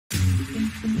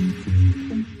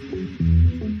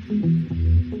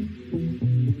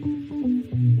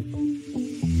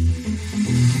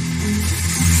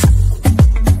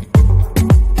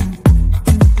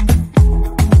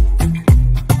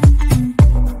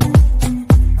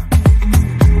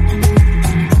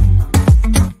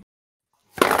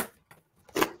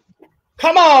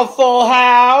Come on, Full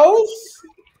House.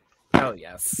 Oh,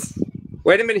 yes.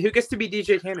 Wait a minute. Who gets to be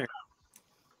DJ Tanner?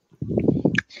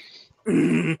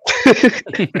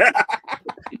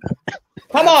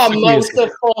 Come on, most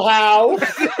of Full House.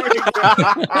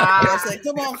 I said,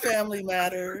 come on, Family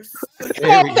Matters.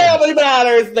 Come on, Family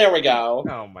Matters. There we go.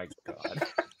 Oh, my God.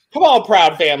 Come on,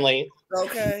 Proud Family.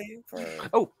 Okay.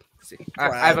 Oh, see. I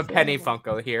have a Penny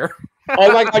Funko here.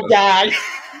 Oh my God, gag.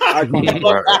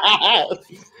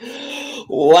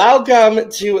 Welcome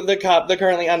to The Cup, the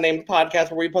Currently Unnamed Podcast,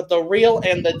 where we put the real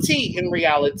and the tea in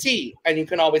reality. And you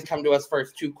can always come to us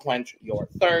first to quench your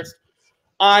thirst.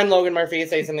 I'm Logan Murphy.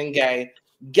 Say something gay.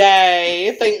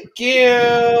 Gay. Thank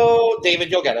you.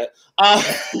 David, you'll get it.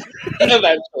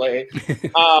 Eventually.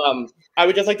 I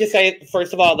would just like to say,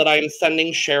 first of all, that I am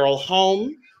sending Cheryl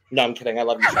home. No, I'm kidding. I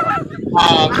love you,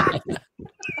 Cheryl.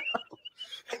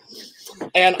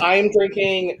 And I'm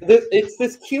drinking this. It's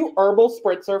this cute herbal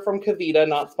spritzer from Kavita,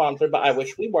 not sponsored, but I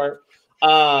wish we were.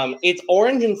 It's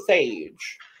orange and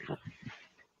sage.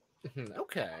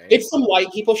 Okay. It's some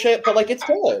white people shit, but like it's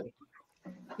good.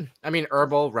 I mean,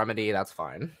 herbal remedy, that's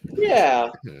fine. Yeah.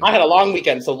 I had a long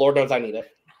weekend, so Lord knows I need it.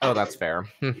 Oh, that's fair.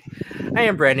 I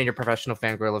am Brandon, your professional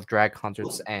fangirl of drag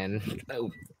concerts and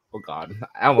oh God,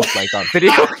 I almost liked on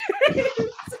video.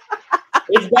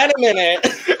 It's been a minute.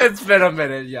 It's been a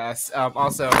minute, yes.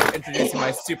 Also, introducing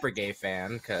my super gay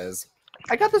fan because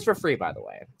I got this for free, by the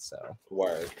way. So,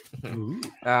 word.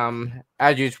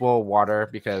 As usual, water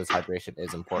because hydration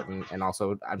is important, and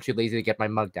also I'm too lazy to get my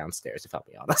mug downstairs. If I'll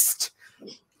be honest.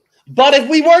 But if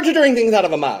we were to drink things out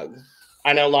of a mug,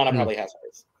 I know Lana probably has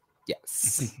hers.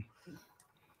 Yes.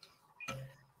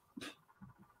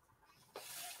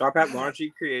 Shop at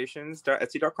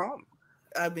launchcreations.etsy.com.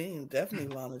 I mean, definitely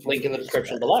Lana. Link in the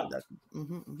description below.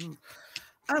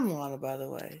 I'm Lana, by the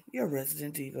way, your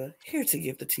resident diva, here to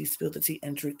give the tea, spill the tea,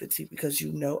 and drink the tea because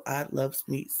you know I love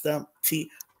me some tea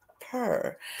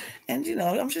purr. And you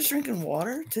know, I'm just drinking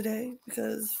water today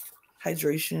because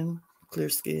hydration, clear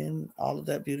skin, all of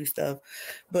that beauty stuff.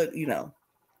 But you know,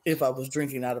 if I was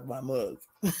drinking out of my mug,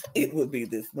 it would be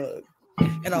this mug.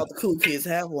 And all the cool kids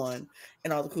have one,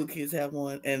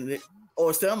 and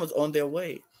or someone's on their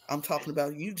way. I'm talking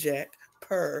about you, Jack.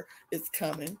 Purr is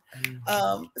coming.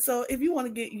 So if you want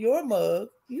to get your mug,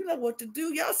 you know what to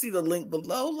do. Y'all see the link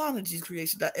below,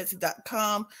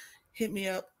 lanagcreation.etsy.com. Hit me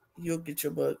up. You'll get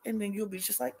your mug. And then you'll be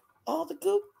just like all the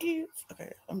cool kids.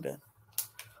 Okay, I'm done.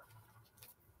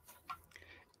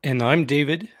 And I'm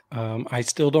David. I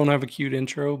still don't have a cute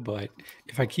intro, but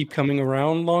if I keep coming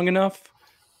around long enough,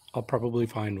 I'll probably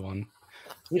find one.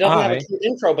 He doesn't have a cute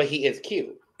intro, but he is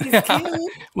cute. He's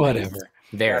cute. Whatever.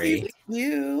 Very.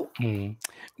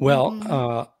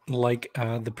 Well, like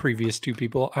the previous two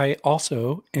people, I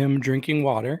also am drinking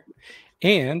water,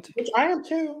 and which I am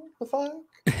too. The fuck?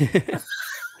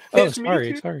 Oh,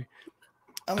 sorry.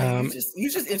 I mean,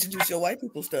 you just introduced your white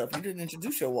people stuff. You didn't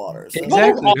introduce your water. So.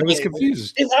 Exactly. I was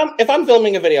confused. If I'm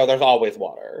filming a video, there's always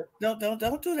water. Don't do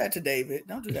that to David.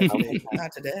 Don't do that to David.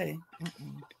 Not today.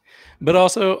 But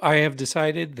also, I have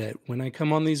decided that when I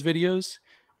come on these videos,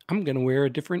 I'm going to wear a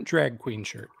different drag queen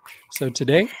shirt. So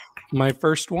today, my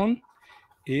first one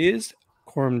is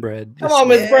cornbread. Come on,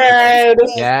 Miss Bread.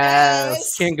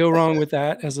 Yes. Can't go wrong with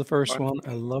that as the first one.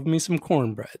 I love me some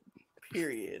cornbread.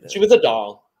 Period. She was a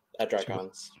doll at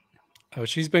DragCon. Oh,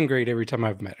 she's been great every time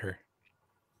I've met her.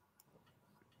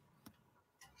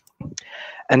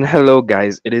 And hello,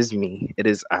 guys. It is me. It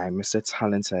is I, Mr.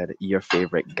 Talented, your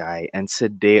favorite guy. And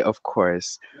today, of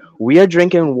course, we are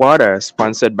drinking water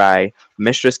sponsored by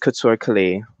Mistress Couture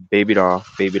Calais, Baby Doll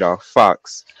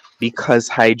Fox, because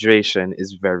hydration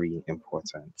is very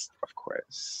important, of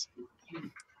course.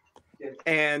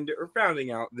 And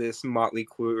rounding out this motley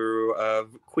crew of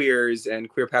queers and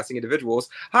queer passing individuals,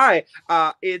 hi,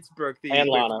 it's Brook and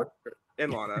Lana.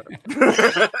 And Lana.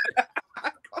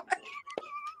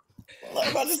 I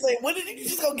was about to say, what did you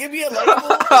just go give me a label?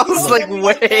 I was like,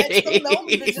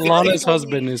 wait. Lana's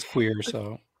husband is queer,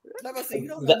 so. I'm about to say, you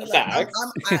don't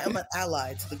I'm an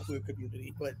ally to the queer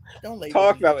community, but don't label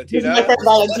Talk, me. Valentina. This is my friend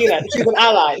Valentina. She's an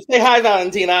ally. Say hi,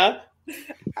 Valentina.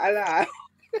 Ally.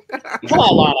 Come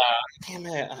on, Lana. Damn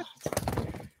it.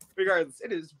 Regardless,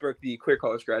 it is Brook, the queer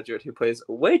college graduate who plays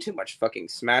way too much fucking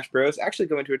Smash Bros. Actually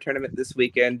going to a tournament this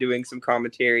weekend, doing some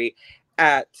commentary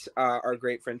at our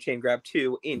great friend Chain Grab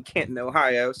 2 in Canton,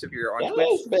 Ohio. So if you're on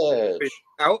Twitch,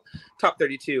 out top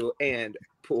 32 and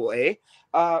Pool A.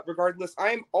 Regardless,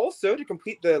 I am also to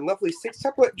complete the lovely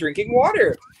 6-tuplet drinking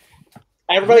water.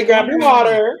 Everybody grab your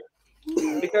water.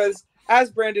 Because as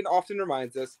Brandon often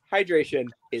reminds us, hydration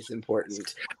is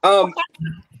important.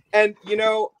 And, you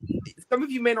know, some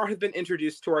of you may not have been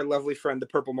introduced to our lovely friend, the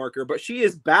Purple Marker, but she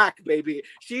is back, baby.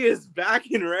 She is back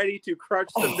and ready to crush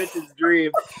some bitches'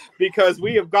 dreams because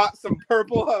we have got some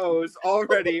purple hoes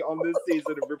already on this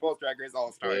season of RuPaul's Drag Race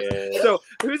All-Stars. Yeah. So,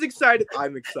 who's excited?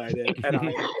 I'm excited, and I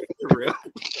am thrilled.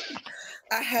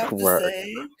 I have to Word.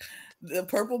 say, the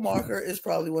purple marker is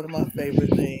probably one of my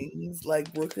favorite things.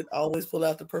 Like, Brooke could always pull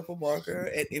out the purple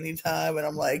marker at any time, and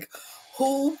I'm like,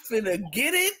 who finna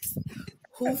get it?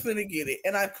 Who finna get it?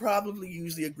 And I probably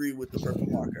usually agree with the purple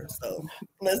marker. So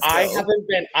let's go.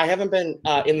 I haven't been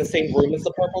in the same room as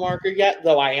the purple marker yet,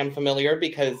 though I am familiar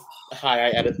because I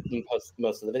edit and post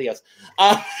most of the videos.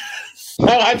 So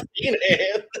I've seen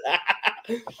it.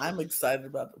 I'm excited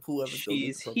about whoever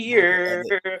She's here.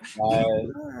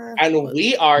 And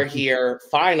we are here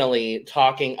finally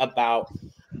talking about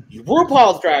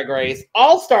RuPaul's Drag Race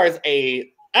All-Stars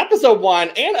 8, Episode 1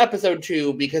 and Episode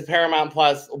 2, because Paramount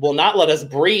Plus will not let us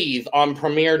breathe on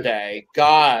premiere day.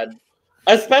 God.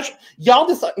 Especially, y'all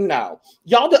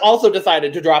also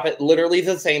decided to drop it literally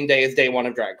the same day as day one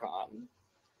of DragCon.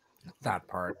 That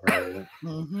part.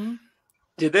 Mm-hmm.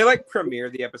 Did they like premiere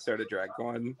the episode of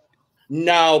DragCon?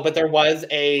 No, but there was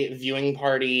a viewing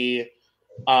party.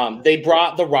 They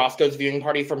brought the Roscoe's viewing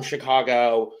party from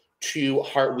Chicago to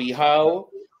Heart WeHo,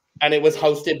 and it was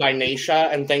hosted by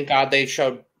Naysha. And thank God they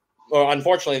showed, or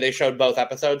unfortunately, they showed both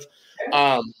episodes.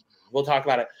 We'll talk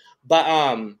about it. But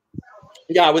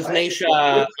yeah, it was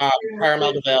Naysha,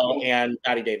 Caramel DeVille, and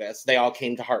Patty Davis. They all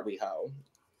came to Heart WeHo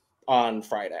on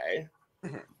Friday.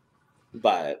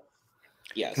 But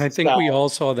yes, And I think we all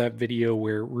saw that video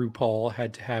where RuPaul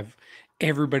had to have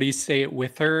everybody say it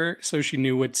with her so she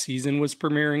knew what season was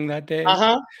premiering that day.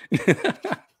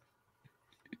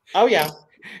 Oh yeah.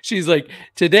 She's like,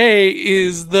 today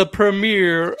is the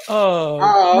premiere of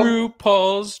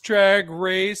RuPaul's Drag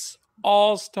Race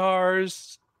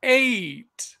All-Stars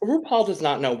 8. RuPaul does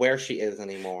not know where she is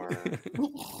anymore.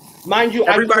 Mind you,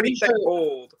 Everybody's that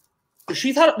old.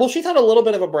 She's had a little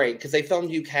bit of a break because they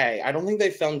filmed UK. I don't think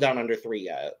they filmed Down Under 3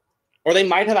 yet. Or they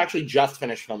might have actually just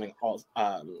finished filming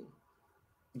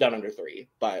Down Under 3,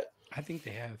 but I think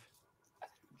they have.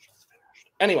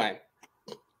 Anyway,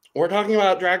 we're talking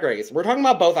about Drag Race. We're talking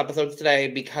about both episodes today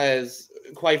because,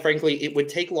 quite frankly, it would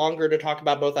take longer to talk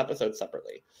about both episodes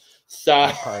separately.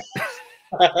 So,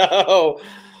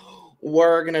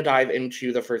 we're going to dive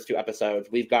into the first two episodes.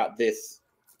 We've got this,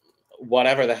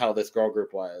 whatever the hell this girl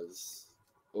group was.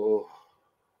 Oh,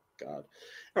 God.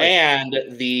 And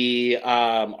the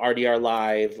RDR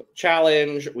Live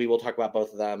challenge. We will talk about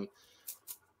both of them.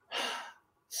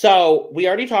 So we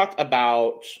already talked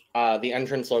about the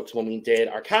entrance looks when we did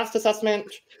our cast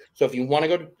assessment. So if you want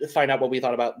to go find out what we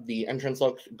thought about the entrance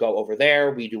looks, go over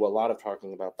there. We do a lot of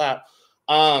talking about that.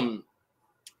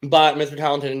 But Mr.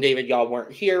 Talented and David, y'all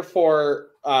weren't here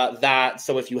for that.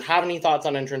 So if you have any thoughts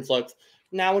on entrance looks,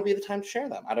 now would be the time to share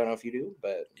them. I don't know if you do,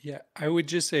 but yeah, I would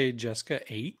just say Jessica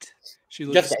 8. She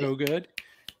looks so good.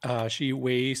 She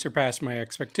way surpassed my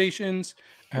expectations.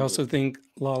 I also think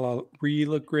Lala Ri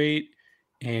looked great,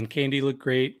 and Kandy looked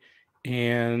great,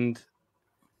 and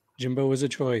Jimbo was a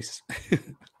choice.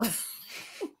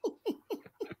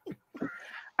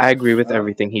 I agree with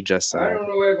everything he just said. I don't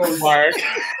know where it goes, Mark.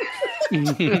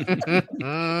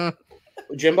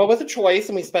 Jimbo was a choice,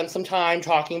 and we spent some time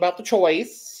talking about the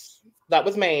choice that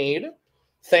was made.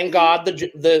 Thank God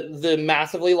the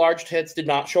massively large tits did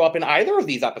not show up in either of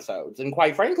these episodes, and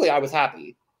quite frankly, I was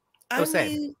happy. I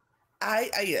mean,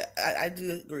 I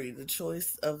do agree. The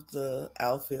choice of the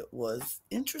outfit was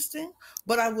interesting,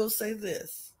 but I will say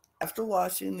this: after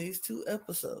watching these two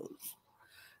episodes,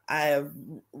 I have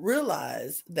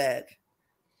realized that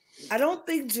I don't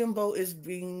think Jimbo is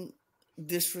being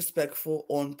disrespectful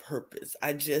on purpose.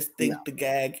 I just think the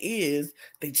gag is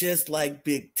they just like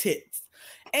big tits,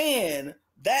 and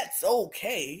that's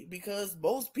okay because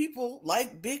most people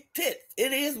like big tits.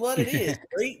 It is what it is.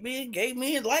 Straight men, gay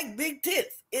men like big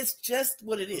tits. It's just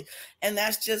what it is, and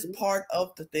that's just part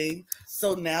of the thing.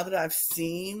 So now that I've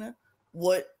seen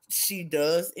what she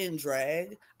does in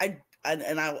drag,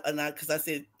 because I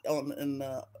said in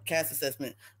the cast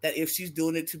assessment that if she's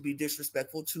doing it to be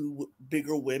disrespectful to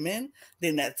bigger women,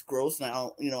 then that's gross. And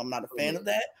I'm not a fan of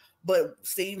that. But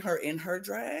seeing her in her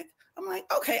drag, I'm like,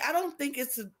 okay, I don't think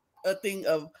it's a thing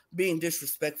of being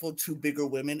disrespectful to bigger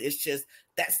women. It's just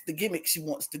that's the gimmick she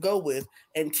wants to go with,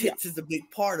 and tits is a big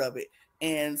part of it.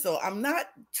 And so I'm not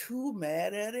too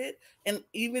mad at it. And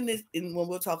even when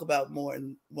we'll talk about more,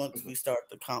 and once we start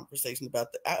the conversation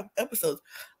about the episodes,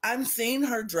 I'm seeing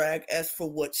her drag as for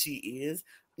what she is.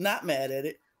 Not mad at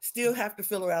it. Still have to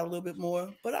fill her out a little bit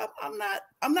more, but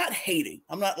I'm not hating.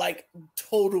 I'm not like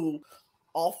total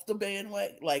off the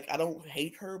bandwagon. Like, I don't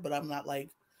hate her, but I'm not like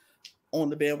on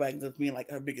the bandwagon of being like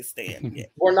her biggest stand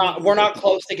yet. We're not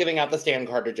close to giving out the stand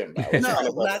card to Jimbo.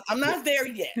 I'm not there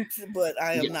yet, but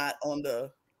I am not on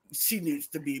the she needs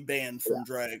to be banned from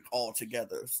drag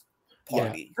altogether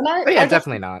party. Yeah,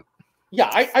 definitely not. Yeah,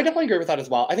 I definitely agree with that as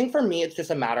well. I think for me, it's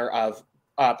just a matter of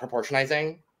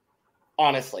proportionizing,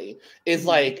 honestly. Is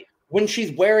like when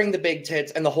she's wearing the big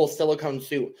tits and the whole silicone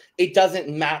suit, it doesn't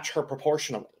match her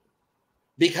proportionally.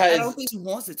 Because I don't think she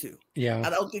wants it to. Yeah. I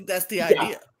don't think that's the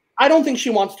idea. I don't think she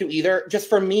wants to either. Just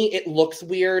for me, it looks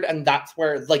weird, and that's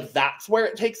where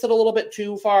it takes it a little bit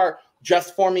too far,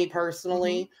 just for me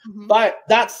personally. But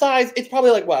that size, it's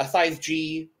probably like what, a size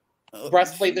G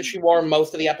breastplate that she wore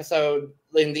most of the episode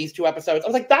in these 2 episodes. I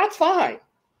was like, that's fine.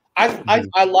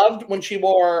 I loved when she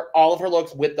wore all of her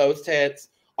looks with those tits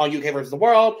on UK versus the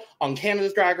World, on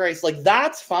Canada's Drag Race. Like,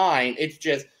 that's fine. It's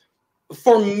just,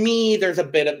 for me, there's a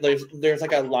bit of there's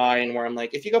like a line where I'm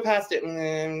like, if you go past it,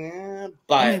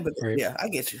 but yeah, I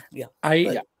get you. Yeah,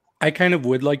 I kind of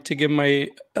would like to give my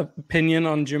opinion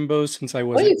on Jimbo since I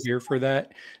wasn't here for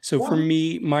that. So for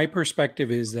me, my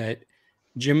perspective is that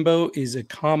Jimbo is a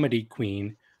comedy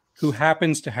queen who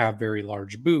happens to have very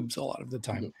large boobs a lot of the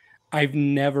time. I've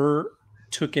never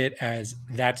took it as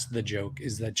that's the joke,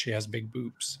 is that she has big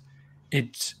boobs.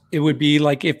 It would be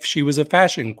like if she was a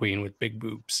fashion queen with big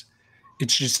boobs.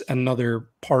 It's just another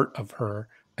part of her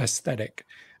aesthetic.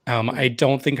 I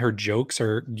don't think her jokes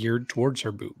are geared towards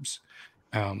her boobs.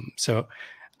 So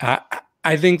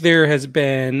I think there has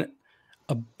been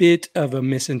a bit of a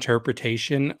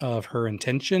misinterpretation of her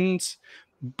intentions,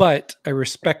 but I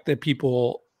respect that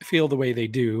people feel the way they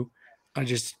do. I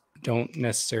just don't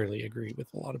necessarily agree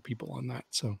with a lot of people on that.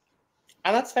 So,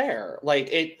 and that's fair.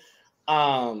 Like it,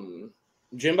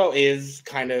 Jimbo is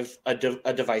kind of a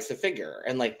divisive figure,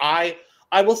 and like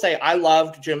I will say I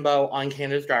loved Jimbo on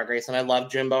Canada's Drag Race, and I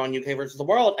loved Jimbo on UK versus the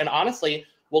World. And honestly,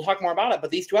 we'll talk more about it,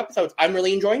 but these 2 episodes, I'm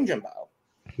really enjoying Jimbo.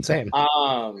 Same.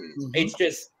 It's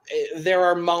just there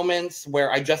are moments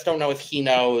where I just don't know if he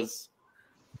knows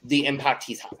the impact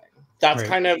he's having. That's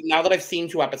kind of, now that I've seen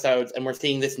 2 episodes and we're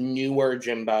seeing this newer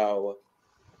Jimbo,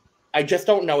 I just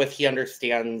don't know if he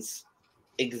understands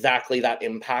exactly that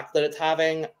impact that it's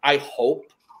having. I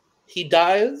hope he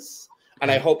does. And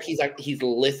I hope he's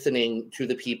listening to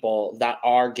the people that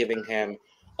are giving him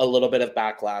a little bit of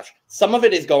backlash. Some of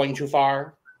it is going too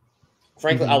far.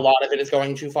 Frankly, a lot of it is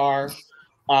going too far,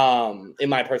 in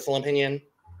my personal opinion.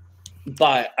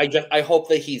 But I hope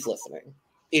that he's listening.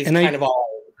 Is kind of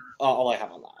all I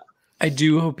have on that. I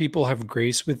do hope people have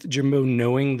grace with Jimbo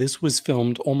knowing this was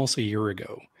filmed almost a year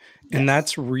ago. And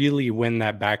that's really when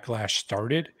that backlash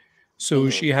started. So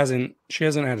she hasn't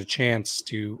had a chance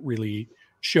to really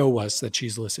show us that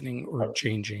she's listening or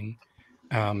changing.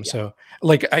 So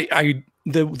like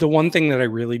the one thing that I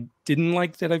really didn't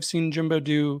like that I've seen Jimbo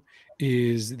do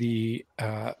is the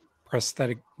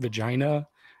prosthetic vagina.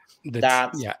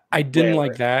 I didn't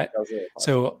like that.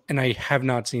 So, and I have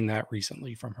not seen that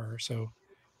recently from her. So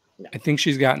I think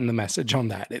she's gotten the message on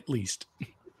that at least.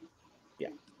 Yeah.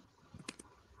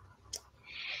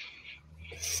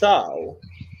 So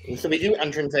we do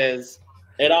entrances.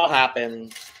 It all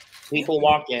happens. People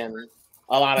walk in.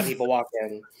 A lot of people walk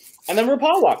in. And then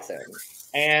RuPaul walks in.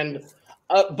 And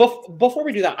before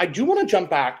we do that, I do want to jump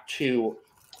back to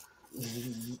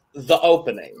the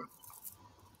opening.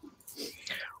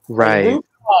 Right.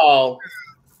 RuPaul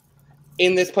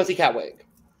in this pussycat wig.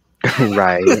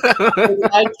 Right. I'd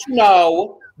like to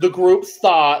know the group's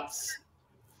thoughts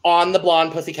on the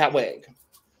blonde pussycat wig.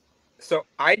 So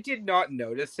I did not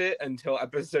notice it until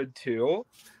episode 2.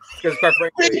 Because quite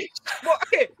frankly, well,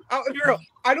 okay,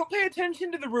 I don't pay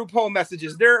attention to the RuPaul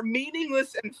messages. They're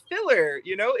meaningless and filler,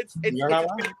 you know? It's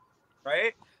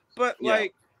right? But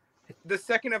like the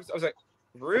second episode, I was like,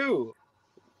 Ru,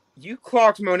 you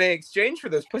clocked Monet Exchange for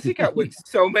those pussycat wigs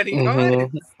so many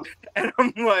times. And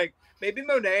I'm like, maybe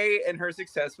Monet and her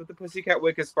success with the pussycat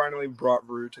wig has finally brought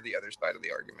Ru to the other side of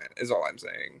the argument, is all I'm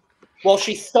saying. Well,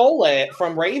 she stole it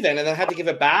from Raven and then had to give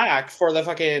it back for the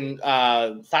fucking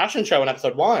fashion show in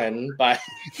episode 1. But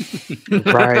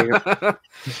Right.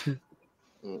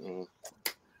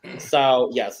 So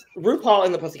yes, RuPaul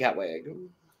in the pussycat wig.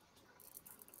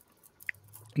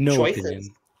 No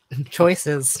opinion.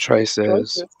 Choices.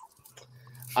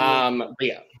 But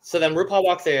yeah. So then RuPaul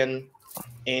walks in,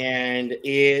 and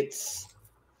it's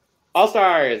All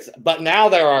Stars. But now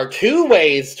there are 2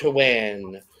 ways to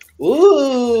win.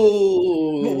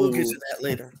 Ooh. But we'll get to that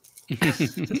later.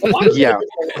 Yeah.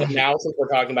 Now since we're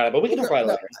talking about it, but we can talk about it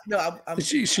later. No,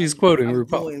 She's quoting I'm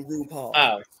RuPaul. doing RuPaul.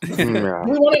 Oh, Yeah.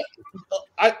 we want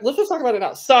to. Let's just talk about it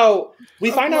now. So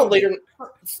we find out later.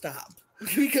 Stop,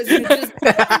 because you're just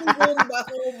ruining my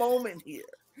whole moment here.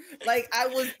 Like I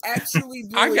was actually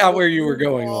doing. I got where you were RuPaul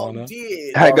going, Lana.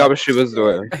 did. I got what she was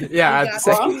doing. Yeah, We got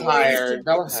Well, I'm two ways tired. to-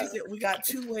 Go She ahead. said we got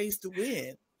 2 ways to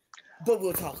win, but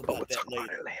we'll talk about that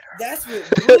later. That's what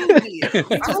Blue did. He just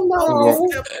know.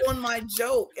 stepped on my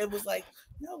joke and was like,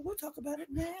 "No, we'll talk about it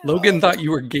now." Logan thought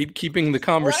you were gatekeeping the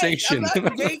conversation. Right. I'm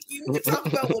not gatekeeping. You can talk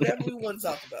about whatever we want to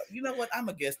talk about. You know what? I'm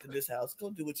a guest in this house. Go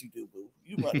do what you do, boo.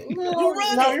 You run it. No, You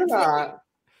run no, it. you're not.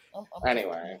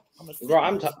 Anyway,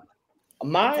 girl,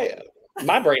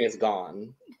 my brain is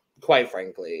gone. Quite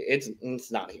frankly, it's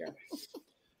not here.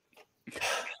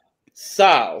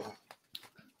 So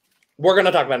we're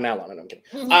gonna talk about it now, Lana. No, I'm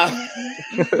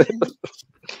kidding.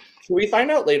 So we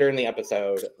find out later in the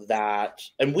episode that,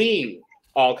 and we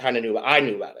all kind of knew. I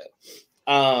knew about it.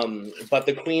 But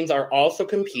the queens are also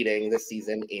competing this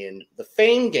season in the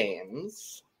Fame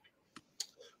Games,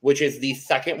 which is the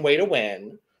second way to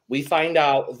win. We find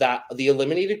out that the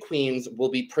eliminated queens will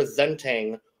be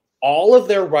presenting all of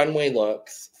their runway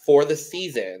looks for the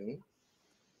season.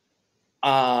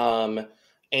 And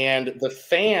the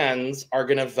fans are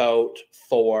going to vote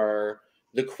for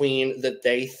the queen that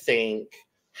they think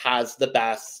has the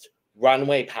best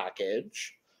runway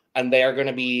package. And they are going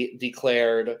to be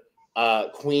declared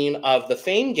queen of the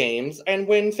Fame Games and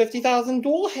win 50,000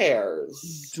 dual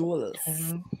hairs.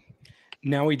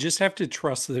 Now we just have to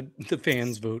trust that the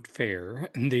fans vote fair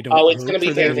and they don't. Oh, it's vote gonna be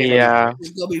for their fan favorite. Yeah.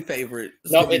 It's gonna be favorite.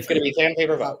 No, it's going to be fan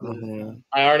favorite vote. Mhm.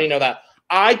 I already know that.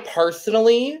 I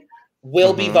personally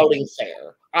will be Mhm. voting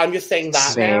fair. I'm just saying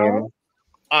that now. Same.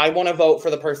 I want to vote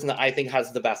for the person that I think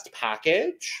has the best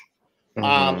package.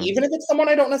 Mhm. Even if it's someone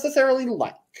I don't necessarily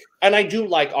like. And I do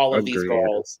like all of these Agreed.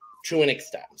 girls to an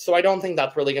extent. So I don't think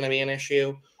that's really going to be an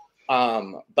issue.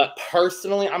 But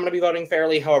personally, I'm going to be voting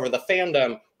fairly. However, the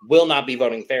fandom will not be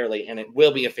voting fairly, and it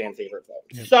will be a fan favorite vote.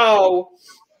 Yep. So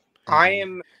I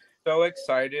am so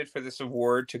excited for this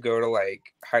award to go to like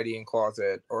Heidi N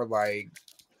Closet or like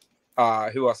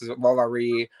who else is it? Lala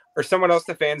Ri or someone else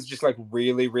the fans just like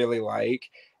really, really like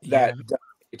that doesn't make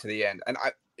it to the end. And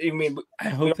I mean, I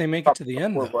hope they make it to the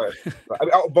end. Or though. what? I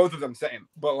mean, both of them same,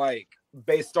 but like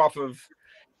based off of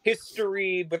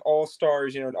history with all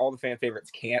stars, you know, and all the fan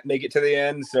favorites can't make it to the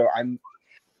end. So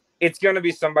it's going to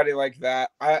be somebody like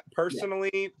that. I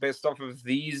personally, based off of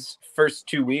these first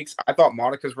 2 weeks, I thought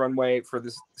Monica's runway for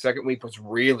this second week was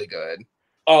really good.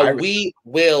 we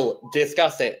will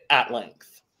discuss it at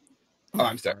length. Oh,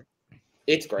 I'm sorry.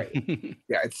 It's great.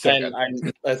 Yeah, it's so And good.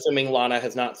 I'm assuming Lana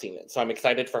has not seen it. So I'm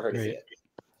excited for her to see Right. it.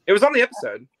 It was on the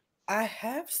episode. I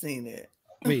have seen it.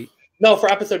 Wait, No, for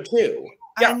episode 2.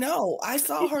 Yeah. I know. I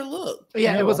saw her look.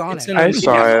 Yeah, it was No, on it's it. in I un-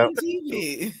 saw it. On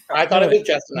TV. I thought it was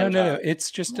just an No, Untucked.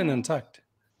 it's just an untucked.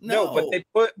 No, but they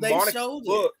put they Monica's showed it.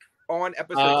 look on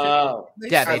episode Oh,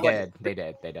 Yeah, they showed did. it.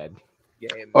 They did. 2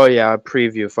 game. Oh yeah,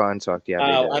 preview for Untucked. Yeah,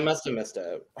 they I did. must have missed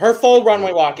it. Her full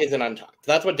runway walk is in Untucked.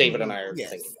 That's what David and I are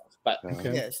Yes. thinking of. But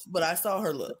Okay. Yes, but I saw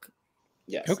her look.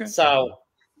 yes. Okay. So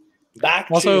back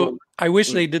Also, to I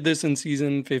wish they did this in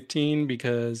season 15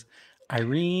 because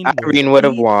Irene Irene would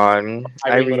have won.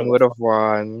 Irene Irene would have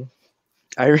won.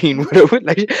 Irene would have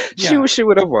like Yeah. she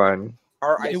would have won.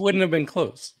 Our It wouldn't have been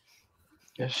close.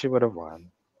 Yeah, she would have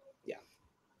won.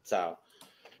 So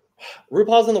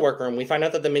RuPaul's in the workroom. We find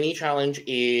out that the mini challenge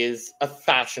is a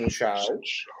fashion show,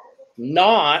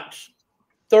 not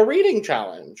the reading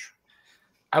challenge.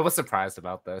 I was surprised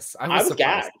about this. I was surprised.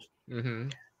 gagged. Mm-hmm.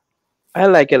 I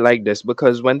like it like this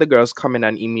because when the girls come in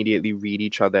and immediately read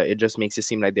each other, it just makes it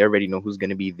seem like they already know who's going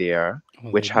to be there,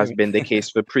 Well, which they has do. been the case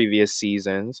for previous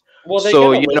seasons. Well, they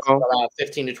So, get a you list know- of about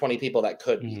 15 to 20 people that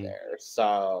could be Mhm. there.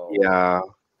 So Yeah.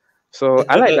 So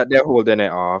I like that they're holding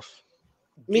it off.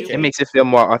 Me Do too. It makes it feel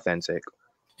more authentic.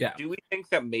 Do we think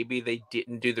that maybe they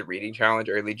didn't do the reading challenge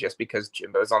early just because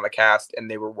Jimbo's on the cast and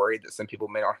they were worried that some people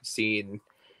may not have seen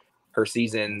her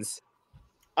seasons?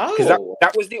 Because Oh,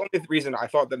 that was the only reason I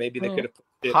thought that maybe they Well, could have put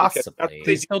it. possibly.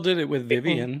 They still did it with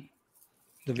Vivian.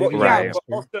 The Well, Vivian yeah, Right. but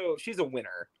roster. also she's a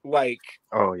winner. Like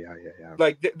Oh yeah.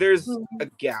 there's a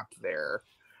gap there.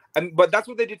 But that's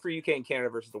what they did for UK and Canada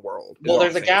versus the world. is well, what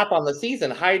there's I'm a saying. gap on the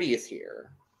season. Heidi is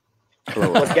here.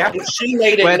 What gap? If she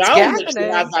made it known What's that she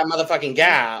happening? has that motherfucking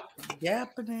gap.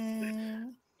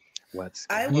 Happening. What's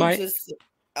I would My- just.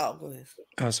 Oh, go ahead.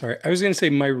 Oh, sorry. I was going to say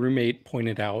my roommate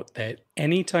pointed out that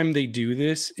anytime they do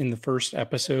this in the first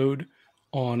episode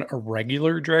on a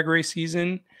regular Drag Race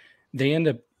season, they end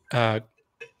up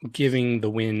giving the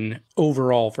win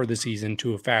overall for the season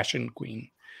to a fashion queen.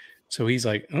 So he's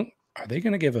like, oh, are they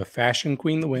going to give a fashion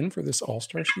queen the win for this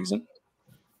All-Star season?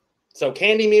 So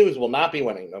Kandy Muse will not be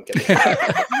winning. No, I'm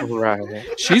kidding. Right.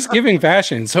 She's giving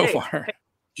fashion so far.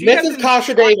 Mrs.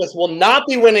 Kasha Davis will not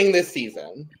be winning this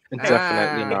season.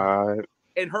 Definitely not.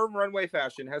 And her runway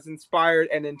fashion has inspired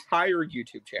an entire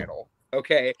YouTube channel.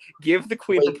 Okay, give the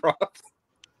queen the props.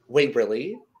 Wait,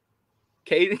 really?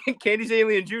 Candy's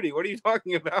Alien Judy. What are you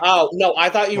talking about? Oh no, I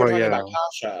thought you were talking yeah. about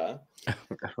Kasha. I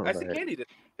said Right. Candy.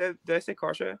 Did I say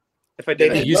Kasha? If I They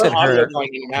did, You your said audio her. going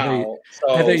in and out,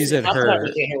 I thought you said half the time her.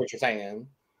 we can't hear what you're saying.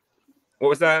 what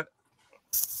was that?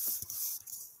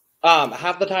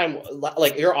 Half the time,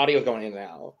 like your audio going in and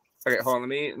out. Okay, hold on.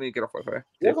 Let me get off Wi-Fi.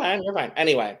 You're fine. You're fine.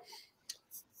 Anyway,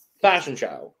 fashion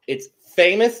show. It's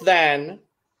famous then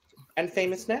and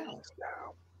famous now,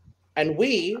 and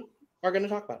we are going to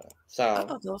talk about it. I So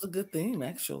thought that was a good theme,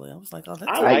 actually. I was like, oh,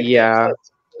 that's I like yeah. it.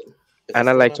 And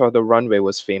I liked how the runway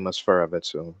was famous forever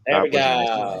too. There we was nice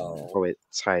go. how it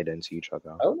tied into each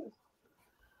other. Oh,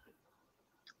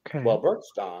 Okay. well,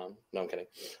 Brook's gone. No, I'm kidding.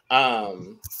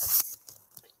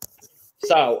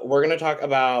 So we're going to talk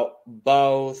about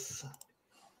both.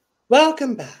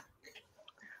 Welcome back.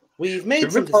 We've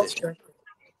made some decisions.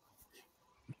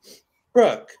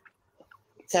 Brooke,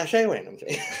 sashay away. No, I'm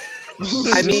kidding.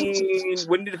 I mean,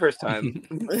 wouldn't be the first time.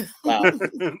 Wow.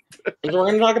 So we're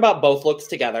going to talk about both looks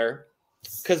together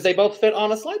because they both fit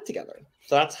on a slide together.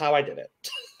 So that's how I did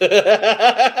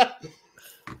it.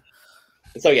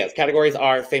 So yes, categories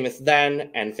are famous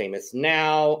then and famous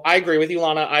now. I agree with you,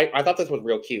 Lana. I thought this was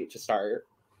real cute to start.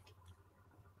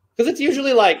 Because it's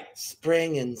usually like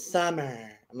spring and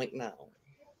summer. I'm like, no.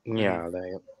 Yeah,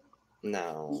 like,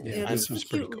 No. Yeah, I'm- this was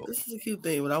pretty cool. This is a cute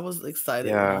thing, but I was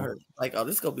excited when Yeah. I heard like, oh,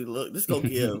 this gonna be this gonna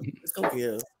give. This gonna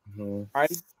give. mhm.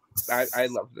 I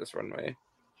love this runway.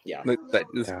 yeah. Like,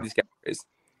 these categories.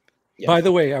 Yeah. By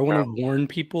the way, I want to warn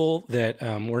people that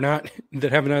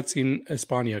that have not seen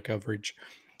España coverage.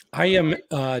 I am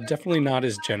definitely not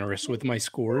as generous with my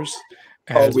scores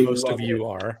as we most love of you it.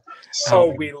 are.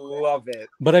 So we love it.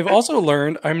 But I've also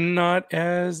learned I'm not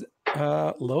as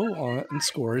low on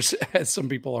scores as some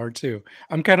people are too.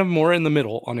 I'm kind of more in the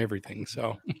middle on everything.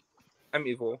 So I'm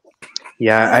evil.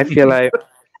 Yeah, I feel like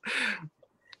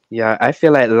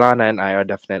Lana and I are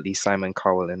definitely Simon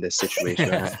Cowell in this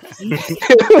situation.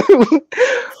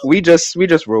 we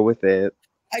just roll with it.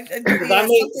 Does that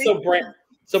mean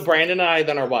so Brandon and I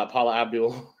then are what? Paula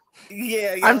Abdul.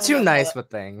 Yeah, I'm too nice with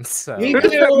things. So. Me Who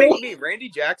does that too. make me? Randy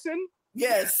Jackson?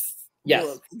 Yes. Yes.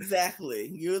 Look, exactly.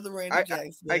 You're the Randy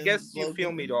Jackson. I guess you Logan.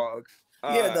 feel me, dog.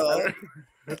 Yeah, dog.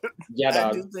 Yeah, I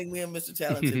dog. do think me and Mr.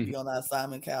 Talented be on our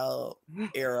Simon Cowell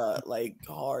era, like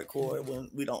hardcore when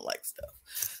we don't like stuff.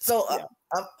 So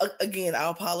again, I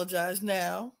apologize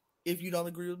now if you don't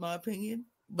agree with my opinion,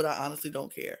 but I honestly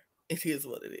don't care. It is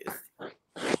what it is.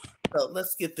 So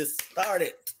let's get this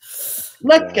started.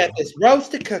 Let's get this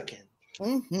roasted cooking.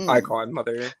 Mhm. Icon,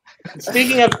 mother.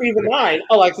 Speaking of season 9,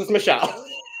 Alexis Michelle.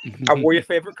 I wore your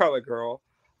favorite color, girl.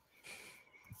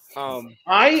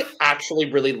 I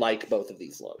actually really like both of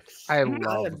these looks. I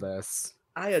love this.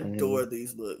 I adore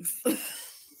these looks.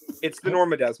 It's the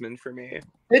Norma Desmond for me.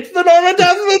 It's the Norma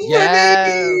Desmond for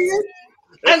Yes. me!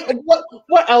 And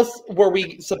what else were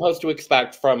we supposed to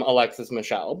expect from Alexis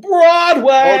Michelle?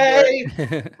 Broadway!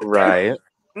 Right.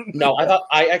 No,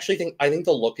 I think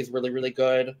the look is really, really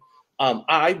good.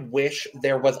 I wish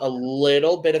there was a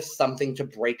little bit of something to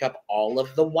break up all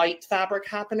of the white fabric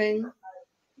happening.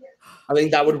 I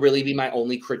think that would really be my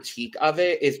only critique of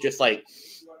it, is just like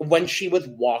when she was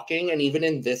walking, and even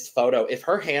in this photo, if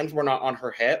her hands were not on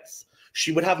her hips,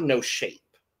 she would have no shape.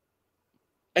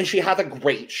 And she has a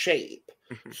great shape.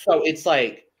 So it's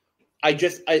like,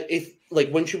 if like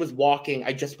when she was walking,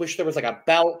 I just wish there was like a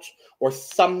belt or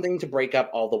something to break up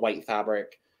all the white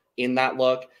fabric in that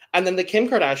look. And then the Kim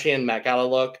Kardashian Met Gala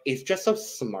look is just so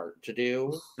smart to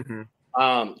do.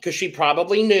 Because she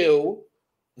probably knew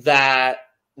that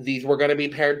these were going to be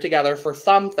paired together for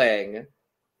something.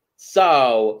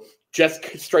 So just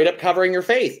straight up covering your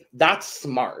face, that's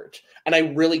smart. And I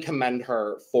really commend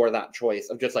her for that choice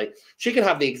of just like, she could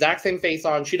have the exact same face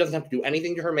on. She doesn't have to do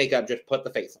anything to her makeup, just put the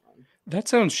face on. That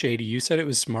sounds shady. You said it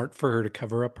was smart for her to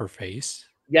cover up her face.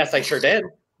 Yes, I sure did.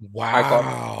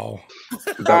 Wow.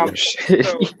 That was shit.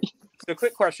 So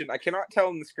quick question. I cannot tell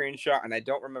in the screenshot, and I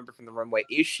don't remember from the runway.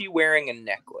 Is she wearing a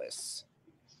necklace?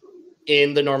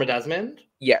 In the Norma Desmond?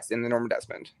 Yes, in the Norma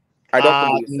Desmond. I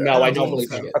don't believe so. No, I don't believe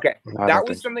so. Okay, I that don't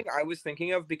was think something I was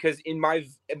thinking of because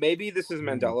maybe this is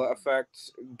Mandela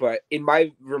effect, but in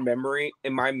my memory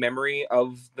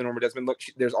of the Norma Desmond look,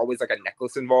 there's always like a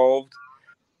necklace involved.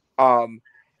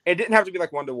 It didn't have to be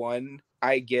like 1-to-1.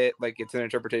 I get like it's an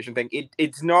interpretation thing.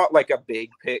 It's not like a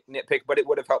big nitpick, but it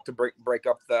would have helped to break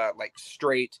up the like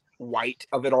straight white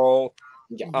of it all.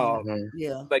 Yeah.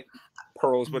 Yeah. Like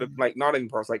pearls would have like not even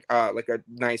pearls, like a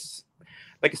nice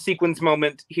like a sequence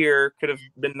moment here could have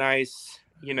been nice,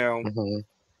 you know.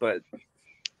 But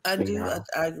I do.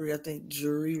 I agree. I think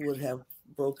jury would have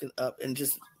broken up and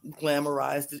just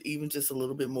glamorized it even just a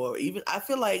little bit more. Even I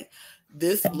feel like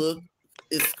this look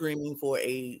is screaming for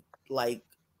a like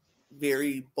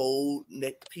very bold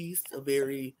neck piece, a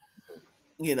very,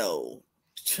 you know,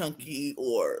 chunky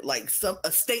or like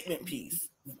a statement piece.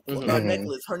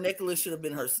 Her necklace should have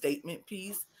been her statement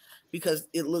piece because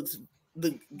it looks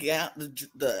the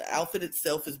outfit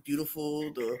itself is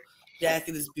beautiful, the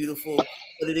jacket is beautiful,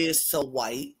 but it is so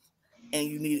white, and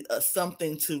you need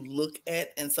something to look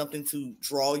at and something to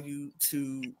draw you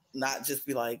to not just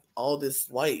be like all this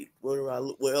white. Where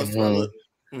else do I look?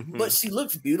 But she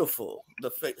looks beautiful. Her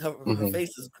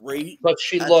face is great. But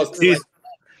she's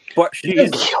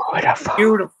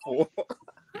beautiful.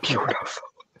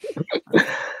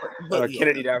 But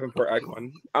Kennedy Davenport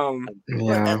icon.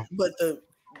 But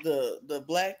the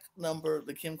black number,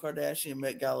 the Kim Kardashian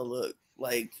Met Gala look,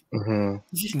 like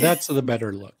that's the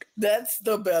better look. That's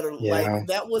the better like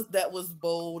that was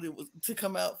bold. It was to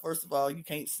come out. First of all, she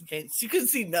couldn't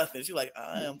see nothing. She like,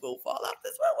 I am gonna fall off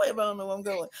this runway, but I don't know where I'm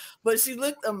going. But she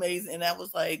looked amazing, and that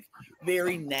was like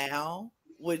very now,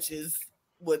 which is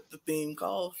what the theme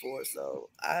called for. So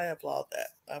I applaud that.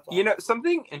 You know,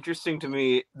 something interesting to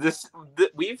me,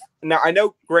 now I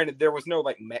know, granted, there was no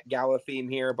like Met Gala theme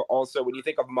here, but also when you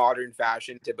think of modern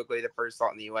fashion, typically the first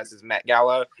thought in the US is Met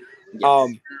Gala.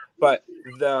 Yes. But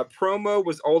the promo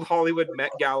was Old Hollywood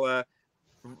Met Gala.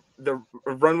 The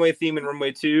runway theme in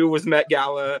Runway 2 was Met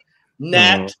Gala.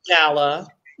 Met Gala.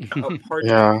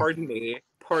 Pardon me.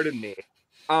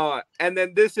 And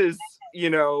then this is, you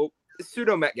know,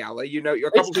 pseudo Met Gala, you know,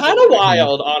 it's kind of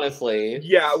wild, honestly.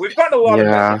 Yeah, we've gotten a lot of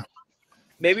that.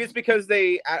 Maybe it's because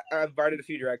they invited a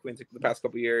few drag queens the past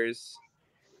couple years.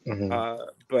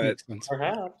 But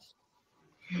perhaps.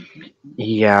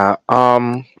 Yeah.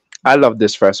 I love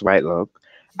this first white look.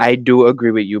 I do agree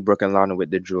with you, Brook and Lana,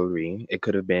 with the jewelry. It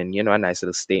could have been, you know, a nice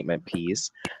little statement piece.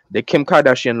 The Kim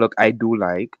Kardashian look, I do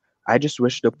like. I just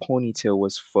wish the ponytail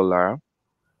was fuller.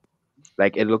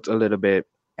 Like, it looked a little bit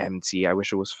empty. I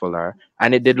wish it was fuller,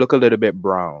 and it did look a little bit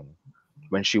brown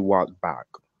when she walked back.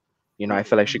 You know, I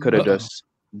feel like she could have just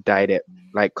dyed it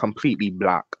like completely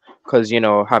black, because, you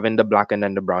know, having the black and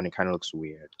then the brown, it kind of looks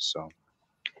weird. So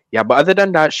yeah, but other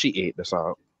than that, she ate this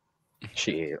out.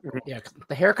 She ate. Yeah,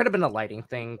 the hair could have been a lighting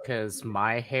thing, because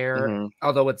my hair,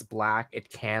 although it's black, it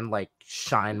can like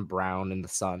shine brown in the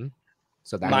sun.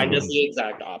 So that mine is the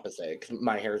exact opposite.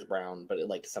 My hair is brown, but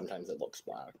sometimes it looks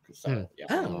black. So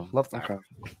yeah, love that. Okay.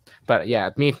 But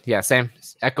yeah, same.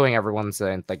 Echoing everyone's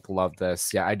saying, like, love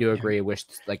this. Yeah, I do agree. Wish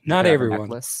like not everyone.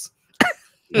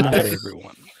 Not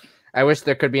everyone. I wish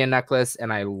there could be a necklace,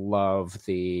 and I love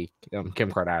the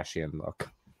Kim Kardashian look.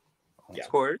 Of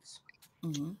course.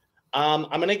 I'm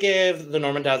gonna give the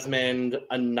Norma Desmond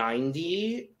a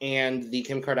 90, and the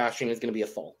Kim Kardashian is gonna be a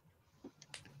full.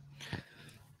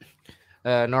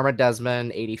 Norma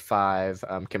Desmond 85,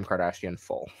 Kim Kardashian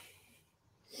full.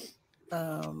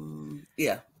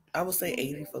 Yeah, I would say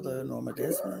 80 for the Norma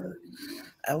Desmond.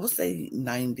 I would say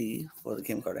 90 for the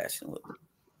Kim Kardashian look.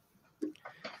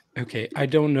 Okay, I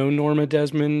don't know Norma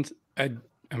Desmond.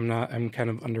 I'm kind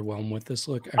of underwhelmed with this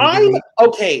look.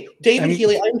 Okay, David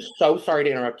Healy, I'm so sorry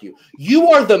to interrupt you. You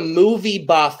are the movie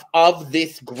buff of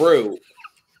this group.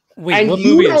 Wait, and what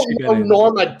you movie don't know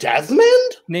Norma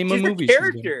Desmond? Name a movie.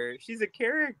 She's a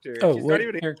character. Oh, she's not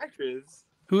even an actress.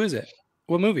 Who is it?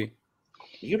 What movie?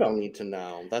 You don't need to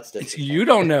know. That's you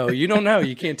don't know. You don't know.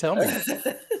 You can't tell me.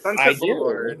 Sunset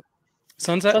Boulevard.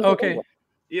 Sunset. Okay.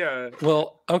 Yeah.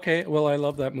 Well, okay. Well, I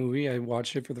love that movie. I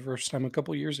watched it for the first time a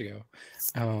couple years ago.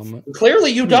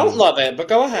 Clearly, you don't love it, but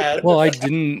go ahead. Well, I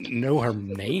didn't know her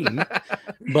name,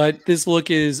 but this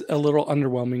look is a little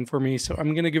underwhelming for me, so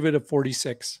I'm going to give it a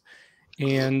 46.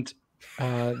 And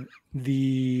that's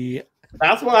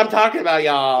what I'm talking about,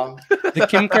 y'all. The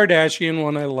Kim Kardashian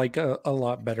one I like a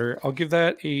lot better. I'll give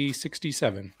that a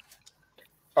 67.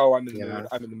 Oh, I'm in the mood.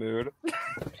 I'm in the mood.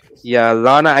 Yeah,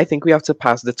 Lana, I think we have to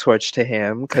pass the torch to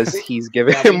him because he's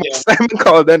giving him more Simon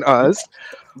Call than us.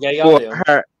 Yeah, y'all do.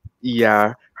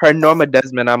 Her Norma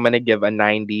Desmond, I'm gonna give a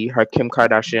 90. Her Kim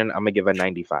Kardashian, I'm gonna give a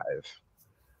 95.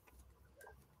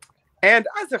 And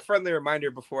as a friendly reminder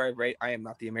before I rate, I am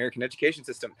not the American education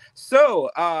system.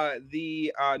 So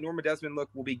the Norma Desmond look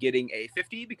will be getting a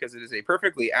 50 because it is a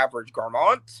perfectly average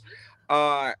garment.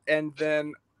 And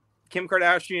then Kim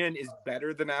Kardashian is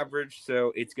better than average,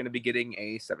 so it's going to be getting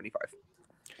a 75.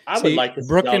 I would like to see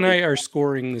Brooke and y'all I are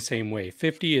scoring the same way.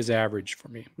 50 is average for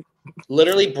me.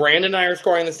 Literally, Brandon and I are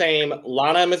scoring the same.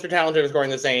 Lana and Mr. Talented are scoring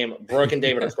the same. Brooke and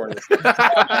David are scoring the same.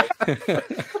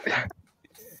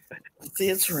 I see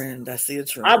a trend. I see a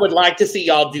trend. I would like to see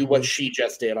y'all do what she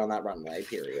just did on that runway,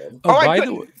 period. Oh, by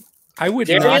the way, I would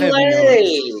not Darienne have known.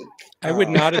 Lake. I would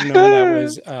not have known that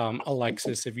was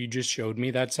Alexis if you just showed me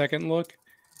that second look,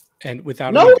 and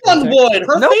without No any one context. would.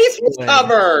 Her face was would.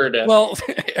 covered. Well,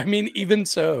 I mean, even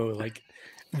so, like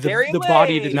the Darienne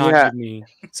body did Lake. not Yeah. give me.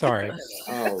 Sorry.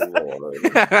 Oh Lord.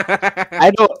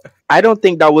 I don't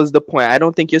think that was the point. I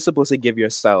don't think you're supposed to give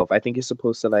yourself. I think you're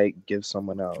supposed to like give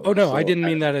someone else. Oh no, I So, didn't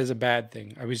mean that as a bad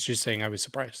thing. I was just saying I was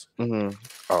surprised. Mhm.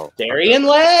 Oh, Darienne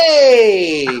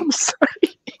Lake. I'm sorry.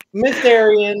 Miss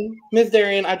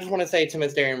Darienne, I just want to say to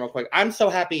Miss Darienne real quick, I'm so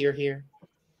happy you're here.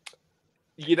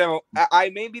 You know, I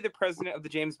may be the president of the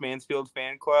Jaymes Mansfield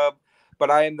fan club,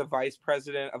 but I am the vice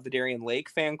president of the Darienne Lake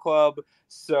fan club,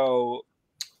 so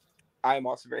I'm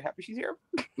also very happy she's here.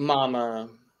 Mama.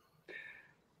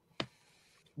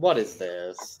 What is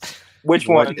this? Which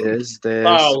What one? is this?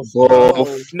 Both.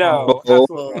 Both. No, Both.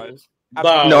 absolutely not.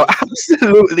 Both. No,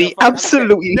 absolutely, No, fuck,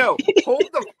 absolutely. No, hold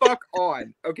the fuck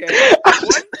on, okay?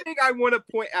 One thing I want to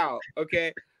point out,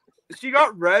 okay? She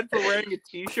got red for wearing a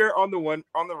t-shirt on the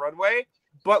runway,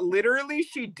 but literally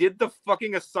she did the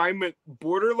fucking assignment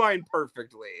borderline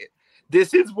perfectly.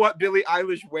 This is what Billie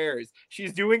Eilish wears.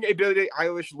 She's doing a Billie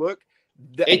Eilish look.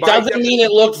 It doesn't mean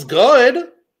it looks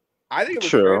good. I think it looks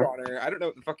True. great on her. I don't know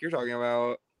what the fuck you're talking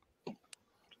about.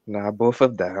 Nah, both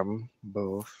of them.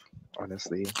 Both,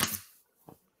 honestly.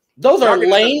 Those are Not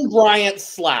gonna- Lane Bryant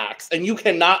slacks, and you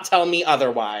cannot tell me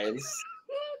otherwise.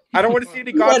 I don't want to see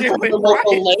any You went goddamn to the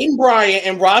local Lane Bryant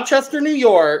in Rochester, New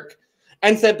York,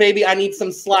 and said, "Baby, I need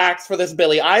some slacks for this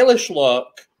Billie Eilish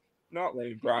look." Not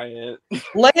Lane Bryant.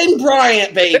 Lane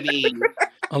Bryant, baby.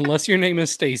 Unless your name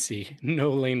is Stacy, no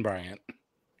Lane Bryant.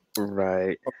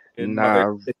 Right. And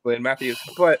Nah. Lane Matthews.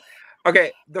 But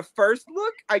okay, the first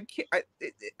look,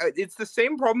 it's the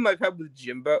same problem I've had with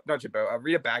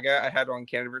Rita Baga I had on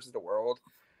Canada versus the World,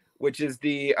 which is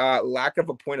the lack of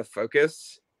a point of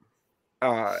focus.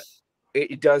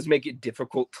 It does make it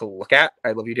difficult to look at.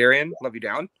 I love you, Darienne. Love you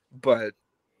down, but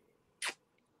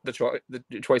the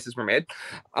choices were made.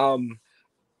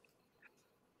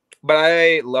 But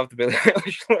I love the Billie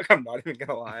Eilish look. I'm not even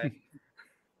gonna lie.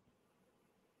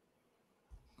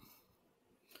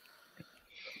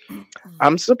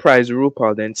 I'm surprised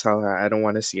RuPaul didn't tell her I don't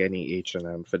want to see any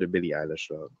H&M for the Billie Eilish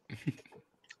look.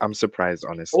 I'm surprised,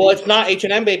 honestly. Well, it's not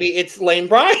H&M, baby. It's Lane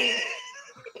Bryant.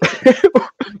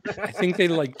 I think they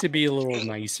like to be a little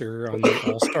nicer on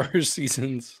the All-Stars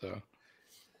seasons. So.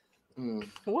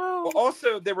 Well,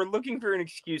 also they were looking for an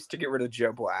excuse to get rid of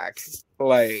Joe Black,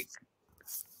 like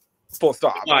full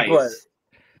stop. Nice.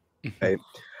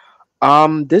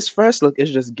 But This first look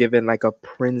is just given like a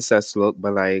princess look,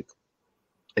 but like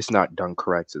it's not done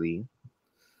correctly.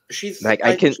 She's Like, I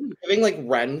I can- think she's giving like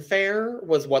Ren Fair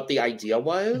was what the idea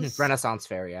was. Renaissance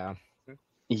fair, yeah.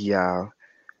 Yeah.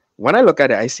 When I look at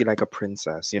it, I see like a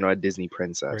princess, a Disney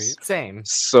princess. Right. Same.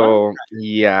 So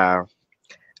yeah.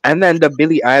 And then the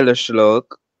Billie Eilish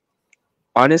look,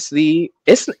 honestly,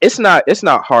 it's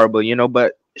not horrible,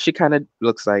 but she kind of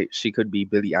looks like she could be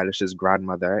Billie Eilish's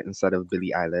grandmother instead of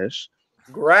Billie Eilish.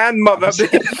 grandmother,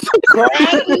 bitch.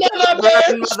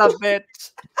 Grandmother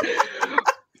bitch.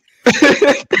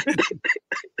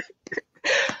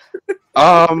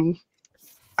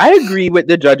 I agree with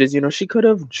the judges. She could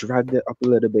have dragged it up a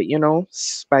little bit.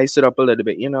 Spice it up a little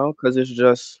bit. Because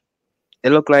it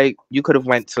looked like you could have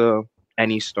went to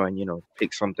any store and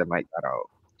pick something like that out.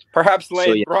 Perhaps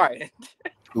Lane yeah. Bryant.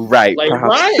 Right, Like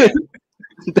perhaps Ryan.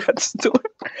 that's the one.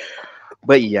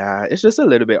 But yeah, it's just a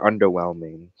little bit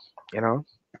underwhelming.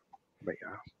 But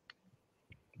yeah.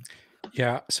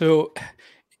 Yeah. So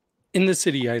in the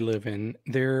city I live in,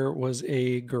 there was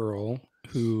a girl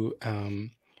who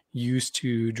used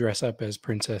to dress up as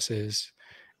princesses,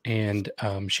 and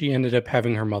she ended up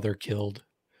having her mother killed.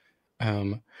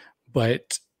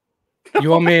 But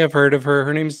you all may have heard of her.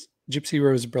 Her name's Gypsy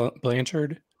Rose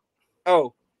Blanchard.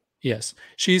 Oh, Yes.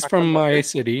 She's I from thought that my was-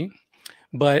 city,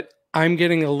 but I'm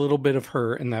getting a little bit of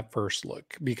her in that first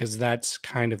look because that's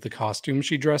kind of the costume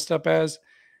she dressed up as,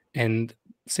 and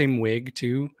same wig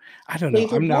too. I don't know.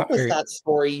 Basil, I'm not what was very. that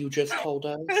story you just told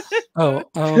us? Oh,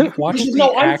 watch the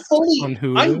No, I'm act on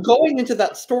Hulu. I'm going into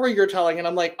that story you're telling, and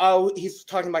I'm like, oh, he's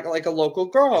talking about like a local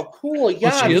girl. Cool, Well,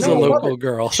 yeah. she is no, a I love local it.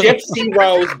 girl. Gypsy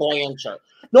Rose Blanchard.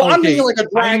 No, I'm Okay, thinking like a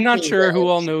drag I'm not queen sure who bitch.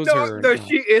 all knows her. no, No.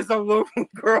 she is a local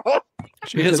girl.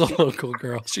 She is a local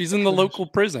girl. She's in the local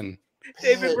prison.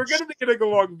 David, we're gonna be getting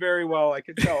along very well. I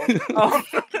can tell.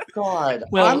 God,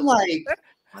 Well, I'm like,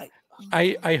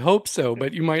 I hope so,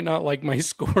 but you might not like my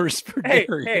scores for Hey,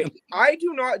 Darienne. I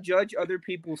do not judge other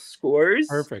people's scores.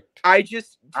 Perfect. I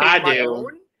just take I my do.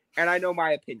 own, and I know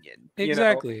my opinion.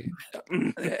 Exactly.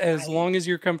 As long as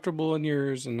you're comfortable in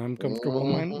yours and I'm comfortable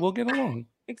in mine, we'll get along.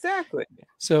 Exactly.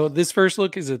 So this first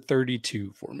look is a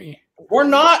 32 for me. we're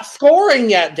not scoring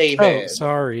yet, Oh, David.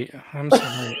 sorry. I'm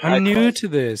sorry. I'm new to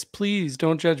this. Please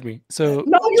don't judge me. So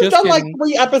No, you've just done like kidding.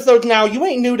 3 episodes now. You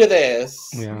ain't new to this.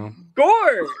 Yeah.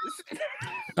 Scores. Yeah.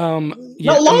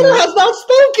 No, Lana has not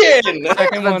spoken. I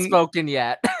Second haven't one, spoken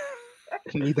yet.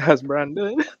 Neither has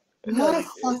Brandon. My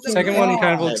fucking second one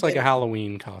kind of God. looks like a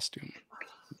Halloween costume.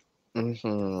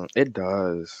 It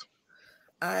does.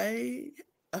 I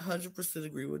 100%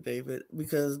 agree with David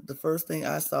because the first thing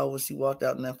I saw when she walked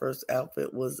out in that first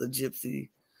outfit was a gypsy.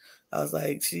 I was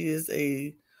like, she is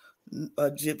a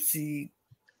gypsy.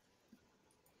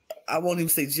 I won't even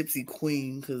say gypsy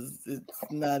queen because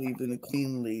it's not even a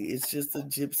queenly. It's just a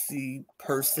gypsy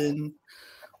person,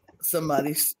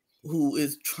 somebody who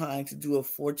is trying to do a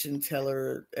fortune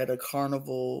teller at a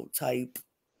carnival type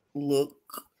look.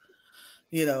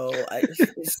 You know,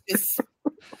 it's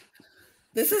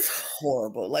this is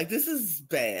horrible. Like, this is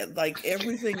bad. Like,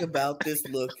 everything about this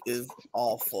look is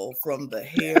awful. From the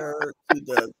hair to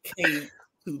the cape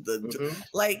to the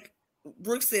like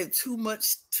Brooke said, too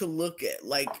much to look at.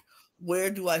 Like, where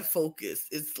do I focus?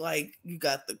 It's like you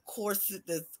got the corset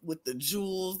that's with the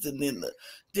jewels and then the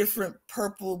different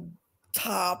purple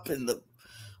top and the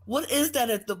what is that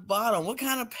at the bottom? What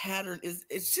kind of pattern is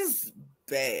it's just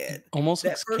bad. Almost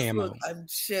That looks first camo. look, I'm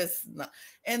just not.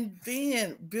 And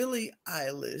then Billie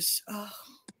Eilish.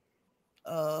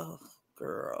 Oh,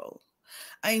 girl.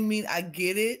 I mean, I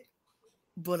get it,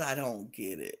 but I don't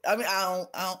get it. I mean,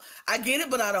 I get it,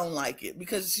 but I don't like it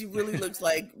because she really looks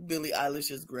like Billie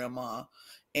Eilish's grandma.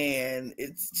 And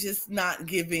it's just not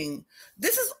giving.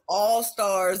 This is All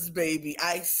Stars, baby.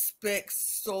 I expect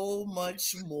so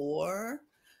much more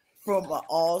from an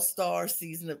all-star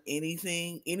season of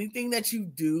anything that you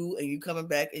do and you coming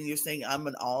back and you're saying I'm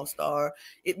an all-star,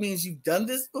 it means you've done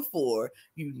this before.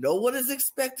 You know what is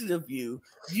expected of you.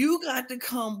 You got to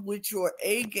come with your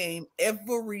A game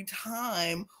every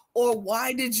time, or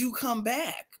why did you come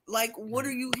back? Like, what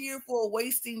are you here for,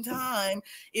 wasting time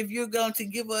if you're going to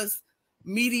give us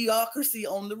mediocrity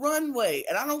on the runway?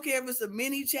 And I don't care if it's a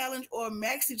mini challenge or a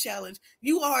maxi challenge.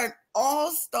 You are an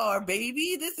all-star,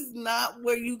 baby. This is not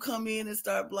where you come in and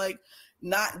start like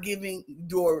not giving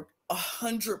your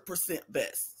 100%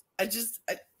 best.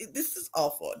 This is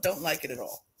awful. Don't like it at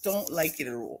all. Don't like it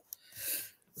at all.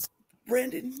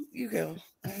 Brandon, you go.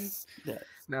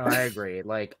 No, I agree.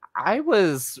 Like, I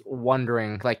was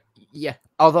wondering, like, yeah,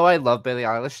 although I love Billie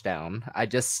Eilish down, I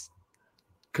just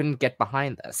couldn't get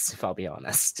behind this, if I'll be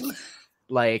honest.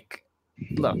 Like,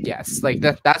 look, yes, like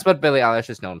that's what Billie Eilish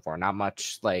is known for. Not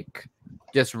much, like,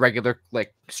 just regular,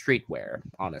 like, streetwear,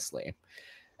 honestly.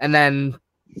 And then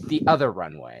the other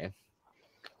runway,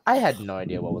 I had no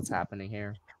idea what was happening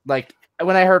here. Like,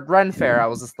 when I heard Run Fair, I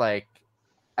was just like,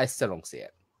 I still don't see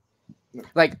it.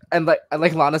 Like, and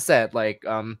like Lana said, like,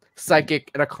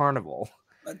 psychic at a carnival.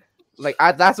 Like,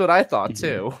 that's what I thought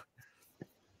too.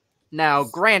 Now,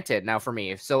 granted, for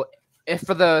me, so if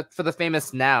for the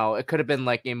famous now, it could have been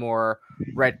like a more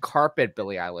red carpet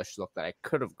Billie Eilish look that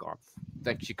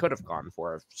she could have gone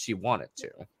for if she wanted to.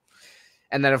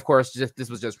 And then, of course, this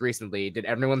was just recently. Did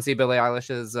everyone see Billie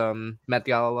Eilish's Met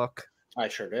Gala look? I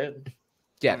sure did.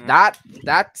 Yeah,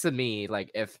 that to me,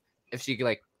 like, if she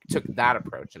like took that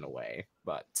approach in a way,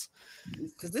 but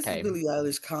because this is Billie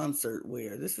Eilish concert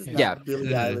wear. This is not Yeah. Billie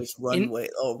Eilish runway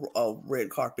or red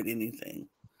carpet anything.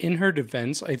 In her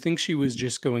defense, I think she was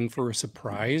just going for a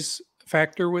surprise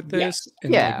factor with this. Yes.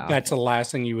 And Yeah. like, that's the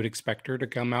last thing you would expect her to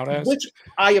come out as. Which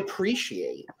I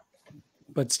appreciate.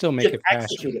 But still make Just it fashion.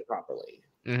 execute it properly.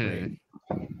 Mhm.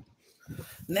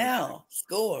 Now,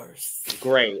 scores.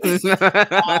 Great.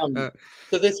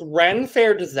 So this Ren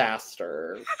Fair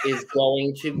disaster is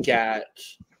going to get.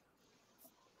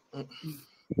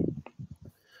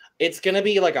 It's going to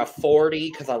be like a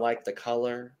 40 because I like the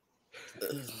color.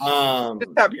 Just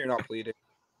happy you're not bleeding.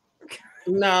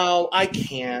 No, I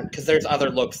can't because there's other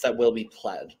looks that will be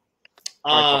pled.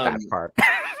 That part.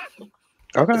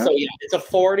 Okay. So yeah, it's a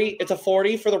 40. It's a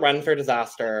 40 for the Ren Fair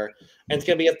disaster, and it's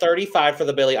gonna be a 35 for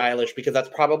the Billie Eilish because that's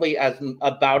probably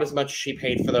about as much she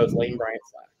paid for those Lane Bryant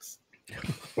slacks.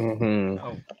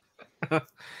 Mm-hmm.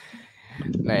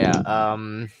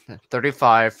 Yeah,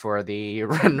 35 for the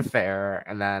Ren Fair,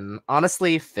 and then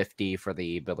honestly 50 for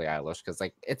the Billie Eilish because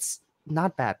like it's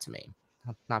not bad to me.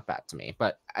 Not bad to me,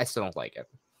 but I still don't like it.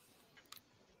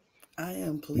 I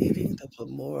am pleading to put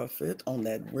more fit on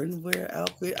that Renwear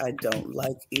outfit. I don't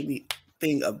like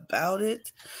anything about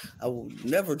it. I will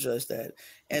never judge that.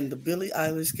 And the Billie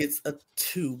Eilish gets a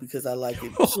 2 because I like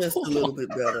it just a little bit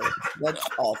better. That's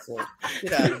awful.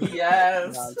 Get out of here.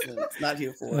 Yes. Nonsense. Not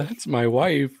here for it. That's my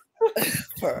wife.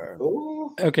 Purr.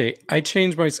 Okay, I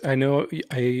changed my. I know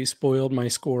I spoiled my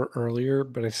score earlier,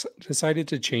 but I decided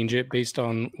to change it based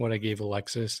on what I gave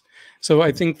Alexis. So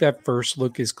I think that first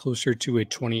look is closer to a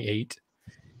 28,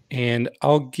 and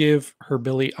I'll give her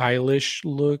Billie Eilish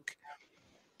look.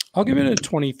 I'll give it a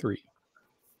 23.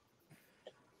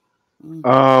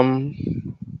 I'm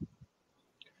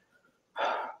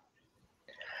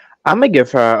gonna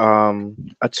give her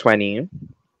a 20,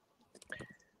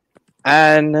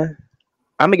 and I'm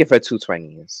gonna give her 2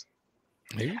 20s.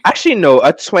 Maybe? Actually, no,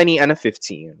 a 20 and a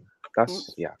 15.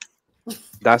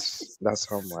 That's that's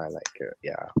how I like it.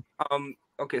 Yeah.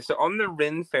 Okay, so on the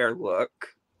Ren Fair look,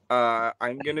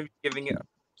 I'm gonna be giving it a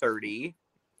 30.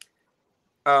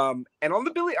 And on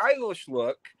the Billie Eilish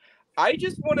look, I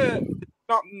just want to.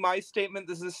 Not my statement.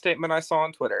 This is a statement I saw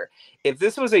on Twitter. If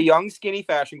this was a young, skinny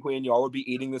fashion queen, y'all would be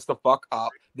eating this the fuck up.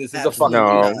 This is a fucking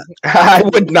No, I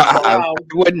would not have. I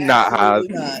would not have.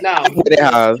 Absolutely not. No. It could Would be a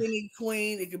have. skinny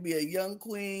queen. It could be a young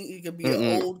queen. It could be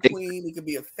an old queen. It could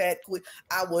be a fat queen.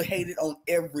 I would hate it on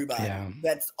everybody. Yeah.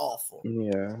 That's awful.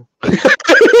 Yeah.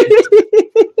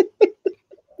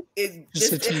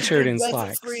 Just a t-shirt and doesn't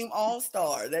slacks. scream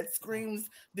all-star. That screams,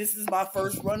 this is my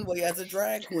first runway as a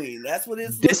drag queen. That's what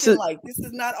it's This looking is- like. This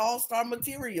is not all-star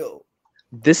material.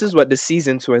 This is what the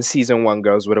season 2 and season 1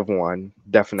 girls would have won.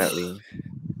 Definitely.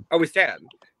 Oh, we stand.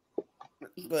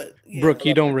 But yeah, Brooke,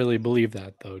 you don't really believe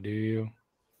that, though, do you?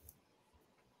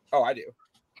 Oh, I do.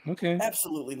 Okay.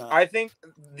 absolutely not. I think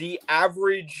the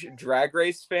average Drag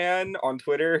Race fan on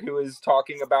Twitter who is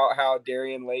talking about how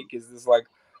Darienne Lake is this like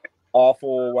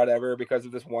awful whatever because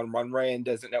of this one runway and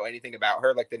doesn't know anything about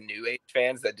her, like the new age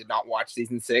fans that did not watch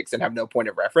season 6 and have no point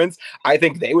of reference, I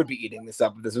think they would be eating this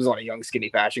up if this was on a young skinny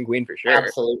fashion queen for sure.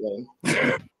 Absolutely.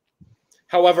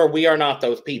 However, we are not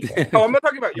those people. Oh, I'm not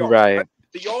talking about y'all. Right.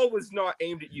 The y'all was not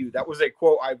aimed at you. That was a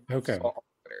quote I Okay. saw on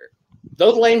Twitter.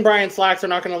 Those Lane Bryant slacks are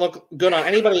not going to look good on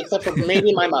anybody except for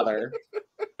maybe my mother,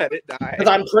 Let it die. because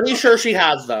I'm pretty sure she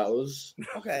has those.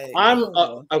 Okay. I'm hold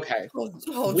on. okay.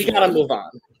 Hold We on. gotta move on.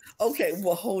 Okay,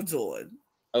 well, hold on.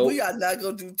 Oh, We are not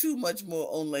gonna do too much more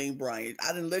on Lane Bryant.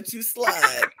 I didn't let you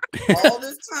slide all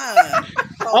this time.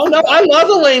 oh no, I love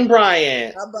Elaine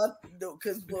Bryant. How about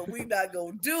because what we not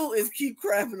gonna do is keep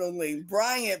crapping on Lane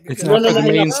Bryant It's because not for the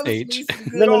we main love stage. me some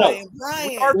good No, no, no. Lane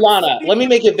Bryant Lana, let me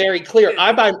make it very clear.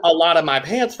 I buy a lot of my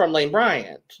pants from Lane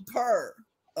Bryant. per.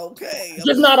 Okay.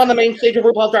 Just not on the main stage of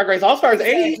RuPaul's Drag Race All Stars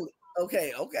 8.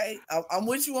 Exactly. Okay. I'm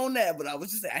with you on that, but I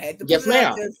was just I had to Yes, put it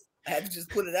out ma'am. there. I had to just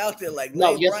put it out there like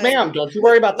No, Lane yes, Bryant. ma'am. Don't you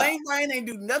worry about that. Lane Bryant ain't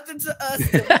do nothing to us.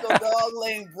 If we go dog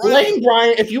Lane Bryant. Lane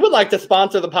Bryant, if you would like to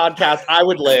sponsor the podcast, I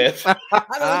would live. I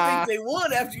don't think they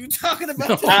would after you talking about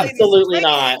this lady's Absolutely face.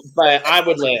 not, but I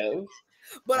would live.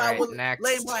 But I Alright, would next.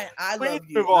 Lane Bryant, I Please love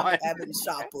you. move I'm on. an avid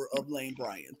shopper of Lane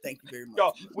Bryant. Thank you very much.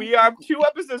 Y'all, we have 2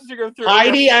 episodes to go through.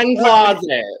 Heidi N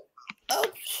Closet.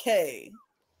 Okay.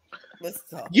 Let's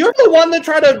talk. You're the one that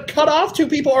tried to cut off 2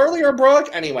 people earlier, Brooke.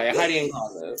 Anyway, Heidi N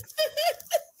Closet.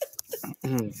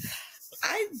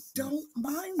 I don't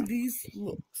mind these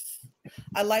looks.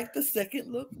 I like the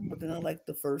second look, but then I like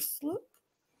the first look.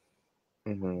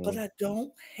 Mhm. But I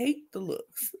don't hate the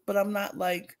looks. But I'm not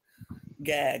like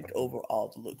gagged over all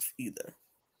the looks either.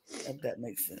 If that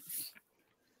makes sense.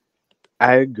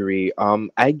 I agree.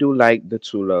 I do like the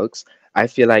 2 looks. I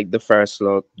feel like the first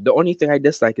look, the only thing I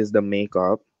dislike is the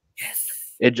makeup.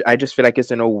 Yes. I just feel like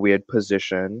it's in a weird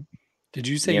position. Did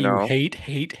you say You you know?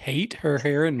 hate her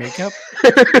hair and makeup?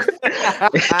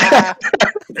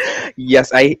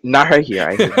 Yes, I not her here.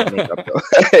 I hate her makeup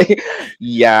though.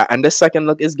 Yeah, and the second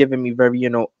look is giving me very,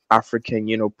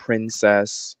 African,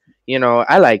 princess.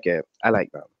 I like it. I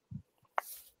like that.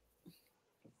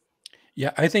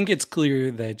 Yeah, I think it's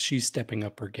clear that she's stepping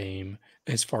up her game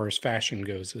as far as fashion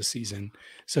goes this season.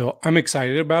 So I'm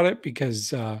excited about it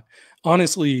because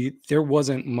honestly, there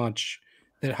wasn't much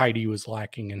that Heidi was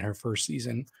lacking in her first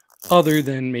season, other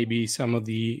than maybe some of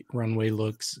the runway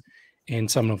looks and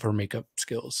some of her makeup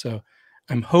skills. So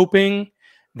I'm hoping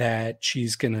that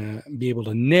she's going to be able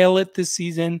to nail it this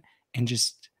season and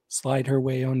just slide her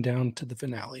way on down to the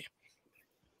finale.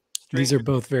 These are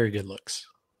both very good looks.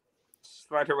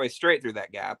 Slide her way straight through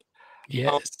that gap.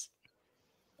 Yes.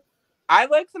 I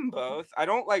like them both. I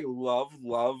don't like love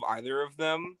either of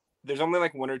them. there's only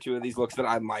like one or two of these looks that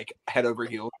I'm like head over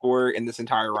heels for in this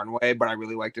entire runway, but I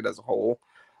really liked it as a whole.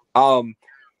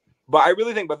 But I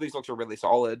really think both of these looks are really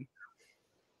solid.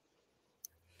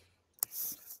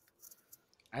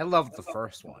 I love the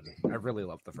first one. I really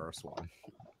love the first one.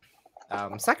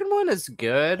 Second one is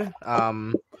good.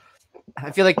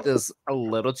 I feel like there's a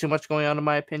little too much going on in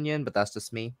my opinion, but that's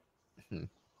just me.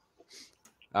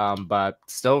 But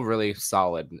still really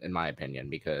solid in my opinion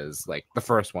because like the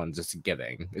first one's just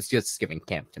giving. It's just giving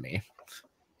camp to me.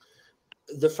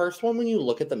 The first one, when you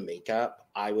look at the makeup,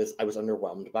 I was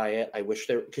underwhelmed by it. I wish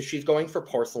because she's going for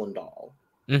porcelain doll.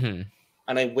 Mm-hmm.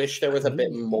 And I wish there was a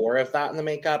bit more of that in the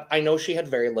makeup. I know she had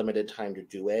very limited time to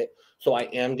do it, so I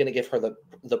am going to give her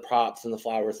the props and the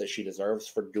flowers that she deserves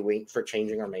for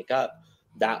changing her makeup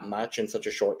that much in such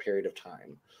a short period of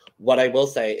time. What I will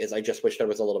say is I just wish there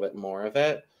was a little bit more of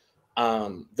it.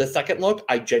 The second look,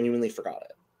 I genuinely forgot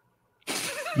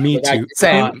it. Me too.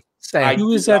 Same.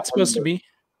 Who is that supposed to be?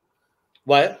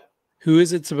 What? Who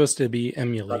is it supposed to be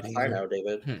emulating? I know,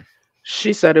 David.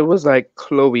 She said it was like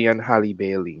Chloe and Halle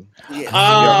Bailey. Yeah.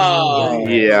 Oh.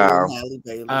 Yeah. Halle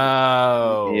Bailey.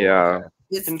 Oh. Yeah.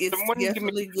 It's someone give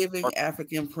definitely giving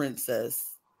African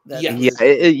princess. Yeah.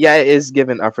 It is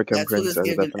given African That's what it's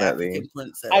princess, giving, definitely. African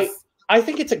princess. I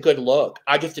think it's a good look.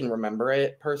 I just didn't remember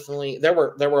it personally. There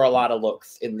were a lot of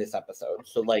looks in this episode,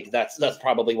 so like that's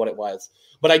probably what it was.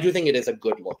 But I do think it is a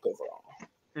good look overall.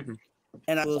 Mm-hmm.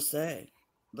 And I will say,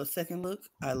 the second look,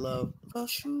 I love the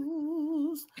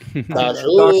shoes. The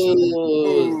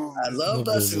shoes. I love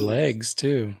the those shoes. legs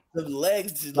too. The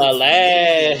legs. The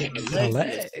legs. The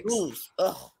legs. Shoes.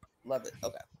 Oh, love it.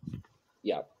 Okay.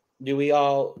 Yeah. Do we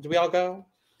all go?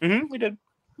 Mm-hmm, we did.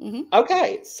 Mm-hmm.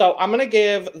 Okay, so I'm gonna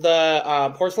give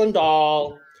the porcelain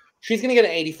doll. She's gonna get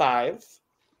an 85.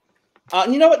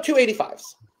 You know what? 2 85s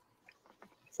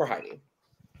for Heidi.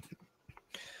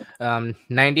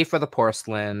 90 for the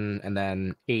porcelain, and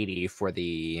then 80 for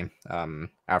the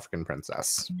African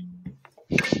princess.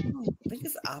 I think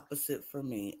it's opposite for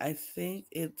me. I think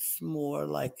it's more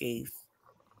like a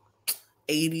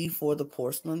 80 for the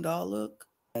porcelain doll look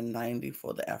and 90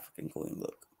 for the African queen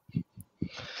look.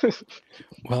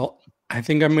 Well, I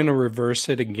think I'm gonna reverse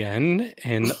it again,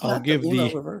 and I'll give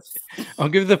reverse. I'll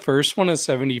give the first one a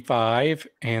 75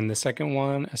 and the second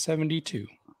one a 72.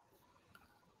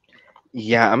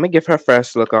 Yeah, I'm gonna give her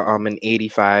first look an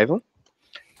 85. I'm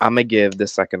gonna give the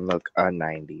second look a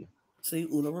 90. See,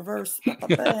 Uno reverse.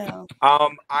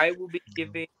 I will be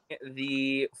giving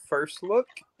the first look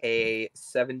a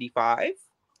 75.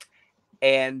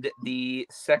 And the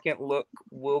second look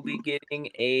will be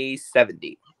getting a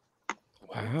 70.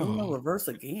 Uno Wow, reverse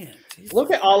again. Jesus.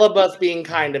 Look at all of us being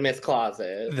kind to Miss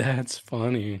Closet. that's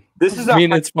funny. This is I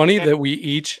mean, it's funny that we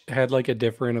each had like a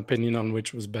different opinion on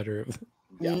which was better.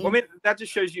 Yeah. Well, I mean, that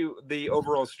just shows you the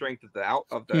overall strength of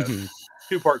the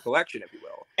two-part collection, if you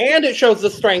will. And it shows the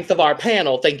strength of our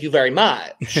panel. Thank you very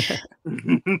much.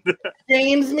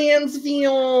 Jaymes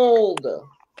Mansfield.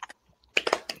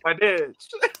 I did.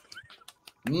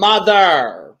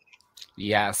 Mother.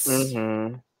 Yes.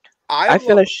 Mm-hmm. I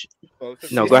feel like both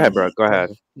of no. these. Go ahead, bro. Go ahead.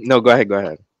 No, go ahead. Go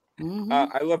ahead.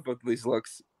 Mhm. I love both of these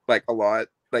looks like a lot.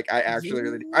 Like I actually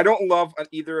really do. I don't love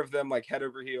either of them like head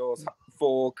over heels,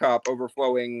 full cup,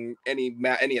 overflowing, any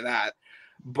of that.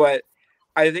 But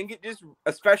I think it just,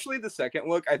 especially the second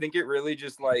look, I think it really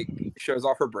just like shows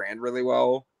off her brand really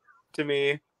well to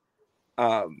me.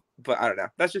 But I don't know.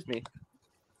 That's just me.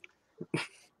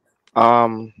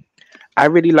 I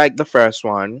really like the first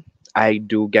one. I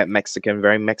do get Mexican,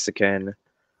 very Mexican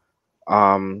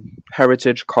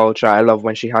heritage culture. I love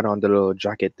when she had on the little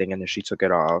jacket thing and then she took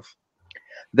it off.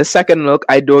 The second look,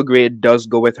 I do agree, it does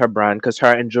go with her brand because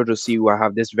her and JoJo Siwa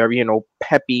have this very,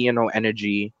 peppy,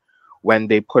 energy when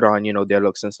they put on, their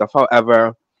looks and stuff.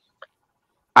 However,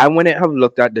 I wouldn't have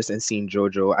looked at this and seen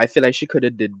JoJo. I feel like she could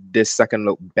have did this second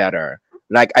look better.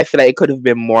 Like, I feel like it could have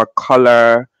been more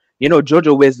color.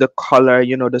 JoJo wears the color,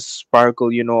 the sparkle,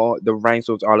 the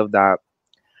rhinestones, all of that.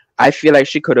 I feel like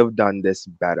she could have done this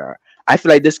better. I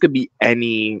feel like this could be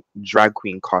any drag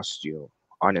queen costume,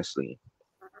 honestly.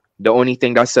 The only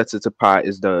thing that sets it apart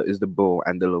is the bow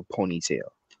and the little ponytail.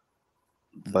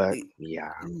 But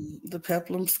yeah, the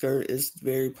peplum skirt is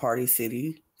very Party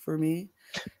City for me,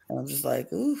 and I'm just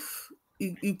like, oof.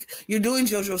 You're doing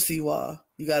JoJo Siwa.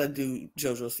 You got to do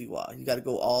JoJo Siwa. You got to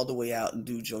go all the way out and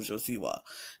do JoJo Siwa.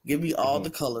 Give me all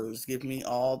the colors. Give me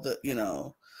all the,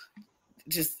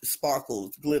 just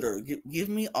sparkles, glitter. Give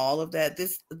me all of that.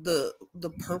 The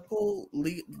purple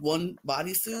one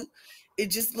bodysuit. It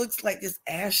just looks like it's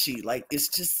ashy. Like it's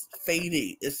just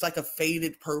fading. It's like a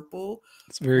faded purple.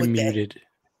 It's very muted.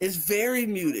 It's very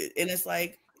muted, and it's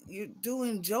like you're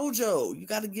doing JoJo. You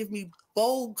got to give me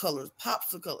bold colors,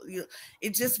 pops of color.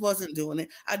 It just wasn't doing it.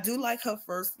 I do like her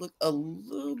first look a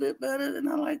little bit better than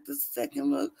I like the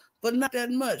second look, but not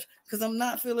that much because I'm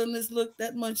not feeling this look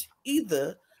that much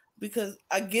either because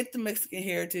I get the Mexican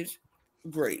heritage.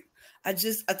 Great. I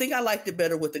think I liked it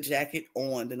better with the jacket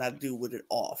on than I do with it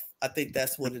off. I think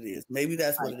that's what it is. Maybe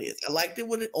that's what it is. I liked it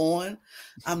with it on.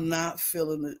 I'm not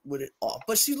feeling it with it off.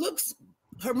 But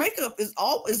her makeup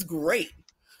is great.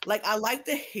 Like, I like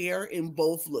the hair in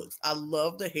both looks. I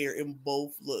love the hair in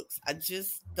both looks. I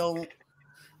just don't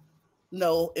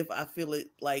know if I feel it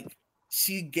like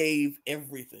she gave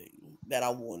everything that I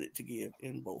wanted to give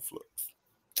in both looks.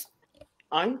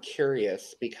 I'm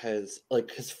curious because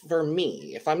for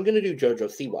me, if I'm gonna do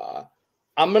JoJo Siwa,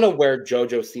 I'm gonna wear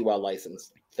JoJo Siwa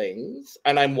licensed things,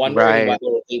 and I'm wondering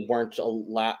whether they weren't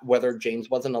whether Jaymes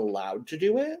wasn't allowed to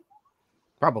do it.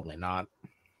 Probably not.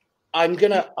 I'm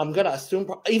gonna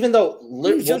assume, even though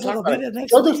we'll talk about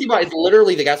JoJo Siwa is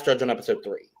literally the guest judge on episode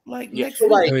 3. Like, you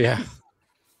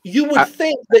would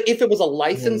think that if it was a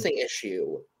licensing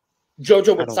issue,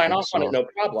 JoJo would sign off on it, no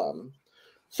problem.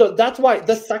 So that's why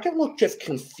the second look just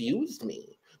confused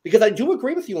me, because I do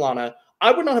agree with you, Lana.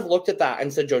 I would not have looked at that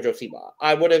and said JoJo Siwa.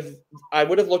 I would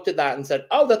have looked at that and said,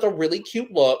 oh, that's a really cute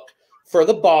look for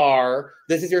the bar.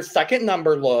 This is your second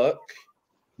number look.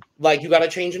 Like, you got to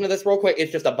change into this real quick.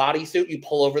 It's just a bodysuit. You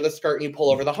pull over the skirt and you pull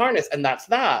over the harness, and that's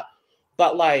that.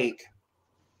 But, like,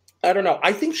 I don't know.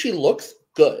 I think she looks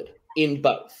good in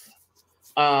both.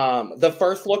 The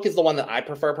first look is the one that I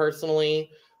prefer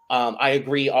personally. I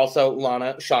agree also,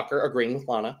 Lana, shocker, agreeing with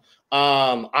Lana.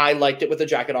 I liked it with the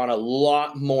jacket on a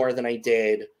lot more than I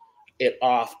did it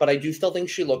off, but I do still think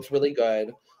she looks really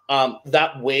good.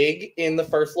 That wig in the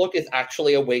first look is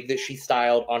actually a wig that she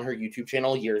styled on her YouTube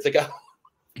channel years ago.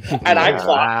 And I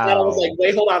clocked that. I was like,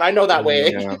 wait, hold on, I know that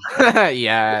wig. Yeah.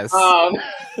 Yes.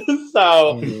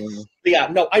 Yeah,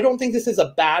 no, I don't think this is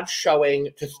a bad showing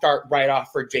to start right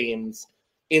off for Jaymes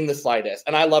in the slightest.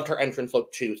 And I loved her entrance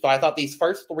look too. So I thought these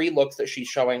first 3 looks that she's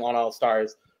showing on All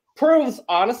Stars proves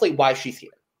honestly why she's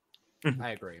here.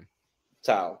 I agree.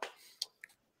 So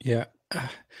yeah,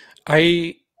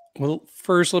 well,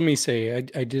 first let me say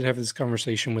I did have this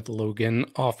conversation with Logan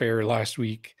off air last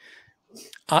week.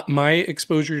 My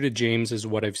exposure to Jaymes is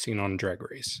what I've seen on Drag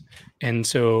Race, and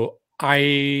so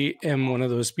I am one of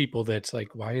those people that's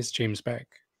like, why is Jaymes back?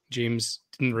 Jaymes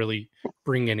didn't really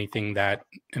bring anything that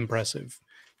impressive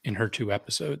in her 2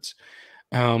 episodes.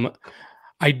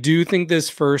 I do think this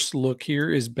first look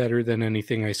here is better than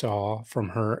anything I saw from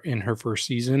her in her first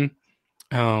season.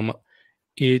 I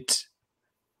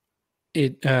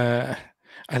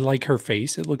like her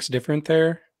face. It looks different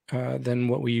there than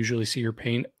what we usually see her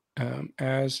paint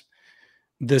as.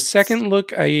 The second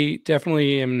look, I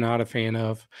definitely am not a fan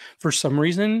of. For some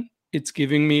reason, it's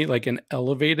giving me like an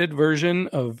elevated version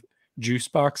of Juice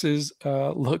Box's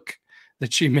look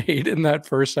that she made in that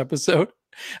first episode.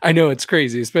 I know it's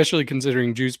crazy, especially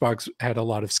considering Juice Box had a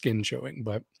lot of skin showing,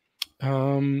 but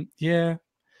yeah,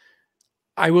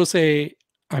 I will say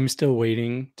I'm still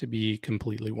waiting to be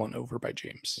completely won over by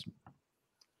Jaymes.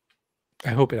 I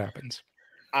hope it happens.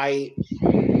 I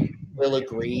will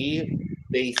agree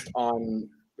based on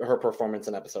her performance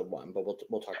in episode 1, but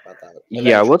we'll talk about that. Eventually.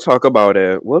 Yeah, we'll talk about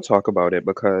it. We'll talk about it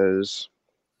because.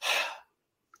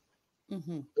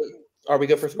 Are we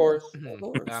good for scores?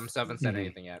 Still haven't said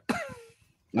anything yet.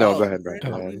 No, go ahead, Brent.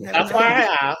 That's why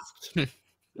I asked.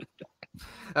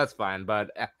 That's fine, but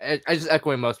I just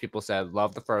echoing most people said,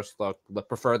 love the first look,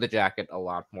 prefer the jacket a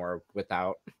lot more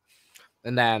without.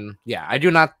 And then, yeah, I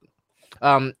do not.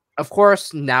 Of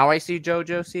course, now I see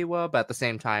JoJo Siwa, but at the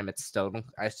same time, I still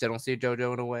don't see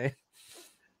JoJo in a way.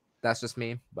 That's just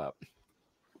me, but.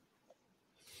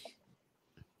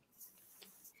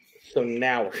 So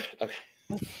now, okay.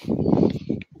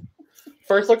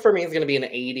 First look for me is going to be an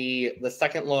 80. The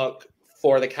second look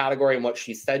for the category and what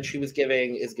she said she was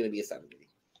giving is going to be a 70.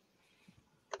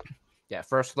 Yeah,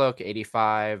 first look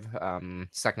 85,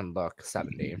 second look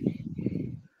 70.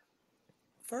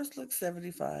 First look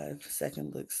 75,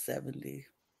 second look 70.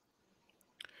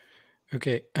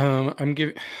 Okay, I'm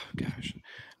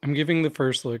giving the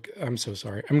first look. I'm so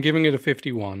sorry. I'm giving it a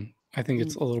 51. I think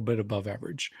it's a little bit above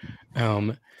average.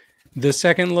 The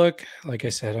second look, like I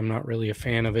said, I'm not really a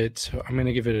fan of it, so I'm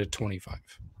gonna give it a 25.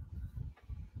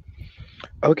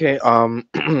 Okay,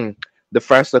 the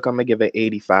first look I'm gonna give it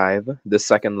 85. The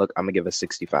second look I'm gonna give it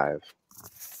 65.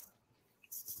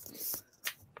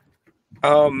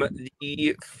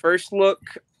 The first look,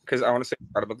 because I want to say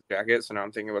a lot about the jacket, so now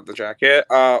I'm thinking about the jacket.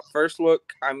 First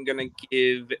look, I'm gonna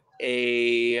give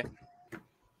a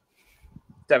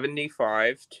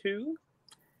 75 to.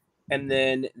 And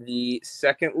then the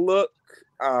second look,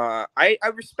 I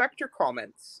respect your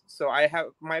comments, so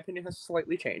my opinion has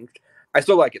slightly changed. I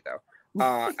still like it though.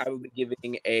 I will be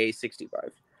giving a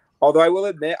 65. Although I will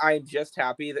admit, I am just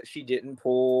happy that she didn't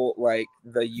pull like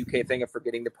the UK thing of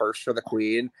forgetting the purse for the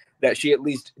queen. That she at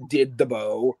least did the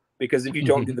bow, because if you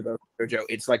don't do the bow, JoJo,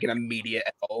 it's like an immediate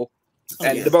L.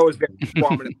 And the bow is very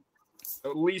prominent.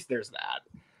 So at least there's that.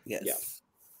 Yes.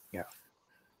 Yeah.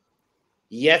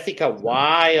 Jessica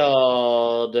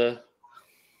Wilde.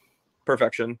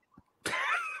 Perfection.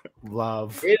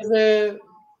 Love. Is it?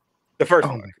 The first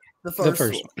one. The The first,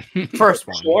 first one. First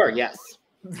one. Sure, yes.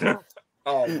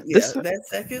 that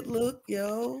second look,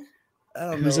 yo. I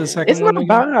don't Who's know. the second It's one not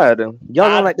again? bad. Y'all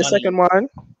Bad don't like the Bunny. second one?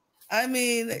 I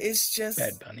mean, it's just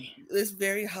Bad Bunny. it's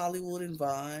very Hollywood and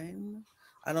Vine.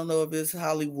 I don't know if it's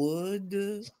Hollywood.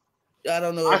 I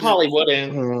don't know. I If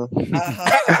Hollywoodin.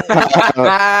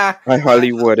 I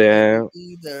Hollywood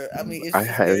either. I mean, it's I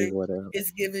just very, Hollywood it's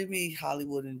giving me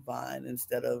Hollywood and Vine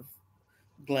instead of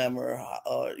glamour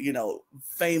or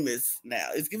famous now.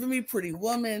 It's giving me Pretty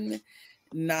Woman,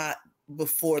 not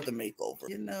before the makeover.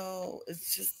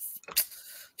 It's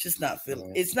just not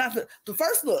feeling. It's not the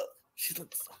first look. She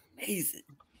looks amazing,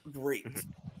 great.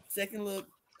 Second look,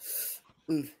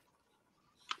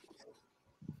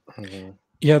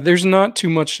 Yeah, there's not too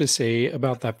much to say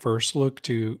about that first look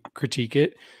to critique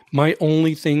it. My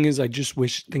only thing is I just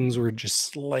wish things were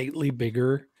just slightly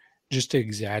bigger, just to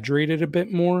exaggerate it a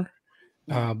bit more.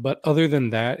 But other than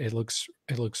that, it looks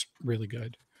really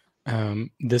good.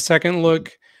 The second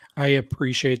look, I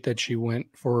appreciate that she went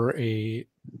for a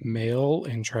male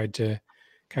and tried to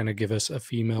kind of give us a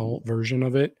female version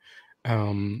of it.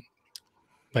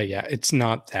 But yeah, it's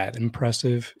not that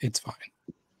impressive. It's fine.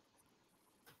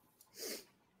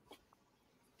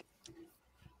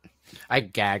 I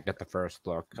gagged at the first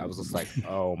look. I was just like,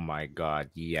 oh my god,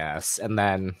 yes. And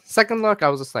then second look, I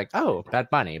was just like, oh, Bad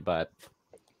Bunny, but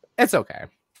it's okay.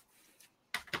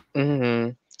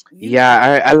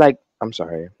 Yeah, I like. I'm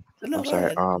sorry. No, I'm go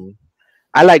sorry. ahead.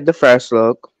 I like the first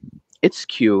look. It's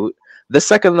cute. The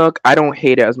second look, I don't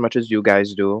hate it as much as you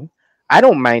guys do. I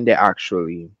don't mind it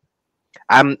actually.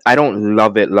 I don't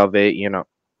love it. LOL.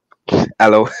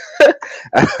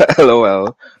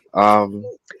 LOL.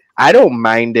 I don't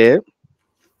mind it,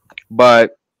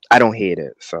 but I don't hate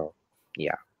it. So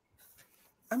yeah.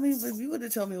 I mean, if you would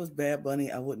have told me it was Bad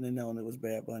Bunny, I wouldn't have known it was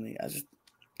Bad Bunny. If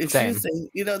she Same. was saying,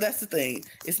 that's the thing.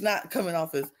 It's not coming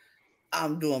off as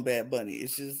I'm doing Bad Bunny.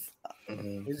 It's just,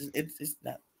 it's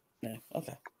not. Yeah,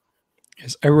 okay.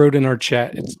 Yes, I wrote in our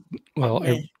chat.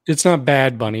 Meh. It's not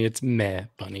Bad Bunny. It's Meh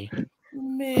Bunny.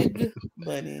 Mid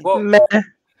Bunny. Well, Meh.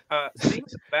 speaking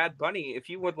of Bad Bunny, if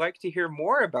you would like to hear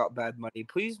more about Bad Bunny,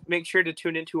 please make sure to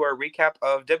tune into our recap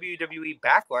of WWE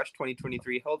Backlash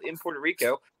 2023 held in Puerto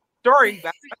Rico, starring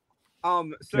Bad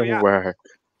Bunny. Work.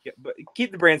 Yeah, but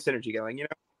keep the brand synergy going,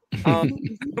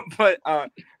 But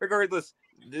regardless,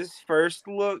 this first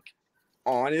look,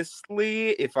 honestly,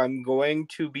 if I'm going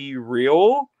to be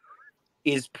real,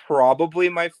 is probably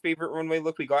my favorite runway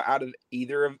look we got out of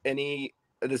either of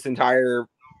this entire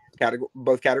category,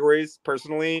 both categories.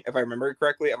 Personally, if I remember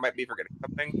correctly, I might be forgetting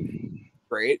something.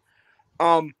 Great.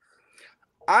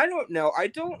 I don't know. I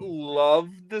don't love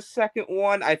the second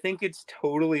one. I think it's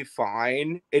totally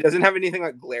fine. It doesn't have anything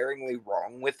like glaringly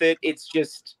wrong with it. It's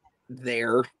just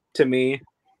there to me.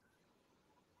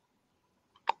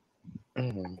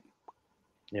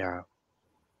 Yeah.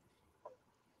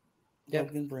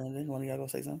 Logan, Brandon, one of y'all go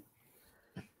say something?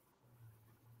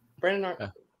 Brandon,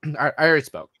 I already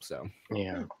spoke, so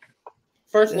Yeah.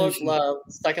 first look, love.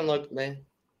 Second look, meh.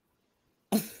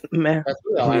 Meh. That's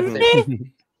really all I have to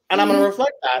say. And I'm going to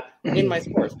reflect that in my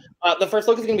scores. The first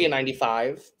look is going to be a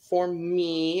 95 for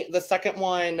me. The second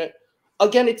one,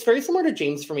 again, it's very similar to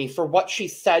Jaymes for me for what she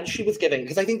said she was giving,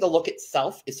 because I think the look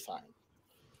itself is fine.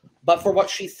 But for what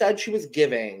she said she was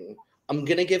giving, I'm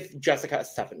going to give Jessica a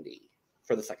 70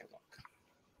 for the second look.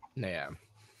 yeah.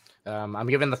 I'm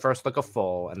giving the first look a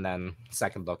full, and then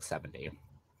second look 70.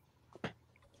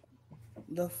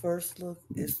 The first look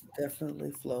is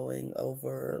definitely flowing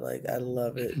over. Like, I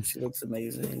love it. She looks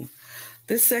amazing.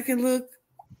 The second look,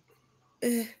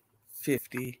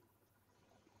 50.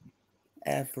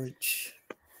 Average.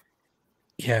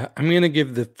 Yeah, I'm gonna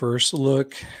give the first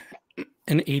look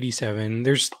an 87.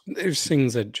 There's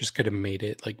things that just could have made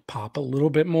it like pop a little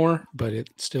bit more, but it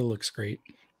still looks great.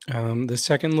 The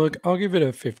second look, I'll give it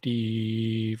a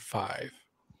 55.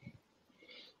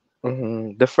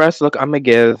 The first look, I'm gonna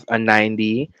give a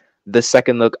 90. The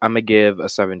second look, I'm gonna give a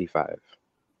 75.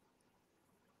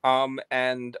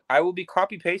 And I will be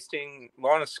copy pasting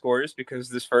Lana's scores because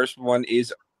this first one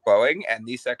is glowing, and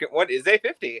the second one is a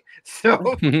 50.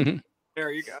 So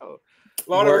there you go.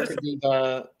 Lana, Work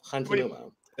the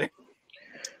Hunty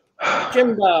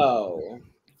Jimbo.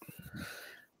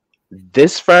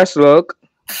 This first look,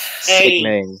 8.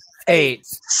 sickening. 8.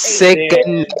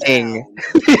 Sickening.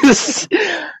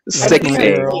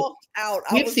 Sickening. I walked out.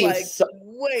 I We've was seen like, so-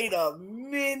 wait a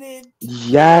minute.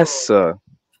 Yes.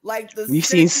 Like the We've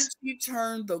second seen she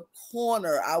turned the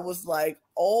corner, I was like,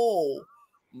 oh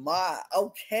my,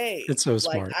 okay. It's so like,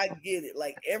 smart. I get it.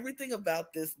 Like everything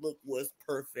about this look was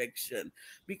perfection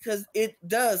because it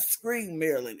does scream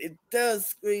Maryland. It does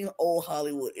scream old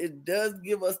Hollywood. It does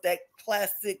give us that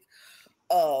classic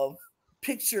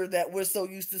picture that we're so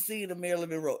used to seeing of Marilyn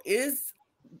Monroe. It's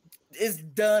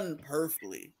done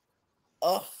perfectly.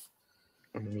 Ugh.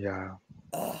 Yeah.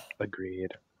 Ugh.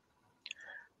 Agreed.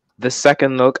 The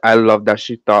second look, I love that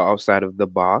she thought outside of the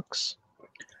box.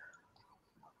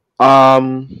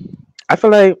 I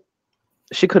feel like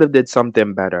she could have did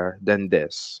something better than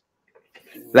this.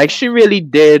 Like she really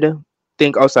did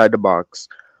think outside the box,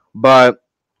 but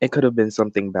it could have been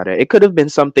something better. It could have been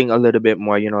something a little bit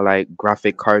more, like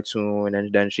graphic cartoon,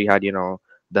 and then she had,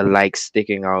 the light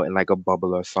sticking out in like a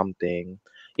bubble or something.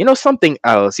 Something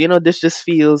else. This just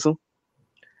feels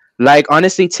like,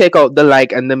 honestly, take out the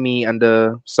like and the me and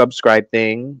the subscribe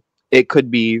thing. It could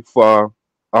be for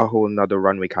a whole nother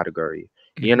runway category.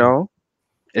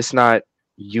 It's not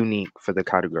unique for the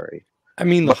category. I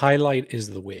mean, the highlight is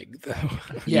the wig, though.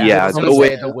 Yeah, I was the gonna say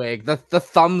wig. the wig, the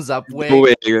thumbs up wig. The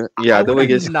wig, yeah, I the would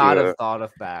wig is not cute. have thought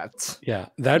of that. Yeah,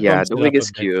 that Yeah, bumps the it wig up is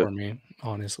a bit cute. for me,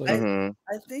 honestly. Mhm.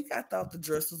 I think I thought the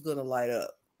dress was gonna light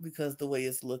up because the way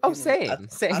it's looking. Oh, same. I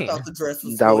thought the dress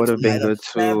was That going would to have been light up.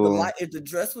 good Now, too. if the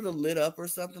dress would have lit up or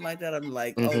something like that, I'm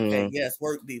like, okay, Mhm. yes,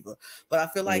 work diva. But I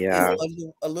feel like Yeah. it's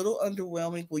a little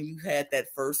underwhelming when you had that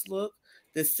first look.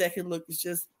 The second look is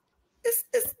just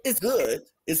it's good.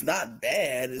 It's not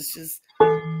bad. It's just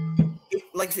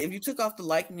like I said, if you took off the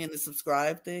like me and the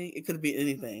subscribe thing, it could have been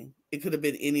anything. It could have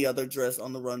been any other dress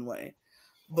on the runway.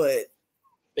 But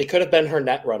It could have been her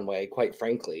net runway, quite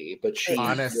frankly. But she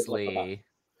Honestly,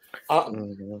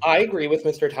 Mhm. I agree with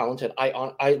Mr. Talented.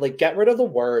 I like get rid of the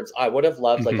words. I would have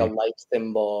loved like a Mhm. like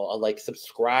symbol, a like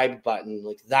subscribe button.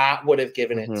 Like that would have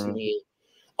given it to Mhm. me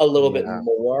a little bit Yeah.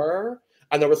 more.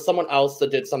 And there was someone else that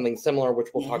did something similar, which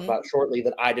we'll talk Mhm. about shortly,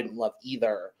 that I didn't love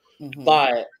either. mhm.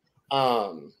 But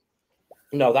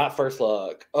no, that first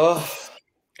look. Ugh.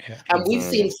 Yeah. And we've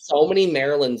Mhm. seen so many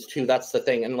Marilyns too. That's the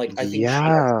thing. And like I think she has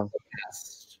Yeah. the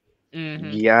best. mhm.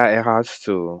 Yeah, it has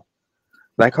to.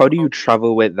 Like, how do you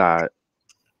travel with that?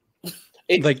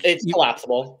 It's you-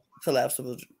 collapsible.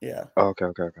 Collapsible, yeah. Okay.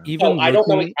 even So I don't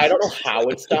know. looking- I don't know how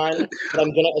it's done, but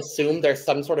I'm gonna assume there's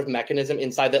some sort of mechanism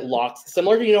inside that locks.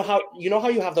 Similar to you know how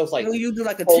you have those like You do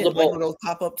like a tent, like foldable- one of those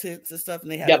pop-up tents and stuff,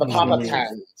 and they have yeah the it pop up Mhm.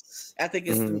 tents. I think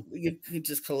it's Mhm. you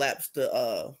just collapse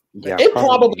the Yeah, It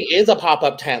probably is a pop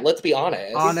up tent. Let's be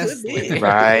honest. Honestly.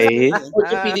 Right. Or it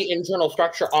could be the internal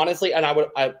structure. Honestly, and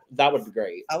that would be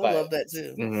great. I would but- love that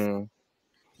too. Mhm.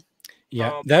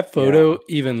 Yeah, that photo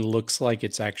even looks like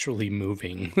it's actually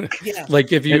moving. Yeah.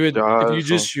 Like if you It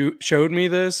just showed me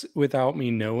this without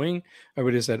me knowing, I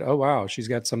would have said, "Oh wow, she's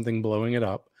got something blowing it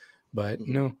up." But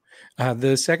no,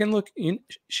 the second look,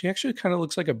 she actually kind of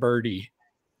looks like a birdie.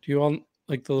 Do you all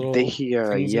like the little? They hear,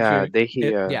 things that yeah, you they hit?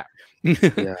 hear. Yeah.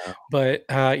 Yeah. But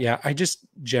yeah, I just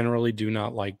generally do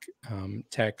not like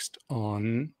text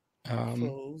on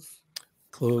clothes.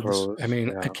 Clothes, I mean,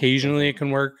 yeah. occasionally it can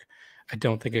work. I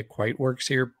don't think it quite works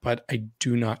here, but I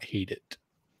do not hate it.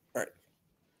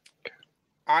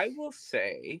 I will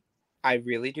say, I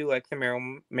really do like the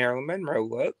Marilyn Monroe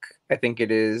look. I think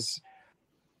it is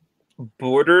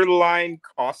borderline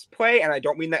cosplay, and I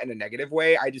don't mean that in a negative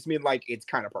way. I just mean like it's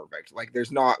kind of perfect. Like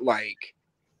there's not like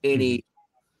any.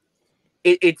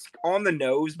 It's on the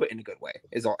nose, but in a good way.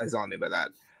 Is all I mean by that.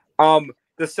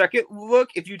 The second look,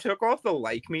 if you took off the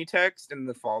like me text and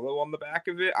the follow on the back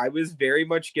of it, I was very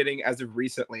much getting, as of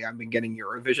recently, I've been getting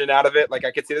Eurovision out of it. Like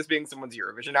I could see this being someone's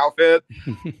Eurovision outfit.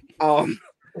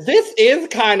 This is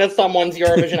kind of someone's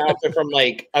Eurovision outfit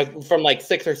from like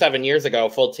 6 or 7 years ago.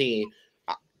 Full T.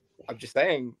 I'm just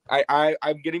saying.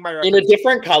 I'm getting my In a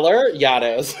different color. Yeah,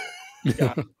 it is.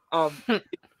 Yeah.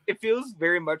 It feels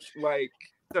very much like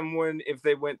someone if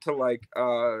they went to like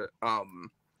a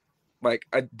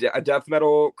death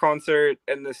metal concert,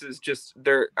 and this is just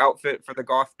their outfit for the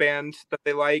goth band that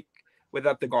they like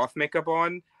without the goth makeup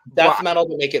on. Death metal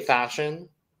to make it fashion.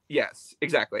 Yes,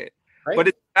 exactly. Right. But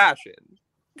it's fashion.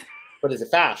 But is it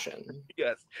fashion?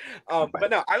 Yes.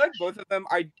 But no, I like both of them.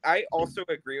 I also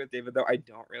agree with David, though. I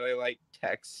don't really like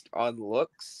text on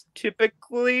looks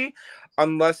typically,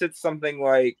 unless it's something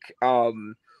like I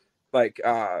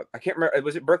can't remember.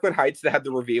 Was it Brooklyn Heights that had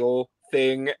the reveal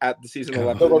thing at the season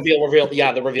 11? The reveal.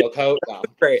 Yeah, the reveal coat. Yeah.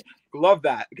 Great. Love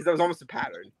that because that was almost a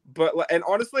pattern. But and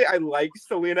honestly, I like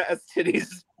Selena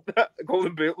Estides'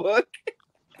 golden boot look.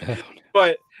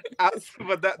 but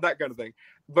that kind of thing.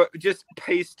 But just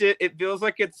paste it. It feels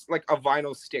like it's like a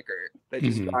vinyl sticker that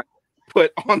just got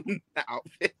put on the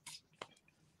outfit.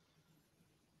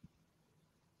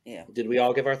 Yeah. Did we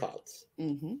all give our thoughts?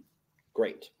 Mm-hmm.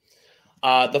 Great.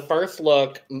 The first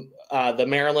look, the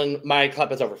Maryland, my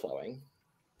cup is overflowing.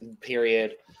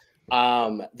 Period.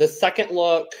 The second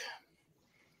look,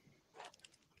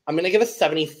 I'm gonna give a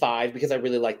 75 because I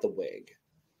really like the wig.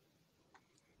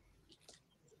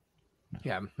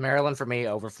 Yeah, Maryland for me,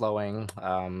 overflowing.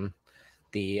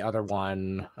 The other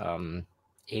one,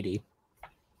 80.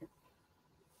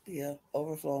 Yeah,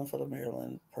 overflowing for the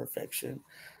Maryland, perfection.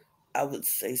 I would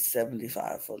say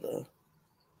 75 for the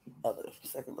other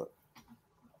second look.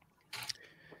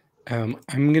 I'm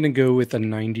going to go with a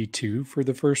 92 for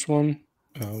the first one,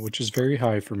 which is very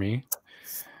high for me.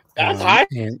 That's high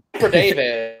for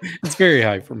David. It's very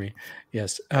high for me.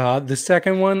 Yes. The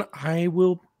second one,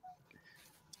 I'll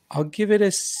give it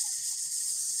a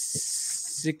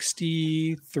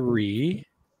 63,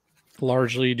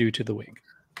 largely due to the wig.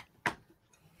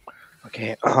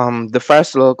 Okay. The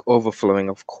first look, overflowing,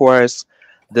 of course.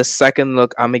 The second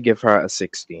look, I'm gonna give her a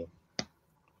 60.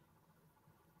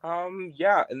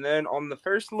 Yeah, and then on the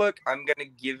first look, I'm gonna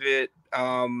give it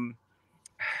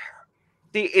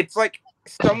see, it's like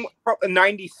a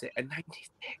 96. A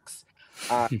 96.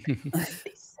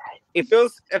 It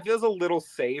feels a little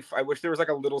safe. I wish there was like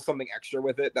a little something extra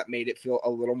with it that made it feel a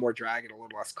little more drag and a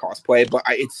little less cosplay, but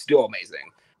it's still amazing.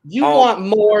 You want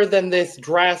more than this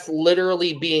dress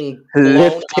literally being blown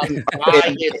up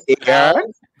by itself?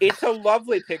 It's a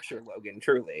lovely picture, Logan,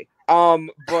 truly.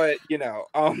 But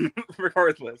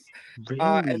regardless.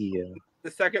 Really?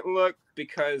 The second look,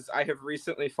 because I have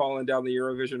recently fallen down the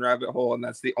Eurovision rabbit hole, and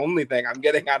that's the only thing I'm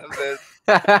getting out of this.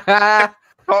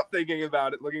 Not thinking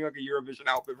about it, looking like a Eurovision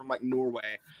outfit from like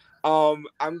Norway.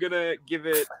 I'm gonna give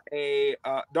it a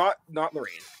not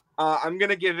Lorraine. I'm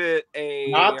gonna give it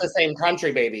a not the same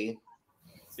country, baby.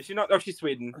 Is she not? Oh, she's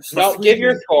Sweden. No, give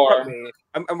your score.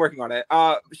 I'm working on it.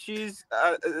 She's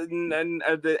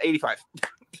the 85.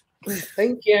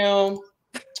 Thank you,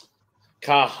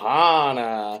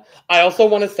 Kahanna. I also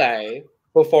want to say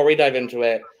before we dive into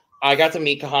it, I got to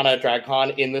meet Kahanna at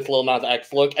DragCon in this Lil Nas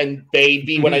X look, and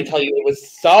baby, when I tell you it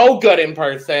was so good in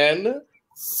person.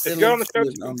 It looked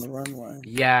good on the runway.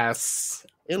 Yes.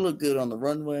 It looked good on the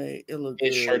runway. It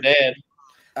good. Sure did.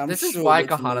 This is why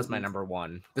Kahanna's my number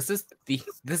one. This is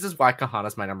why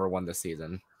Kahanna's my number one this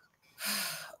season.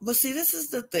 But see, this is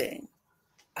the thing.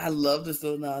 I love this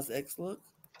Lil Nas X look.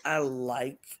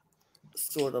 I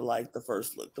sort of like the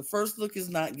first look. The first look is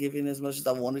not giving as much as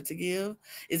I wanted to give.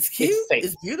 It's cute.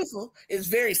 It's beautiful. It's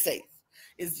very safe.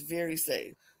 It's very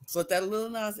safe. But that Lil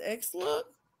Nas X look,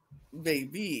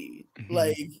 baby,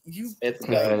 like it's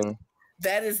good.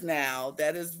 That is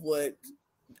what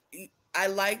I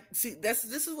like. See, this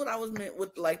is what I was meant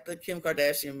with like the Kim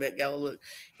Kardashian Met Gala look.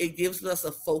 It gives us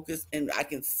a focus, and I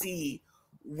can see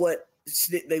what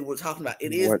they were talking about.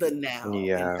 It is the now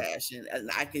in fashion, and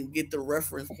I can get the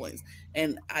reference points.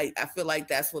 And I feel like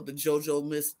that's what the JoJo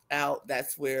missed out.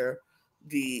 That's where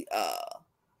the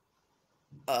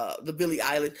Billie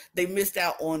Eilish, they missed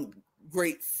out on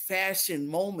great fashion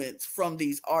moments from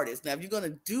these artists. Now, if you're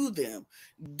gonna do them,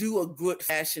 do a good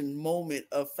fashion moment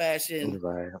of fashion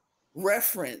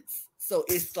reference. So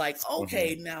it's like,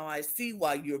 okay, now I see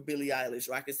why you're Billie Eilish,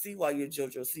 or I can see why you're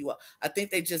JoJo. See why I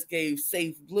think they just gave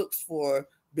safe looks for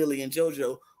Billie and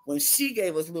JoJo. When she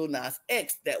gave us Lil Nas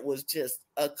X, that was just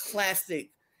a classic,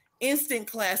 instant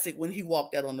classic. When he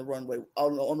walked out on the runway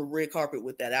on the red carpet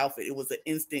with that outfit, it was an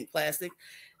instant classic.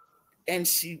 And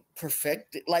she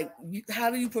perfected. Like,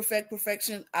 how do you perfect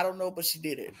perfection? I don't know, but she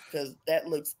did it because that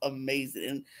looks amazing,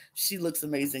 and she looks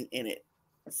amazing in it.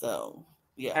 So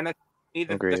yeah, and I think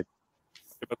the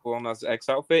typical Lil Nas X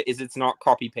outfit is it's not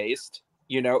copy paste.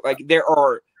 Like there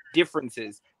are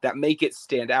differences that make it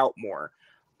stand out more.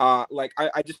 Like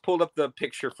I just pulled up the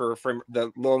picture for frame,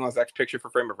 the Lil Nas X picture for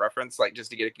frame of reference, like just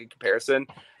to get a good comparison.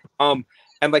 And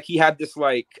like he had this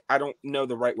like, I don't know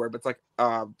the right word, but it's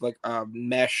like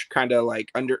mesh kind of like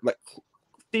under like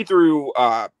see-through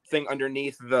thing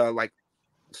underneath the like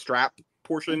strap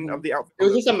portion of the outfit. It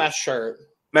was just a mesh shirt.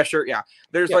 Yeah.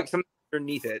 There's like something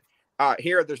underneath it.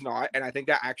 Here, there's not, and I think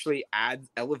that actually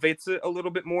elevates it a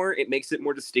little bit more. It makes it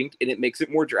more distinct, and it makes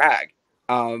it more drag.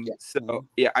 So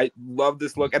yeah, I love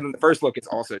this look, and then the first look is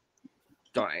also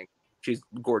stunning. She's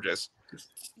gorgeous.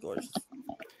 Gorgeous.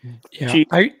 Yeah, She's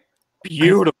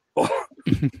beautiful.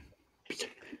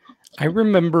 I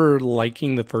remember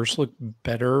liking the first look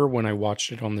better when I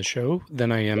watched it on the show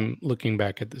than I am looking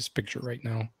back at this picture right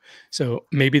now. So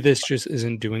maybe this just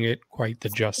isn't doing it quite the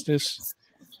justice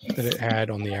that it had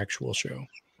on the actual show.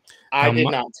 I did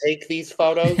not take these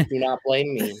photos. Do not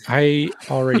blame me. I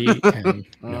already am.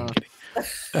 No, I'm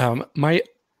kidding. My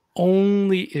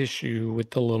only issue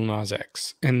with the Lil Nas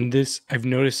X, and this I've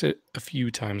noticed it a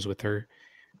few times with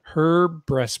her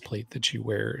breastplate that she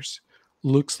wears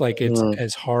looks like it's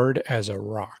as hard as a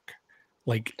rock.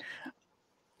 Like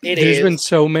there's been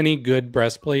so many good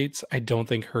breastplates. I don't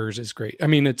think hers is great. I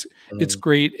mean, it's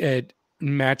great at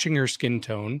matching her skin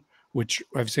tone, which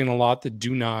I've seen a lot that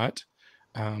do not.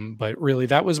 But really,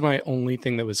 that was my only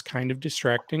thing that was kind of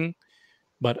distracting.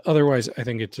 But otherwise, I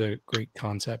think it's a great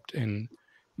concept and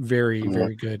very,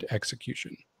 very good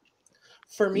execution.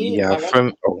 For me, go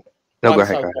ahead.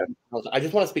 I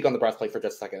just want to speak on the breastplate for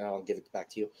just a second, and I'll give it back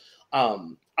to you.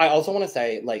 I also want to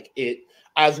say, like,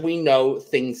 as we know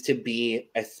things to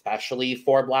be, especially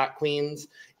for Black queens,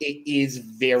 it is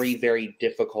very, very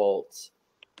difficult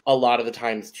a lot of the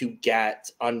times to get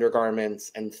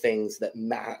undergarments and things that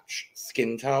match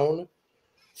skin tone.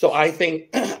 So I think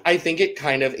it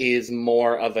kind of is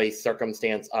more of a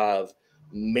circumstance of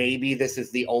maybe this is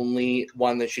the only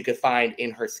one that she could find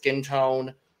in her skin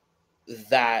tone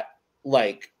that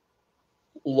like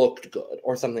looked good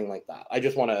or something like that. I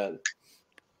just want to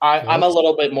I'm a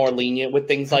little bit more lenient with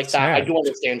things like that. Sad. I do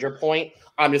understand your point.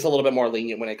 I'm just a little bit more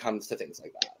lenient when it comes to things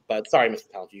like that. But sorry,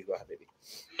 Mr. Talent, you go ahead, baby.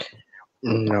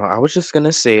 No, I was just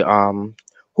gonna say,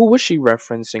 who was she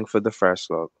referencing for the first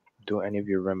look? Do any of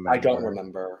you remember? I don't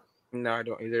remember. No, I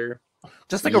don't either.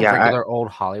 Just like a regular old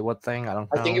Hollywood thing. I don't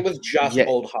know. I think it was just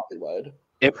old Hollywood.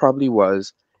 It probably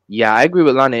was. Yeah, I agree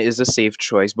with Lana. It is a safe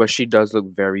choice, but she does look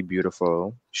very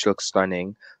beautiful. She looks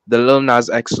stunning. The Lil Nas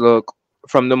X look,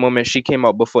 from the moment she came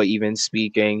out before even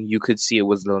speaking, you could see it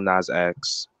was Lil Nas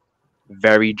X.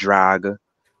 Very drag.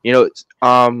 You know,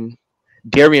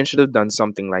 Darienne should have done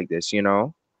something like this, you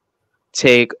know?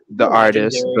 Take the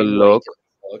artist, the look.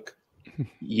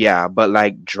 Yeah, but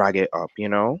like drag it up, you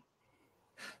know?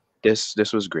 This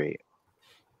was great.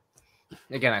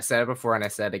 Again, I said it before and I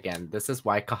said it again. This is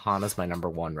why Kahanna's my number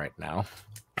one right now.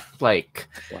 Like,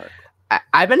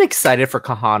 I've been excited for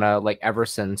Kahanna like ever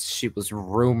since she was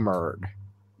rumored.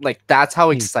 Like, that's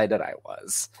how excited I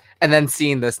was. And then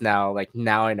seeing this now, like,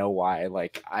 now I know why.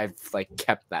 Like, I've like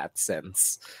kept that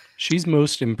since. She's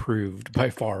most improved by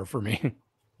far for me.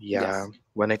 Yeah,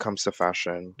 when it comes to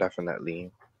fashion,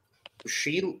 definitely.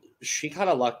 She kind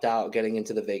of lucked out getting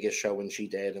into the Vegas show when she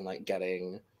did, and like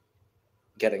getting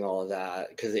all of that,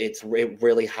 because it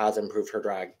really has improved her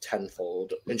drag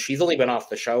tenfold. And she's only been off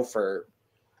the show for,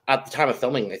 at the time of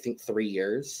filming, I think 3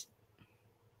 years.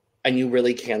 And you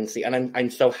really can see, and I'm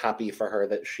so happy for her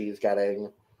that she's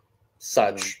getting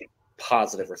such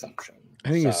positive reception.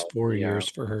 I think it's 4 years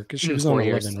for her because she was on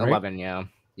 11, right? 11, yeah.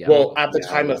 Well, at the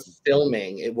time of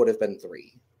filming, it would have been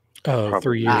 3. Oh,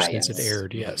 3 years since it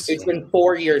aired, yes. It's been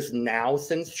 4 years now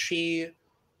since she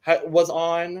was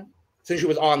on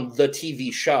the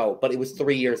TV show, but it was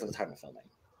 3 years at the time of filming.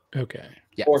 Okay.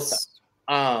 Yes. Or so.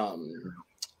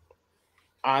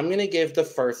 I'm gonna give the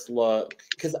first look,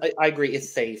 because I agree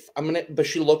it's safe. But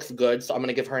she looks good, so I'm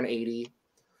gonna give her an 80.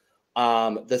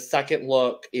 The second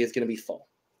look is gonna be full.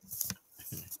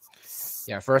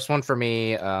 Yeah, first one for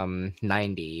me,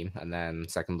 90, and then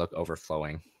second look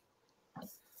overflowing.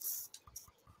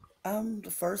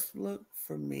 The first look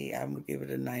for me, I'm gonna give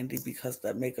it a 90 because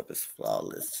that makeup is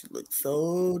flawless. She looks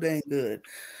so dang good.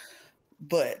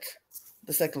 But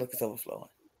the second look is overflowing.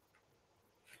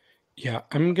 Yeah,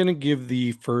 I'm gonna give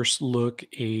the first look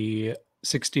a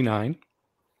 69,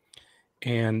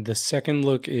 and the second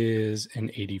look is an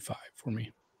 85 for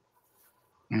me.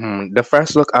 The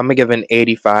first look, I'm gonna give an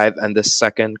 85, and the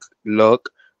second look,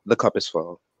 the cup is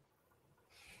full.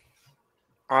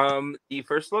 The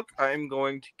first look, I'm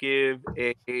going to give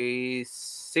a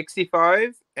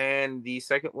 65, and the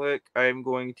second look, I'm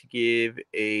going to give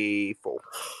a full.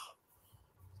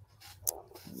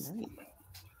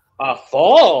 A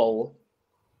full?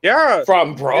 Yeah.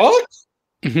 From Brook?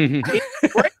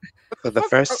 For the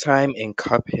first time in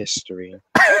cup history.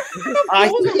 I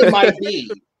think it might be.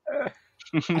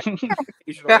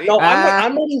 No,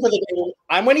 I'm waiting for the day.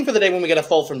 I'm waiting for the day when we get a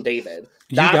full from David.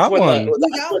 You got one.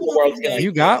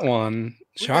 You got one.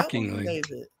 Shockingly.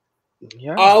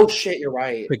 Yeah. Oh shit, you're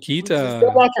right. Go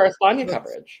Paquita. watch our Espana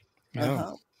coverage.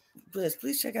 Oh.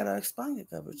 Please check out our Espana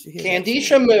coverage. You hear that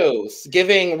Candicia too? Muse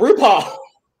giving RuPaul.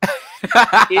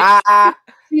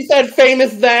 She said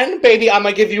famous then, baby, I'm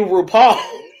gonna give you RuPaul.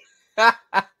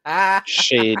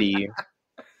 Shady.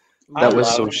 I That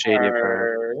was so love shady of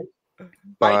her. I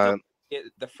But don't get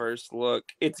the first look.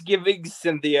 It's giving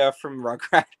Cynthia from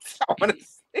Rugrats. I want to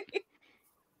say.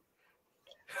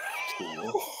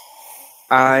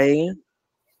 I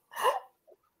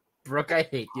Brooke, I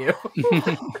hate you.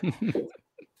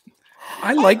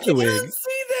 I like the wig. can't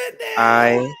see that now.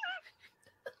 I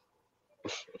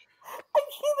can't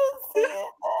see it.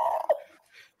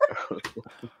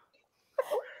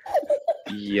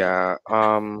 yeah.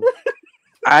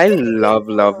 I love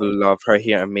her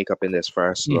hair and makeup in this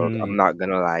first look. I'm not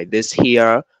gonna lie. This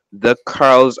hair, the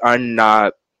curls are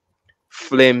not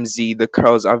flimsy. The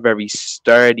curls are very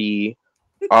sturdy,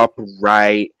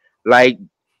 upright. Like,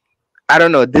 I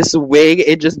don't know. This wig,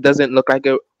 it just doesn't look like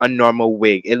a normal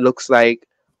wig. It looks like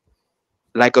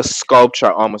a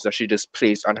sculpture almost that she just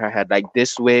placed on her head. Like,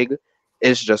 this wig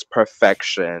is just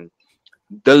perfection.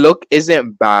 The look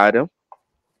isn't bad.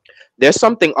 There's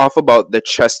something off about the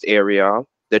chest area.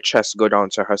 The chest go down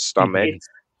to her stomach.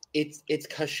 It's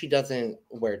because she doesn't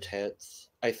wear tits,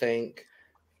 I think,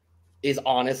 is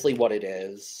honestly what it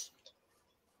is.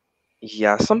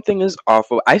 Yeah, something is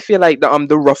awful. I feel like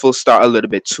the ruffles start a little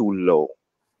bit too low.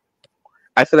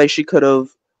 I feel like she could have.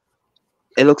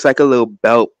 It looks like a little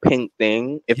belt pink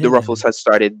thing. If the ruffles had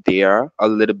started there a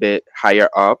little bit higher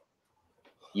up,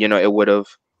 it would have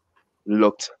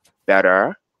looked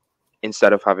better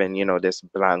instead of having, this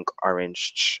blank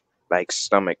orange like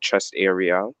stomach chest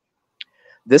area.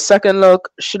 The second look,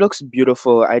 she looks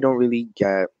beautiful. I don't really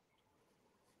get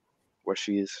what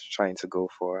she's trying to go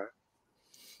for.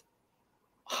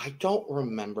 I don't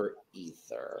remember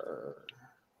either.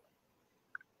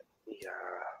 Yeah.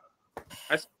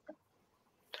 I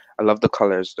love the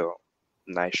colors though.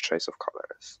 Nice choice of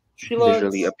colors. She looks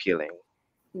visually appealing.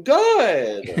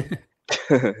 Good.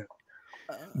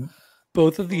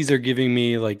 Both of these are giving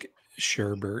me like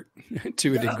sherbet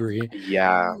to a degree.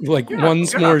 Yeah. Like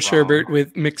one's more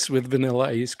sherbet mixed with vanilla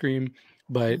ice cream.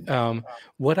 But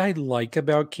what I like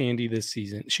about Kandy this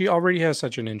season, she already has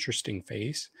such an interesting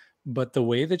face, but the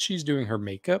way that she's doing her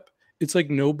makeup, it's like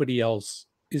nobody else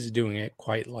is doing it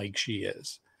quite like she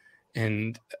is.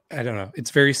 And I don't know,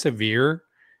 it's very severe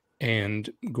and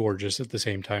gorgeous at the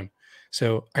same time.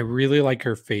 So I really like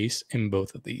her face in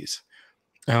both of these.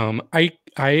 I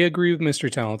agree with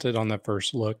Mr. Talented on that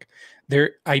first look.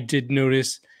 There, I did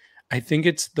notice. I think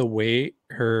it's the way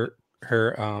her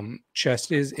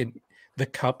chest is. The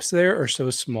cups there are so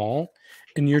small,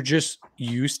 and you're just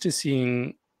used to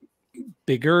seeing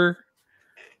bigger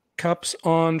cups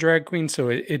on drag queens. So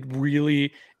it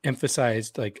really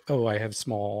emphasized like, oh, I have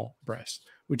small breasts,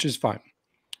 which is fine.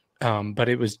 But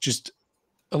it was just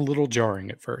a little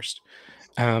jarring at first.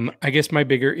 I guess my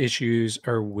bigger issues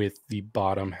are with the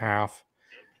bottom half.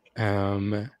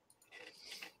 But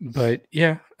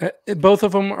yeah, both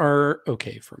of them are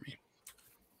okay for me.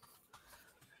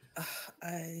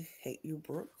 I hate you,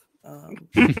 Brooke.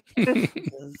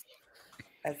 Because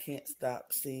I can't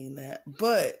stop seeing that.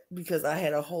 But because I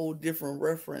had a whole different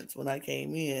reference when I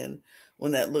came in,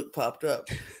 when that look popped up.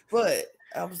 But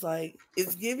I was like,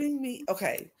 it's giving me,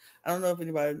 okay, I don't know if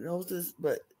anybody knows this,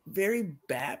 but very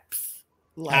Baps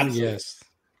like. Yes.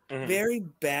 Very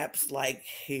Baps like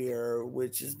hair,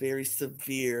 which is very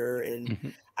severe.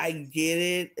 And I get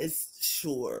it. It's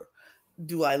sure.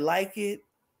 Do I like it?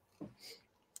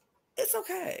 It's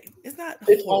okay. It's not.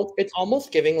 It's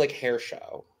almost giving like hair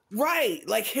show. Right.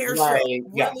 Like hair show.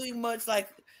 Really much like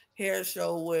hair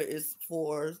show where it's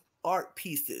for art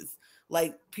pieces.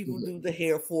 Like people do the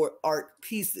hair for art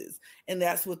pieces. And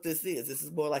that's what this is. This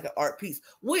is more like an art piece,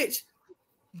 which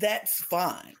that's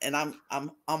fine. And I'm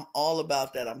all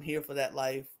about that. I'm here for that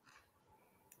life.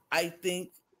 I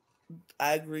think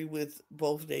I agree with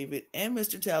both David and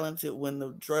Mr. Talented when the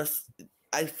dress,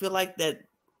 I feel like that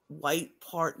white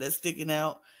part that's sticking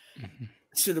out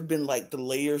should have been like the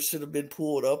layers should have been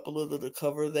pulled up a little to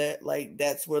cover that. Like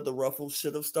that's where the ruffles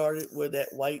should have started, where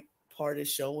that white part is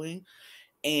showing.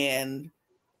 And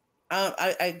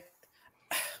I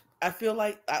feel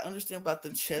like I understand about the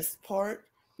chest part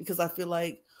because I feel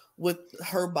like with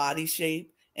her body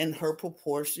shape and her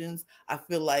proportions, I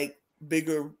feel like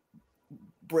bigger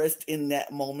breast in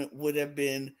that moment would have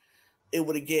been, it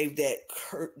would have gave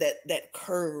that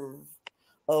curve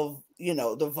of, you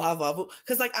know, the va-va voom.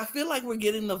 Because like I feel like we're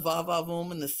getting the va-va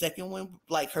voom in the second one.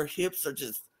 Like her hips are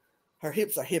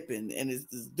hipping and is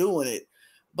just doing it.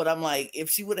 But I'm like, if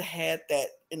she would have had that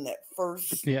in that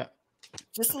first, Yeah.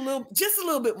 just a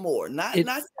little bit more. Not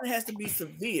that it has to be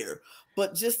severe,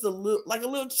 but just a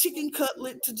little chicken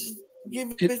cutlet to just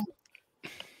give it.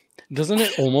 Doesn't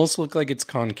it almost look like it's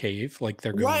concave, like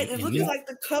they're going Right? It in? looks like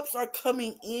the cups are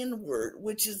coming inward,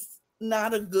 which is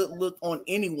not a good look on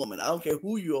any woman. I don't care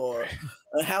who you are,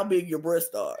 how big your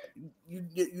breasts are.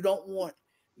 You don't want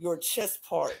your chest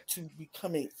part to be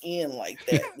coming in like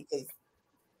that because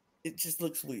it just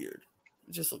looks weird.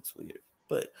 It just looks weird.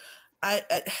 But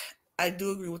I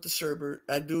do agree with the sherbet.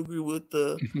 I do agree with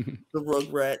the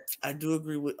Rugrats. I do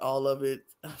agree with all of it.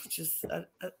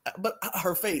 But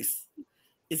her face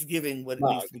is giving what it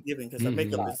needs to be giving because her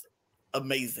makeup is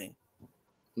amazing.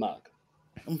 Mug.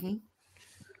 Mm-hmm.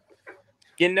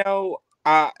 You know,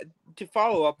 to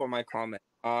follow up on my comment,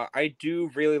 I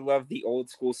do really love the old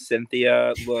school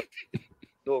Cynthia look.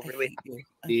 Feel really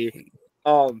happy.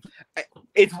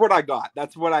 It's what I got.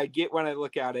 That's what I get when I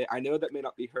look at it. I know that may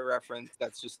not be her reference.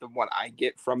 That's just the what I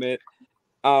get from it.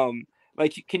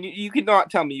 Like, you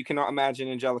cannot tell me you cannot imagine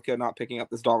Angelica not picking up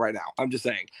this doll right now. I'm just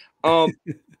saying.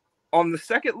 On the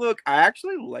second look, I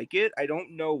actually like it. I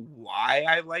don't know why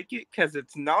I like it because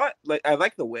it's not like I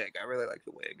like the wig. I really like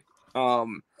the wig.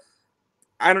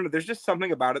 I don't know. There's just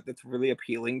something about it that's really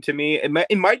appealing to me. It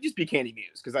might just be Kandy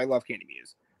Muse because I love Kandy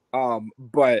Muse.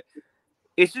 But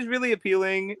it's just really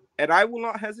appealing, and I will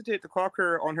not hesitate to clock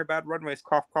her on her bad runways.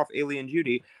 Cough, cough, alien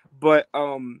Judy. But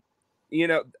you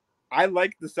know, I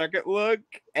like the second look,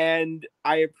 and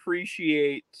I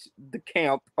appreciate the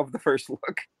camp of the first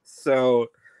look. So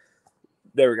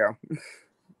there we go.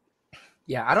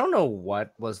 Yeah, I don't know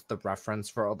what was the reference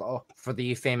for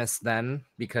the famous then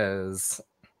because,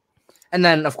 and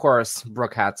then of course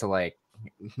Brook had to like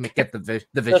get the visual.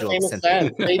 The famous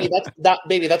then,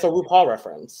 baby, that's a RuPaul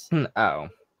reference. Oh,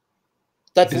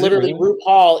 that's literally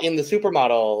RuPaul in the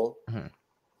supermodel. Mm-hmm.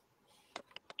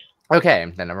 Okay,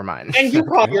 then never mind. And you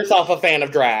call yourself a fan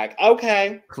of drag?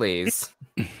 Okay, please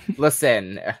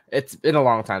listen. It's been a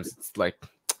long time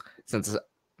since.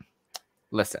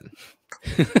 Listen.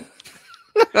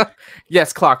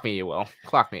 Yes, clock me, you will.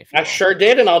 Clock me. I sure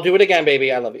did, and I'll do it again,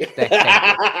 baby. I love you.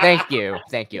 Thank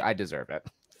you. I deserve it.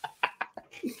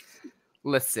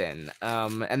 Listen,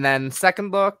 and then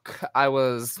second look,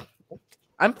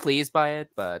 I'm pleased by it,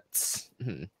 but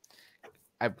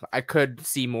I could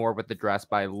see more with the dress,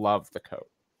 but I love the coat.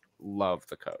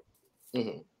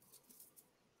 Mm-hmm.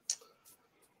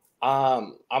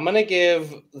 I'm gonna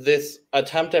give this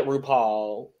attempt at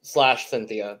RuPaul /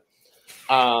 Cynthia.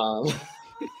 I'm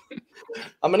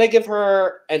gonna give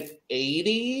her an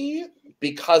 80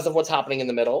 because of what's happening in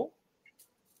the middle.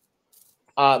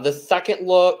 The second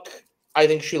look, I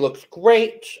think she looks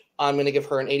great. I'm gonna give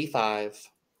her an 85.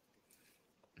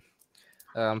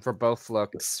 For both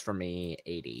looks, for me,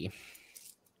 80.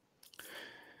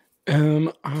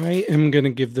 I am gonna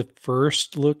give the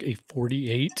first look a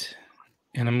 48.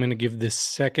 And I'm going to give this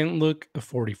second look a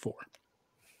 44.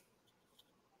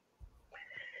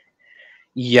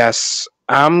 Yes,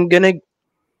 I'm gonna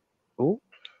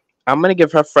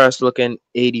give her first look an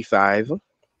 85.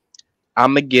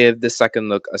 I'm gonna give the second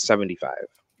look a 75.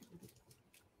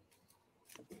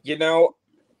 You know,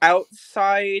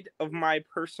 outside of my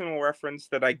personal reference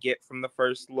that I get from the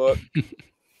first look,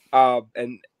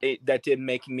 and that did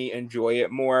make me enjoy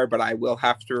it more, but I will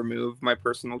have to remove my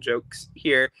personal jokes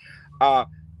here.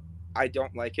 I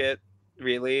don't like it,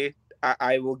 really.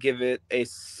 I will give it a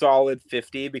solid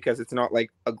 50 because it's not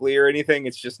like ugly or anything.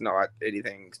 It's just not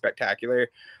anything spectacular.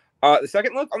 The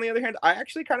second look, on the other hand, I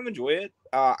actually kind of enjoy it.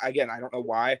 Again, I don't know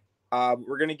why.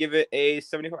 We're going to give it a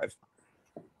 75.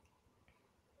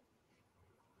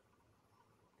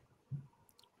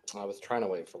 I was trying to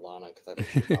wait for Lana because I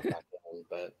think she's not back in,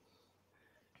 but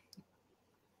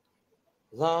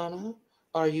Lana,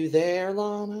 are you there,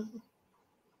 Lana?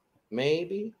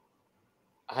 Maybe.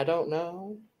 I don't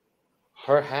know.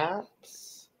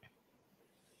 Perhaps.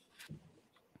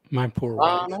 My poor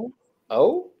Lana. wife.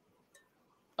 Oh.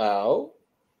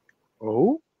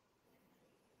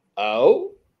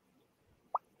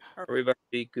 Are we about to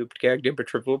be gooped, gagged, and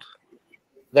tripled?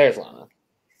 There's Lana.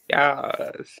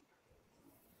 Yes.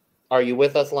 Are you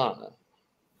with us, Lana?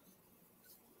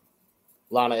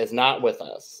 Lana is not with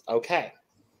us. Okay.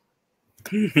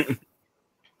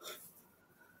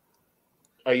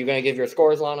 Are you going to give your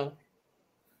scores, Lana?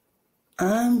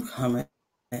 I'm coming.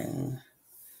 I'm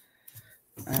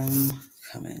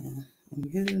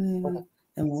getting there.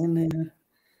 Am I in there?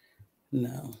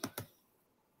 No.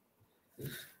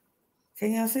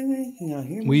 Can y'all see me? Can y'all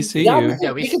hear me? We see you.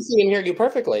 Yeah, we can see and hear you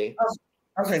perfectly.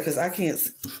 Okay, because I can't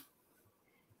see.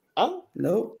 Oh.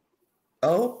 Nope.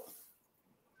 Oh.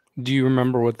 Do you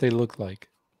remember what they look like?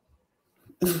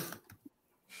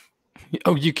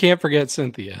 Oh, you can't forget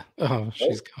Cynthia. Oh,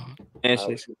 she's gone. And Oh,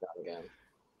 she's she's gone again.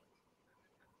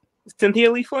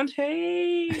 Cynthia Lee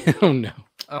Fontaine. Oh no.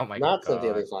 Oh my Not god.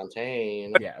 Cynthia Lee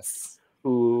Fontaine. Yes.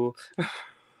 Ooh.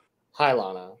 Hi,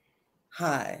 Lana.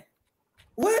 Hi.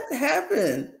 What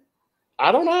happened?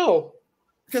 I don't know.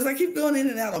 Because I keep going in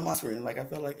and out on my screen. Like I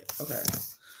feel like okay.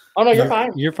 Oh no, you're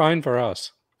fine. You're fine for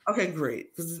us. Okay,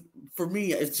 great. Because for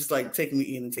me, it's just like taking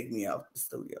me in and taking me out the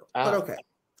studio. Ah. But okay.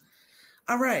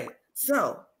 All right.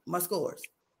 So my scores.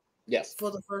 Yes.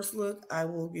 For the first look, I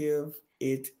will give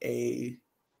it a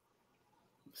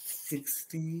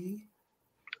 60.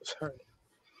 Sorry.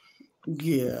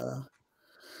 Yeah.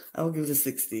 I will give it a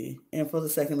 60. And for the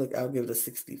second look, I'll give it a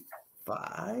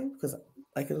 65 because I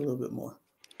like it a little bit more.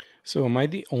 So am I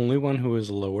the only one who is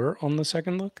lower on the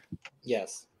second look?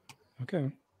 Yes.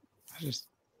 Okay. I just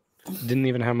didn't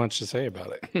even have much to say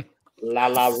about it.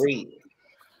 Lala Ri.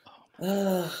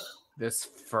 This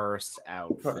first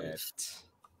outfit.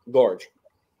 Gorge.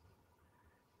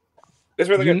 It's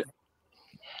really You good.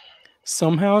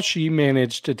 Somehow she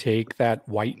managed to take that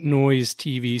white noise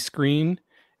TV screen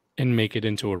and make it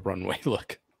into a runway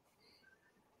look.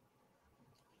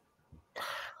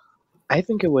 I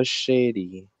think it was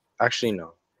shady. Actually,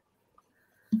 no.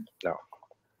 No.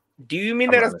 Do you mean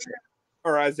I'm that as honest.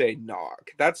 or as a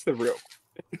knock? That's the real.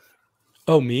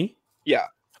 Oh, me? Yeah.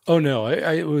 Oh, no.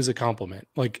 It was a compliment.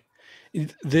 Like,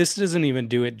 this doesn't even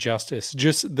do it justice.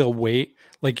 Just the weight.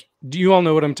 Like, do you all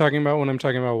know what I'm talking about when I'm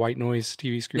talking about white noise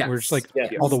TV screen? Where it's like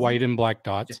Yes. all the white and black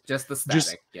dots. Just the Just-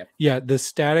 static. Yep. Yeah, the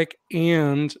static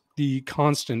and the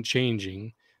constant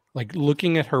changing. Like,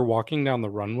 looking at her walking down the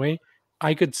runway,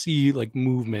 I could see like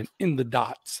movement in the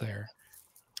dots there.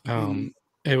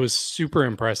 It was super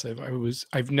impressive.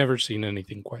 I've never seen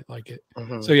anything quite like it.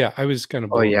 Mhm. So yeah, I was kind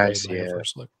of blown yeah, I away see by the it.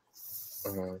 first look.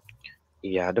 Mhm.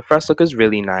 Yeah, the first look is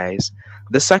really nice.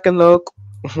 The second look,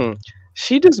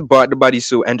 she just bought the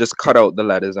bodysuit and just cut out the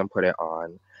letters and put it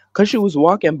on. Cause she was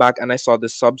walking back and I saw the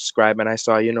subscribe and I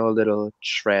saw, little little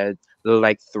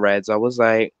like threads. I was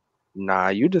like, nah,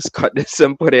 you just cut this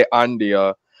and put it on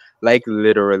there. Like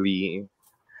literally.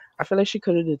 I feel like she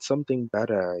could have did something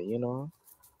better,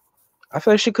 I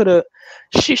feel like she could have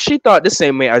she thought the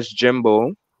same way as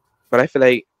Jimbo, but I feel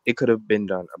like it could have been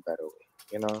done a better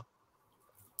way,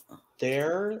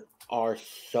 There are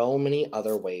so many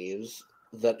other ways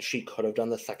that she could have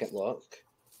done the second look.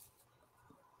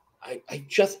 I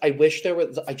just wish there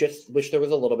was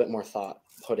a little bit more thought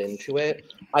put into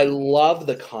it. I love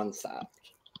the concept.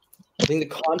 I think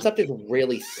the concept is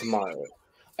really smart.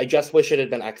 I just wish it had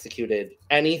been executed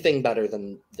anything better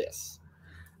than this.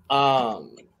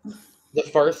 The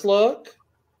first look,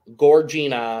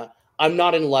 Gorgina, I'm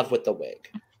not in love with the wig,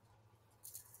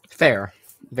 Fair.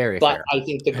 Very but fair. I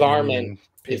think the I didn't garment even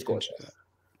pay is attention gorgeous.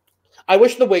 to I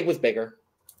wish the wig was bigger.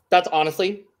 That's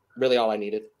honestly really all I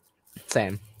needed.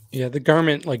 Same. Yeah, the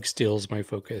garment like steals my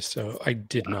focus, so I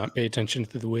did not pay attention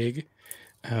to the wig.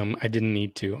 I didn't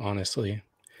need to, honestly.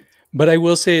 But I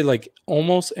will say, like,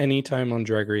 almost any time on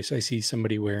Drag Race, I see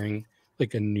somebody wearing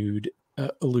like a nude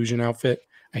illusion outfit.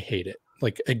 I hate it.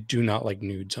 Like, I do not like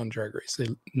nudes on Drag Race. They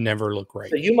never look right.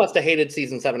 So you must have hated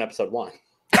season 7, episode 1.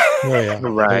 Oh yeah,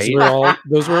 Right.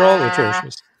 Those were all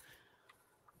atrocious.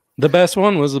 The best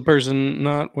one was the person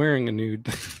not wearing a nude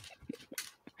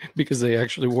because they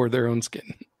actually wore their own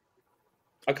skin.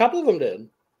 A couple of them did.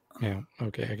 Yeah.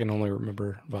 Okay. I can only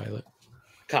remember Violet.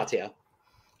 Katya.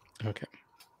 Okay.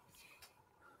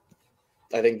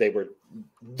 I think they were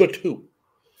the two.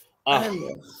 I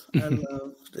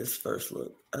love this first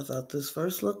look. I thought this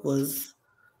first look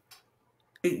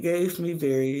it gave me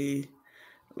very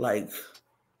like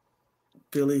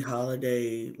Billie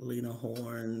Holiday, Lena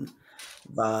Horne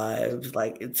vibes.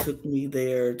 Like it took me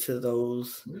there to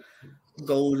those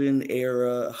golden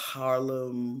era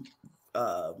Harlem,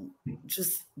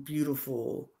 just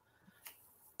beautiful.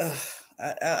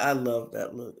 I love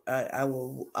that look. I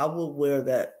will wear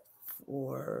that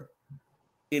for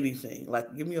anything.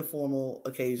 Like give me a formal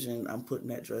occasion, I'm putting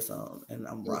that dress on and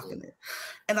I'm rocking it.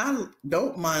 And I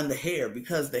don't mind the hair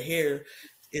because the hair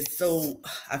is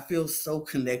I feel so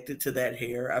connected to that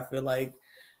hair. I feel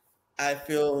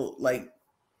like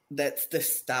that's the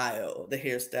style, the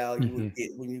hairstyle you would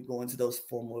get when you go into those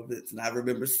formal events. And I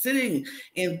remember sitting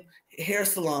in hair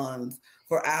salons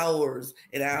for hours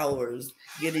and hours,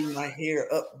 getting my hair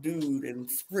updoed and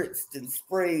spritzed and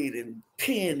sprayed and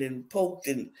pinned and poked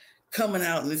and coming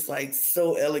out, and it's like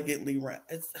so elegantly round.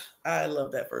 I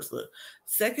love that first look.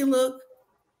 Second look,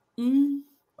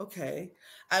 Okay.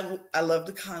 I love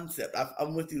the concept.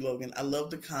 I'm with you, Logan. I love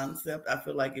the concept. I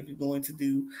feel like if you're going to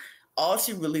do, all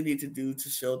she really needed to do to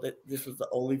show that this was the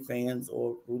OnlyFans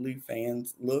or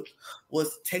RuPaul look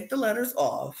was take the letters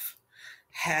off,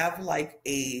 have like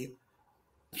a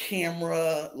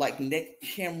camera, like neck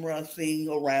camera thing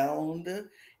around,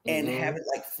 and have it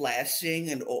like flashing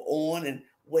and or on and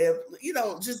web. You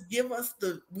know, just give us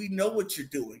we know what you're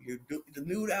doing. The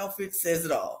nude outfit says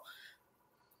it all.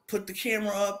 Put the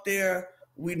camera up there.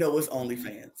 We know it's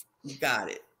OnlyFans.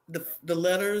 Got it. The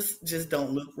letters just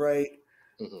don't look right.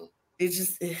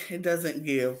 It doesn't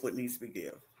give what needs to be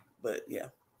give. But yeah.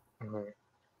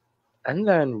 And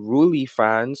then Ruli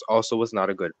fans also was not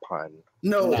a good pun.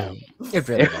 No. It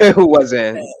really It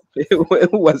wasn't.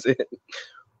 It wasn't.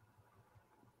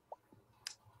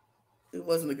 It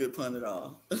wasn't a good pun at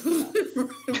all.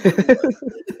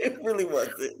 It really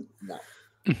wasn't. No.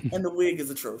 And the wig is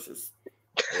atrocious.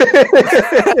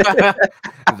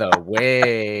 The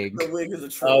wig. The wig is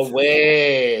atrocious. A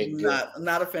wig.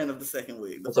 Not a fan of the second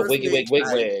wig. It's a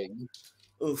wig.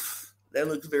 Oof. That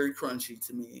looks very crunchy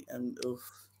to me. And oof.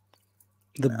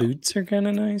 The boots are kind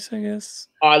of nice, I guess.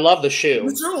 Oh, I love the shoe.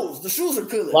 The shoes are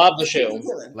good. Love the shoe.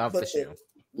 Love the shoe.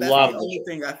 That's Love the only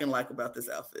thing I can like about this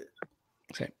outfit.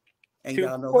 Okay. And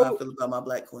y'all know how I feel about my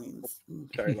black queens.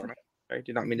 Sorry, Lana. Sorry,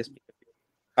 did not mean to speak.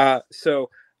 So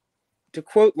to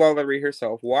quote Lala Ri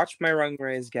herself, watch my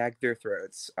runways gag their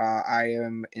throats. I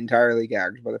am entirely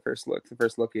gagged by the first look. The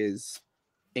first look is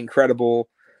incredible.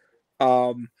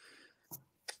 I'm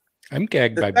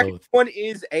gagged by both. One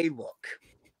is a look,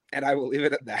 and I will leave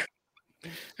it at that.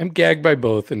 I'm gagged by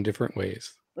both in different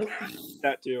ways.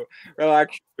 That too.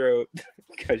 Relax your throat.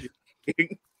 Because you're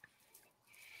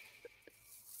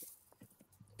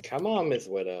Come on, Miss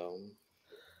Widow.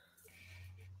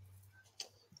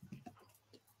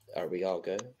 Are we all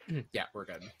good? Yeah, we're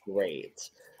good. Great.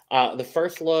 The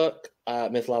first look,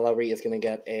 Miss Lala Ri is going to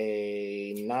get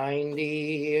a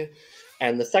 90,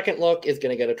 and the second look is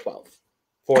going to get a 12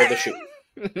 for the shoe.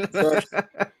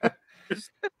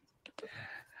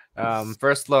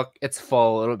 First look, it's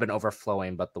full. It would have been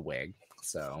overflowing, but the wig.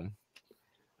 So,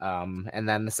 and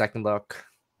then the second look,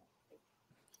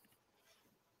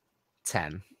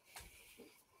 10.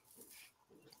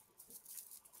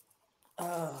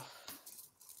 The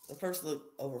first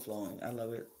look, overflowing. I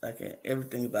love it. I can't.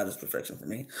 Everything about it is perfection for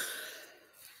me.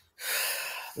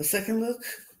 The second look,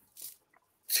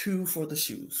 2 for the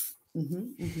shoes.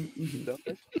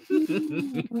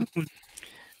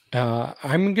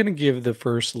 I'm gonna give the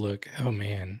first look. Oh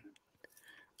man,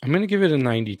 I'm gonna give it a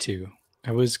 92.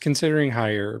 I was considering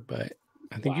higher, but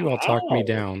I think you all talked me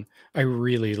down. I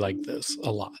really like this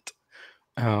a lot.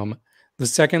 The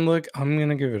second look, I'm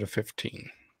gonna give it a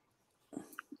 15.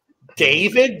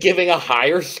 David giving a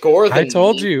higher score than I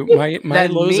told me? you my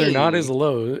lows are not as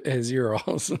low as your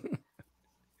alls.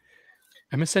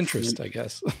 I'm a centrist, I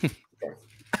guess.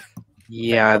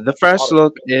 Yeah, the first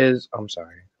look is. I'm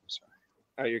sorry.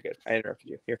 Oh, you're good. I interrupted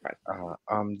you. You're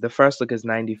fine. The first look is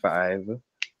 95.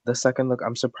 The second look,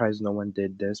 I'm surprised no one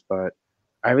did this, but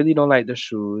I really don't like the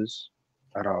shoes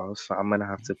at all, so I'm gonna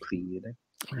have to plead.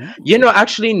 You know,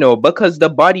 actually no, because the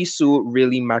bodysuit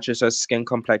really matches her skin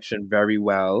complexion very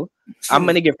well. I'm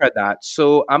gonna give her that.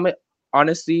 So I'm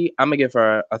gonna give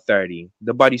her a 30.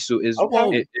 The bodysuit is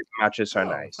it matches her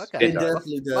nice. Okay. It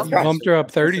definitely does. You bumped her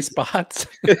up 30 spots.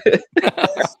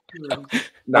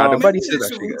 Nah, the Maybe bodysuit I actually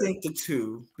should good. rethink the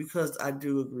 2 because I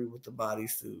do agree with the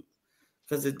bodysuit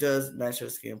because it does match her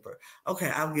skin. Okay,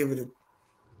 I'll give it a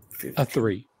 15. A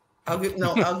 3. I'll give it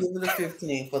a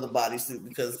 15 for the bodysuit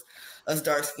because us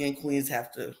dark skinned queens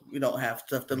we don't have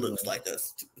stuff that looks like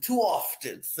us too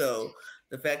often. So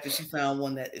the fact that she found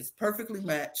one that is perfectly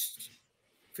matched,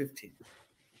 15.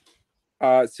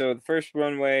 So the first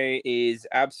runway is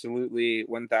absolutely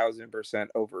 1000%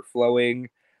 overflowing.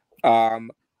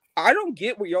 I don't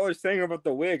get what y'all are saying about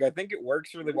the wig. I think it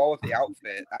works really well with the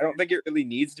outfit. I don't think it really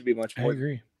needs to be much I more.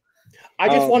 agree. I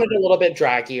just wanted a little bit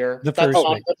draggier. That's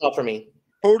all for me.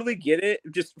 Totally get it.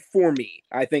 Just for me,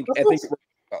 I think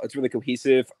it's really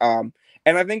cohesive. And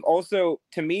I think also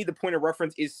to me the point of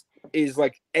reference is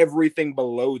like everything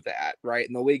below that, right?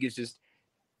 And the wig is just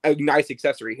a nice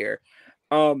accessory here.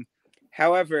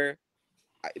 However,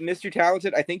 Mr.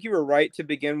 Talented, I think you were right to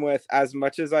begin with. As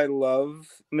much as I love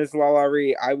Ms. Lala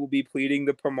Ri, I will be pleading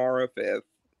the Pomara 5th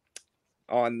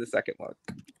on the second look.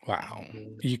 Wow.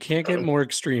 You can't get more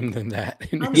extreme than that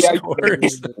in your Yeah,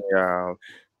 scores. Yeah.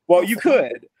 Well, you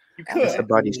could. It's the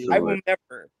bodysuit. I will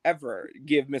never, ever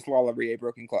give Miss Lala Ri a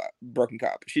broken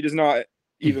cup. She does not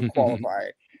even qualify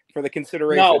for the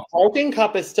consideration. No, broken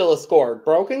cup is still a score.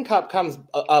 Broken cup comes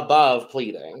above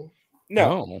pleading.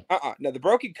 No. Oh. No, the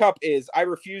broken cup is I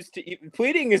refuse to eat.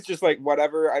 Pleating is just like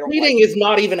whatever. I don't Pleating like is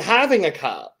not even having a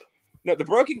cup. No, the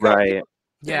broken cup Right.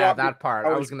 Yeah, that part.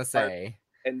 I was gonna say.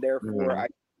 and therefore I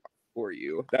for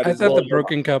you. That I is thought well, the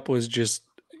broken cup was just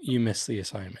you missed the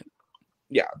assignment.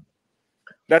 yeah.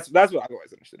 That's what I've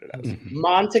always understood it as. Mhm.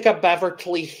 Monica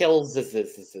Beverly Hills is.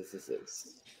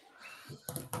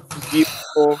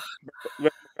 Beautiful,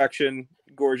 perfection,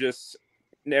 gorgeous,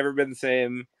 never been the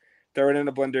same. Throw it in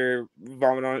a blender,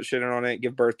 vomit on it, shit on it,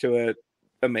 give birth to it.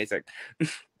 Amazing.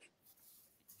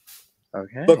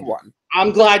 Okay. Look one.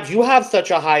 I'm glad you have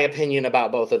such a high opinion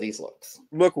about both of these looks.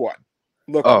 Look one.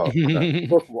 Look Oh, one. okay.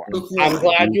 Look one. Look I'm one.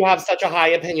 glad you have such a high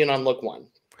opinion on look one.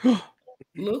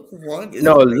 Look one. Is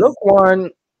No, amazing. look one.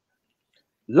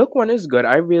 Look one is good.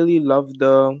 I really love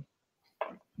the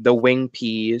wing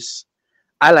piece.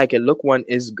 I like it. Look one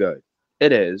is good.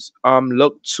 It is.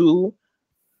 Look two,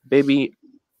 baby.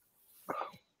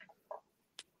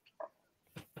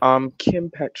 Kim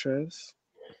Petras.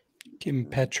 Kim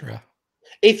Petra.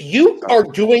 If you are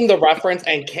doing the reference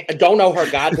and don't know her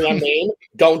goddamn name,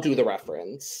 don't do the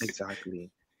reference. Exactly.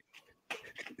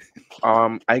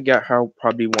 I get her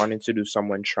probably wanting to do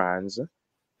someone trans,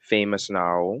 famous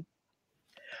now.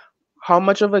 How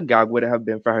much of a gag would it have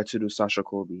been for her to do Sasha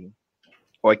Colby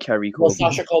or Carrie Well, Colby?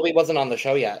 Sasha Colby wasn't on the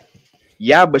show yet.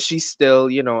 Yeah, but she's still,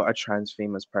 a trans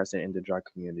famous person in the drag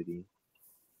community.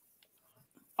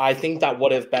 I think that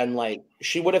would have been like,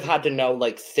 she would have had to know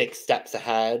like 6 steps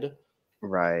ahead.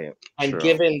 Right. And true.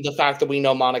 given the fact that we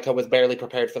know Monica was barely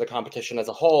prepared for the competition as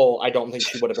a whole, I don't think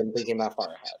she would have been thinking that far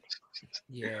ahead.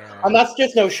 Yeah. And that's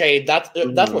just no shade. That's what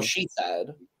Mhm. she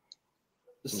said.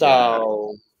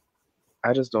 So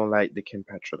I just don't like the Kim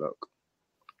Petra look.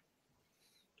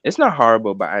 It's not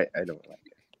horrible, but I don't like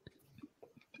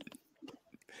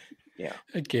it.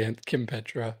 Again, Kim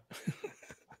Petra.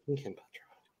 Kim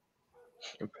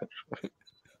Petra.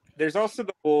 There's also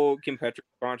the whole Kim Petra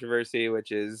controversy,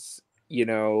 which is,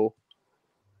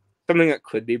 something that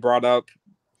could be brought up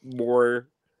more,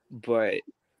 but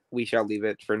we shall leave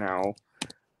it for now.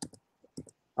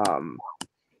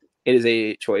 It is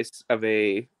a choice of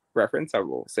a reference. I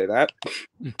will say that.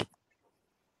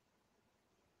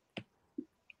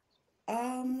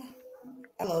 I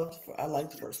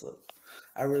like the first look.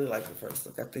 I really like the first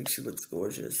look. I think she looks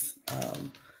gorgeous.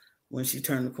 When she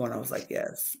turned the corner, I was like,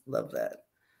 yes, love that.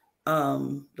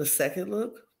 The second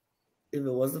look, if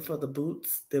it wasn't for the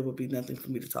boots, there would be nothing for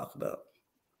me to talk about.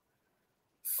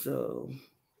 So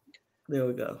there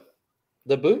we go.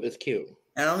 the boot is cute.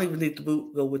 I don't even need the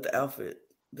boot go with the outfit.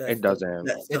 It doesn't.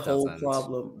 That's the It whole doesn't.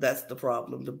 problem. That's the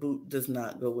problem. The boot does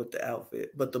not go with the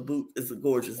outfit, but the boot is a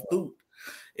gorgeous boot.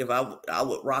 If I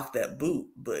would rock that boot,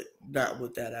 but not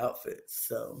with that outfit.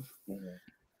 So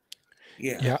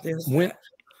yeah. there's that.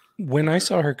 When I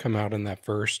saw her come out in that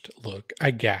first look, I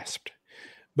gasped.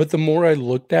 But the more I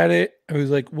looked at it, I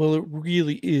was like, well, it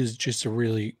really is just a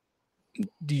really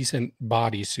decent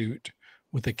bodysuit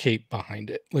with a cape behind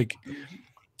it. Like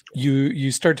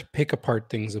you start to pick apart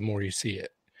things the more you see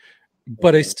it.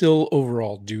 But I still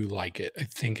overall do like it. I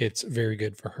think it's very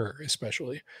good for her,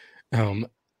 especially.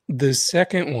 The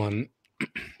second one,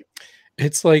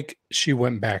 it's like she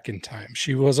went back in time.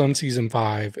 She was on season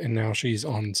 5 and now she's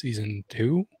on season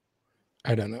 2.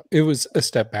 I don't know. It was a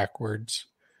step backwards.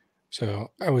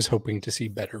 So I was hoping to see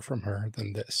better from her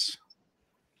than this.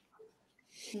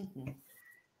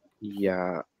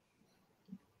 Yeah.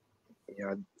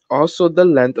 Also, the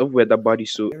length of where the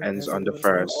bodysuit There ends has on it the was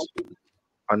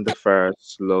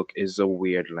first look is a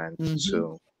weird length Mhm.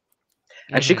 too.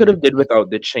 And she could have did without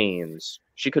the chains.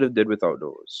 She could have did without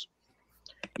those.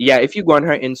 Yeah, if you go on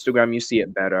her Instagram, you see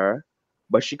it better.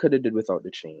 But she could have did without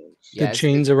the chains. The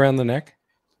chains around the neck?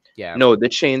 Yeah. No, the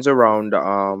chains around the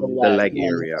leg on the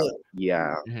area. foot.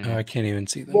 Yeah. Mhm. Oh, I can't even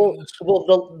see them. on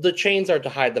Well, this. the chains are to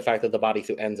hide the fact that the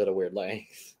bodysuit ends at a weird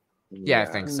length. Yeah, I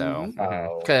think so. Mhm.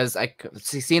 Oh. Because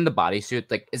seeing the bodysuit,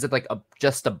 like, is it like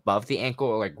just above the ankle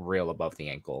or like real above the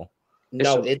ankle?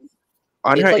 No, It's- it's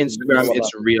On It's her like Instagram, real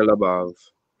it's above. real above.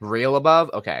 Real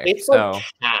above? Okay. it's So like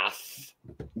half.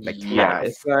 Like Yeah, half.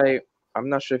 it's like I'm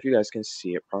not sure if you guys can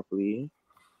see it properly.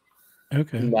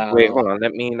 Okay. No. Wait, hold on.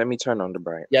 Let me turn on the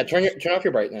bright. Yeah, turn off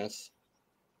your brightness.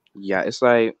 Yeah, it's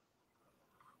like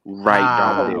right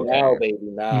Ah, down Oh there. okay. no, baby,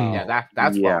 no. yeah,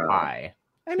 that's Yeah. why.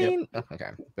 I mean,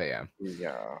 okay, but yeah.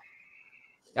 Yeah.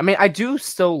 I mean, I do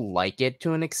still like it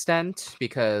to an extent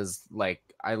because, like,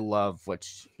 I love what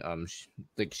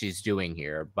she's doing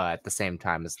here, but at the same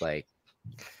time, it's like,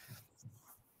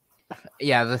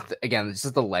 yeah, again, it's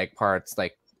just the leg parts,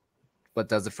 like, what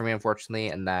does it for me, unfortunately,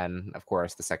 and then, of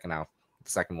course, the second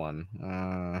one.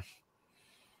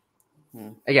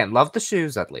 Again, love the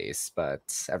shoes at least, but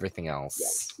everything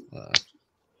else.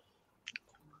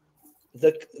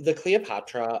 The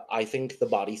Cleopatra, I think the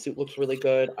bodysuit looks really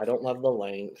good. I don't love the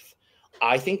length.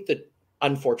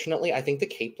 Unfortunately, I think the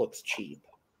cape looks cheap.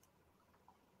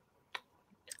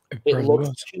 It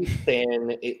looks too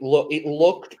thin. It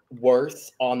looked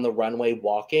worse on the runway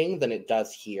walking than it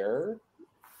does here,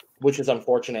 which is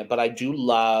unfortunate. But I do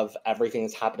love everything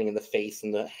that's happening in the face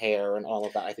and the hair and all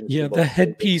of that. I think the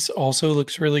headpiece also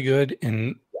looks really good,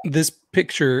 and this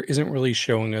picture isn't really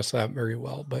showing us that very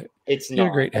well. But it's not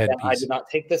a great headpiece. I did not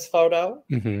take this photo,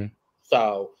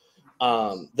 so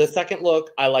the second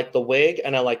look, I like the wig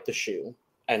and I like the shoe.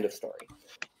 End of story.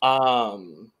 I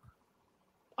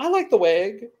like the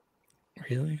wig.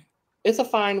 Really? It's a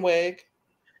fine wig.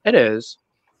 It is.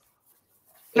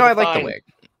 No, I like the wig.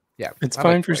 Yeah. It's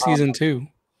fine for season 2.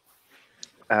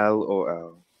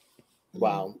 LOL.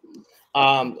 Wow.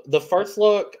 The first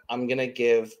look, I'm going to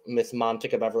give Miss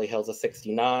Montica Beverly Hillz a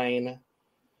 69.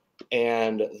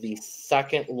 And the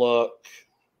second look,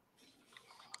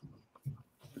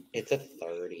 it's a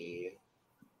 30.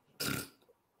 All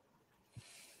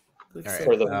right.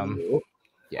 For the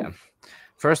yeah.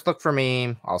 First look for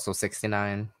me, also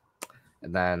 69.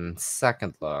 And then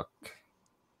second look,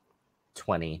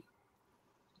 20.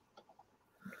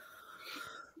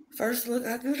 First look,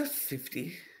 I give it a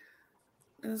 50.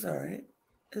 It was all right.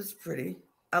 It was pretty.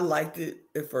 I liked it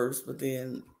at first, but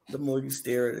then the more you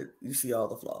stare at it, you see all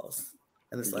the flaws.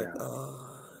 And it's like,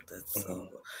 oh, that's so.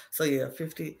 So yeah,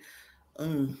 50.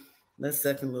 That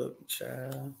second look,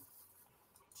 child.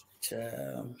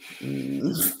 I'm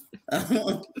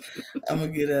gonna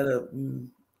get at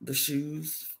the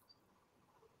shoes.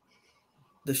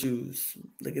 The shoes.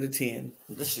 Look at a 10.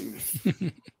 The shoes.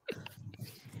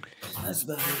 That's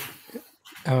about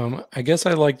it. I guess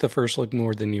I like the first look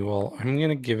more than you all. I'm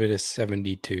gonna give it a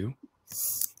 72.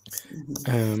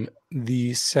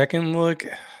 The second look,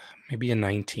 maybe a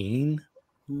 19.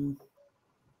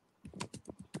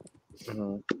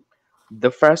 The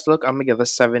first look, I'm gonna give a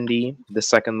 70. The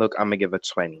second look, I'm gonna give a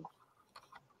 20.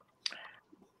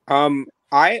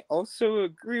 I also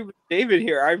agree with David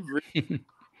here. I've really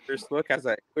first look, as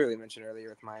I clearly mentioned earlier,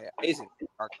 with my amazing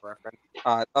arc reference.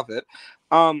 I love it.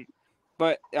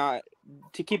 But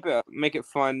to make it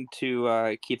fun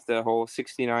to keep the whole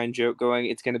 69 joke going,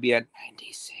 it's going to be at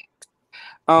 96.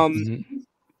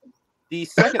 The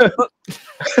second look.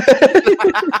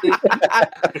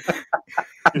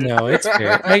 No, it's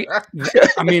fair.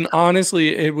 I mean,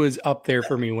 honestly, it was up there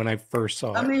for me when I first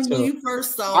saw it. I mean, so. when you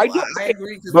first saw it, I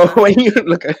agree. But when you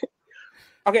look at it.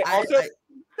 Okay, also,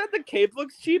 that the cape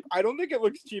looks cheap. I don't think it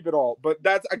looks cheap at all. But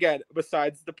that's, again,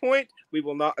 besides the point. We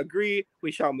will not agree.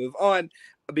 We shall move on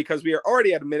because we are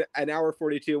already at an hour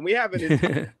 42, and we have an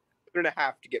hour and a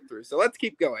half to get through. So let's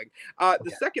keep going.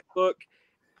 The second look,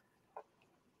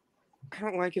 I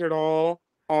don't like it at all.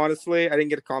 Honestly, I didn't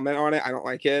get a comment on it. I don't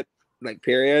like it, like,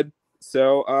 period.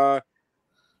 So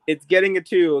it's getting a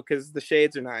 2 because the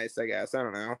shades are nice, I guess. I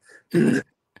don't know.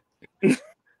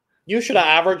 You should have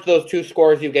averaged those 2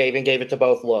 scores you gave and gave it to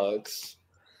both looks.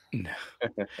 No.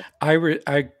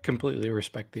 I completely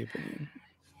respect the opinion.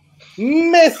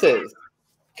 Mrs.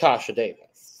 Kasha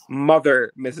Davis.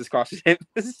 Mother, Mrs. Kasha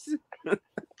Davis.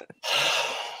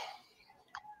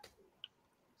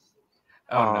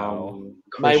 Oh no.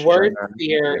 My worst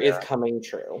fear is coming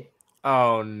true.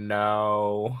 Oh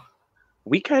no.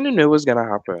 We kind of knew it was going to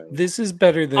happen. This is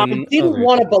better than. I didn't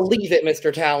want to believe it,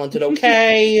 Mr. Talented,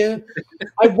 okay?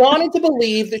 I wanted to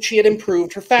believe that she had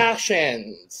improved her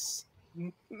fashions.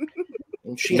 And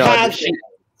she hasn't.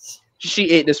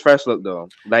 She ate this first look, though.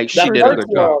 Like, she did a good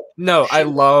job. No, I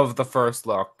love the first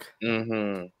look. She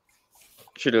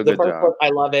did a good job. Look, I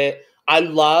love it. I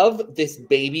love this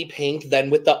baby pink,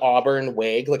 then with the auburn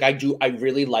wig. Like, I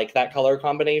really like that color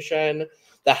combination.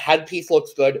 The headpiece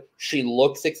looks good. She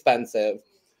looks expensive.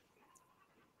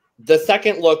 The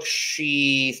second look,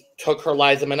 she took her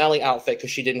Liza Minnelli outfit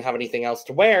because she didn't have anything else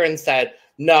to wear and said,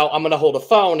 no, I'm going to hold a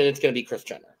phone and it's going to be Kris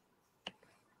Jenner.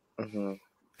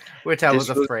 Which I was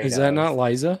afraid Is that not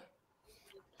Liza?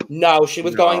 No, she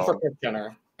was going for Kris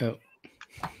Jenner. Oh.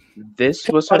 This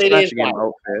was her Snatch Game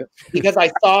outfit. Because I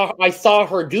saw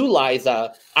her do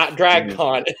Liza at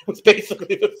DragCon. It was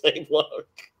basically the same look.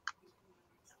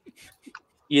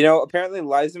 You know, apparently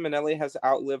Liza Minnelli has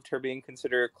outlived her being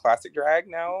considered classic drag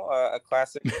now. A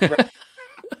classic.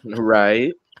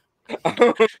 Right.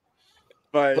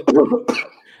 But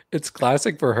it's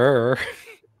classic for her.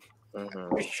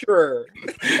 Sure.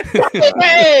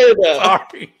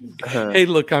 Sorry. Hey,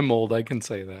 look, I'm old. I can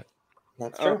say that.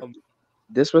 That's true.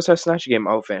 This was her Snatch Game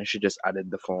outfit, and she just added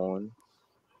the phone.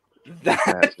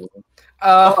 That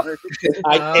Uh,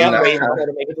 I can't Nah. wait for her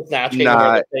to make it to Snatch Game Nah. and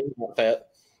wear the same outfit.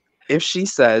 If she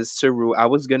says to Ru, I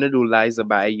was gonna do Liza,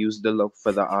 but I used the look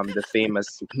for the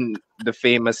famous the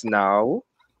famous now.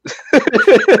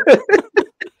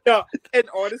 no, and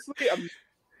honestly,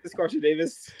 this Kasha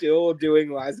Davis still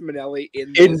doing Liza Minnelli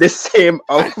in In the this. same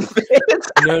outfit.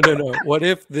 No. What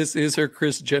if this is her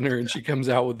Kris Jenner and she comes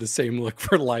out with the same look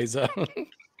for Liza?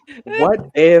 What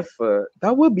if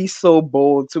that would be so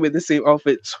bold to wear the same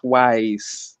outfit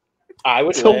twice? I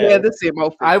would To wear live. the same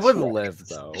outfit. I would twice. live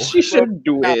though. She should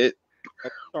do it.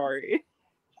 I'm sorry.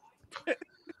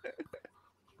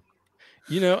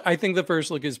 I think the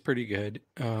first look is pretty good.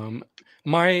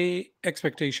 My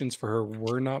expectations for her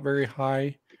were not very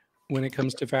high when it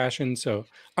comes to fashion, so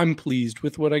I'm pleased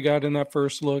with what I got in that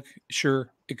first look. Sure,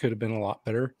 it could have been a lot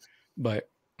better, but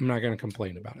I'm not going to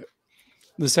complain about it.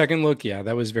 The second look, yeah,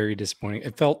 that was very disappointing.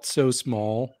 It felt so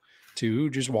small, too,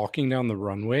 just walking down the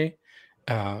runway.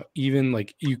 Even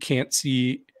like you can't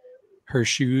see her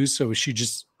shoes, so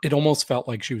it almost felt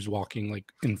like she was walking like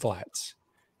in flats,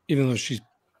 even though she's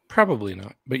probably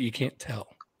not, but you can't tell.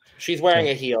 She's wearing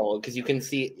a heel because you can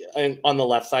see on the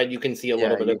left side. You can see a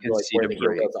little bit you of can like see where the the heel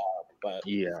break. goes up. But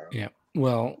Yeah.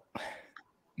 Well,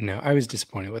 no, I was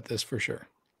disappointed with this for sure.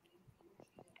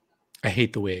 I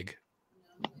hate the wig.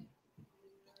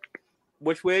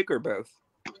 Which wig or both?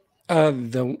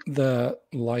 The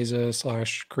Liza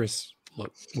 / Chris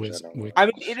look was wig. I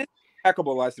mean, it is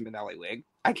impeccable Liza Minnelli wig.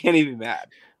 I can't even be mad.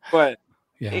 But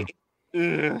Yeah.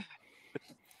 ugh.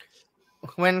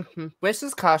 When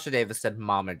Mrs. Kasha Davis said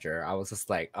momager, I was just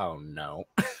like, oh no.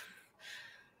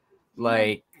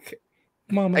 Like,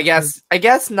 Mama, I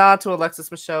guess not to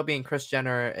Alexis Michelle being Kris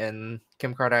Jenner and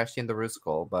Kim Kardashian the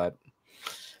Rusical, but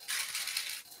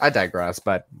I digress.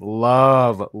 But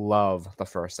love the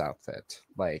first outfit.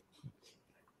 Like,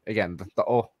 again, the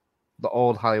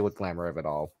old Hollywood glamour of it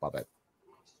all. Love it.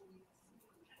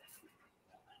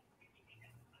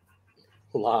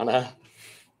 Lana,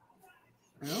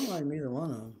 I don't like neither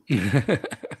one of them.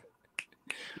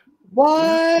 what?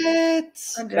 I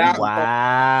don't.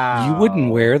 Wow. You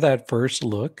wouldn't wear that first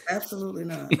look? Absolutely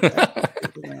not.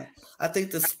 Absolutely not. I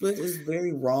think the split is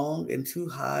very wrong and too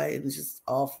high and it's just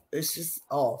off. It's just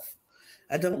off.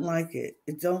 I don't like it.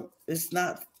 It's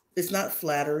not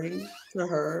flattering to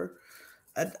her.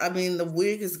 I mean the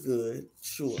wig is good,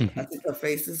 sure. I think her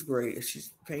face is great. If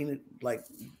she's painted like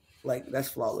that's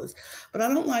flawless. But I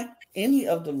don't like any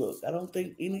of the look. I don't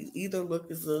think either look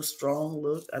is a strong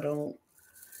look.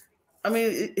 I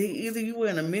mean, either you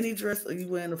wearing a mini dress or you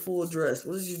wearing a full dress.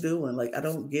 What is you doing? Like, I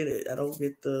don't get it. I don't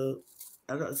get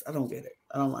I don't get it.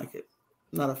 I don't like it.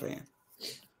 Not a fan.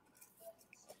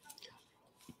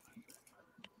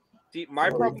 See, my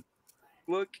problem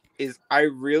look is I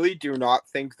really do not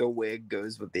think the wig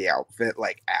goes with the outfit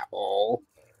like at all.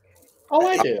 Oh,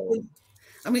 I do.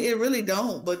 I mean, it really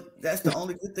don't, but that's the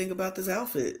only good thing about this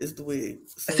outfit is the wig.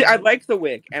 So, See, I like the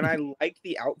wig and I like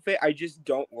the outfit. I just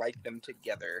don't like them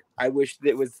together. I wish that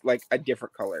it was like a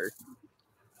different color.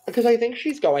 Because I think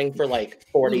she's going for like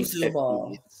 40s, Lucille Ball.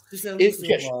 50s. She said It's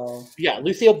Lucille just- Ball. Yeah,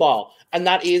 Lucille Ball. And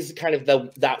that is kind of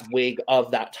that wig of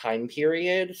that time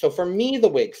period. So for me, the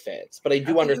wig fits, but I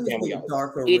do understand what the y'all.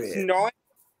 darker It's red. not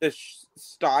the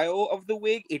style of the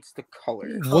wig, it's the color.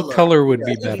 What color would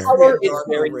be Yeah, better? Color is darker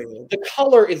very- red. The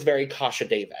color is very Kasha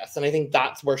Davis, and I think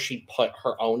that's where she put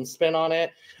her own spin on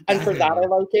it. And for that, I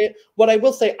like it. What I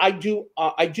will say, I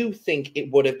do think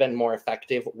it would have been more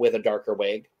effective with a darker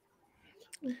wig.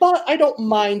 But I don't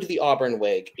mind the auburn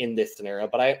wig in this scenario.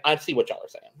 But I see what y'all are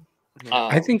saying.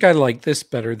 I think I like this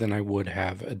better than I would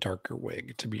have a darker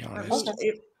wig, to be honest.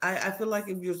 I feel like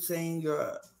if you're saying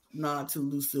you're nod to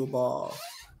Lucille Ball,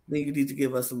 then you need to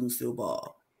give us a Lucille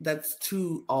Ball. That's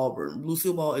too auburn.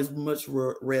 Lucille Ball is much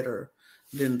redder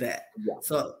than that. Yeah.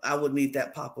 So I would need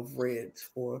that pop of red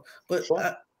for. But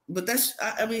Sure. but that's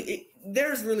I mean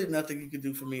there's really nothing you can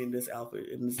do for me in this outfit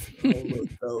in this whole look.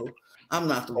 So I'm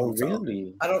not the Oh, one. So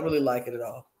really? I don't really like it at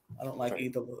all. I don't like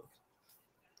either look.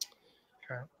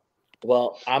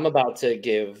 Well, I'm about to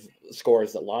give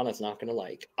scores that Lana's not going to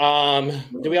like.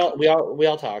 Do we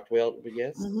all talked?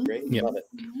 Yes, Mhm. great, Yeah. love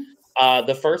it.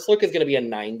 The first look is going to be a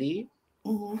 90.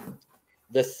 Mm-hmm.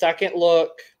 The second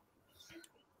look,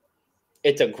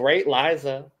 it's a great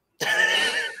Liza.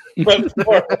 But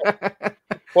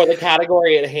for the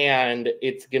category at hand,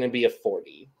 it's going to be a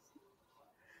 40.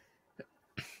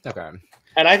 Okay.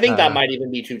 And I think that might even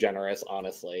be too generous,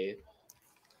 honestly.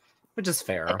 Which is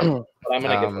fair. But I'm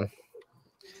going to give it.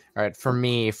 All right, for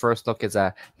me, first look is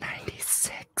a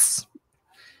 96.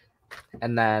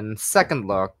 And then second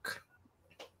look,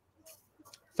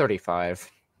 35.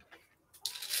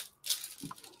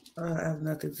 I have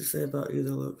nothing to say about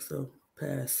either look, so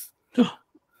pass.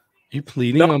 You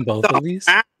pleading on both of these?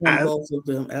 On both of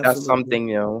them, absolutely. That's something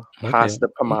new. Pass the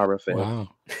Pomara fit. Wow.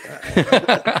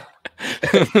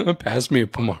 Pass me a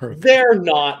Pomara. They're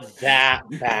not that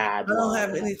bad. I don't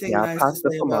have anything Yeah, nice pass to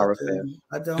the say Pomara about them.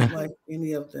 I don't like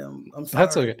any of them. I'm sorry.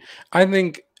 That's okay. I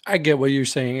think I get what you're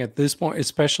saying at this point,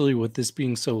 especially with this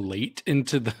being so late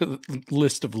into the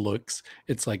list of looks.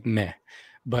 It's like meh.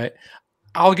 But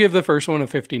I'll give the first one a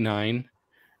 59.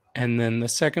 And then the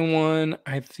second one,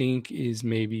 I think, is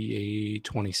maybe a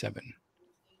 27.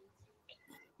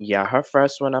 Yeah, her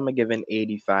first one I'm gonna give an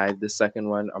 85. The second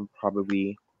one I'm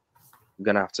probably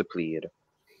gonna have to plead.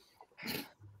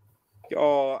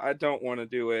 Y'all, I don't want to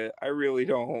do it. I really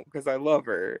don't, because I love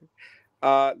her.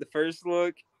 The first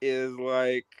look is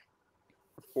like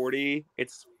 40.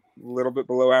 It's a little bit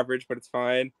below average, but it's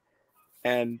fine.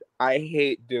 And I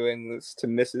hate doing this to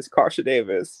Mrs. Kasha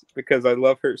Davis because I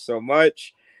love her so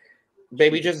much.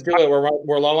 Baby, just do it.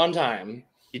 We're low on time.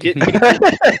 You didn't of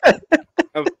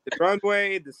the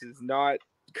runway. This is not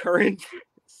current.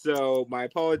 So my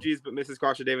apologies, but Mrs.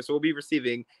 Kasha Davis will be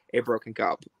receiving a broken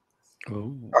cup.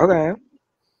 Oh. Okay.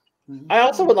 I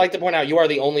also would like to point out you are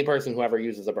the only person who ever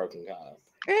uses a broken cup.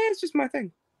 It's just my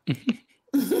thing. So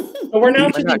we're now to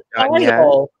We're the not done yet.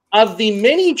 title of the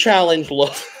mini challenge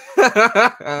look.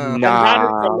 And that is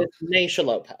from Nah. Miss Naysha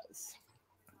Lopez.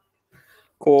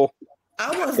 Cool.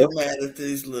 I wasn't mad at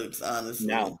these looks, honestly.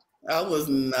 No. I was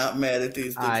not mad at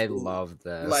these looks. I love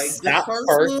this. Like the That first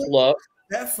first look, look,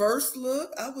 that first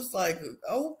look, I was like,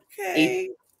 okay.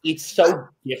 it's so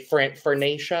different for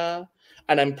Naysha.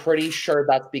 And I'm pretty sure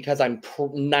that's because I'm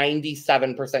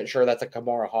 97% sure that's a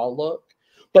Kimora Hall look.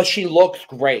 But she looks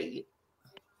great.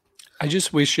 I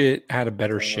just wish it had a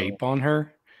better shape on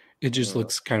her. It just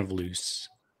looks kind of loose.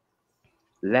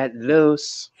 Let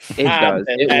loose. It does.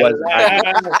 It was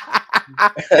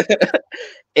was.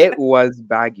 it was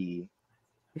baggy.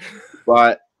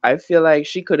 But I feel like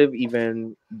she could have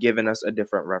even given us a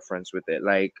different reference with it.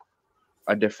 Like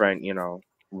a different,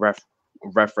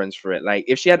 reference for it. Like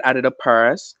if she had added a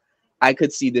purse, I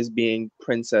could see this being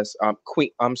Queen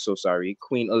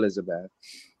Elizabeth.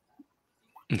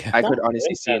 I could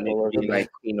honestly see it being like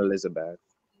Queen Elizabeth.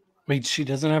 Wait, she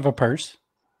doesn't have a purse?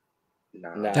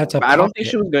 No. That's a But I don't think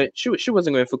pocket. she was going. She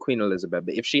wasn't going for Queen Elizabeth.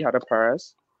 But if she had a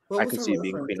purse, What I was could her see it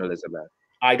being reference? Queen Elizabeth.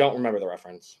 I don't remember the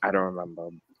reference. I don't remember,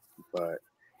 but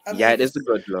I mean, yeah, it is a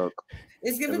good look.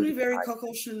 It's giving was me very hot.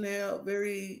 Coco Chanel,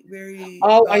 very, very.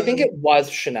 Oh, I think it was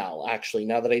Chanel, actually.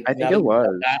 Now that I think now it that you said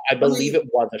was. that, I believe it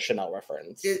was a Chanel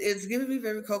reference. It's giving me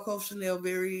very Coco Chanel,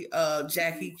 very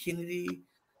Jackie Kennedy,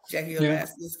 Jackie Yeah.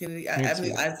 Onassis Kennedy. I I see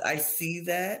mean, I see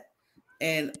that,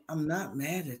 and I'm not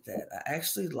mad at that. I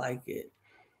actually like it.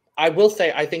 I will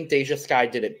say I think Deja Sky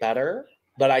did it better,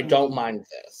 but I don't mind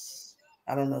this.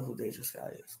 I don't know who Deja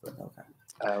Sky is, but okay.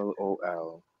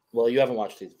 LOL. Well, you haven't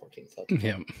watched season 14, so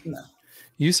Yeah. No.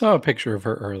 You saw a picture of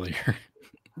her earlier.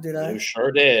 Did I? you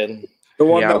sure did. The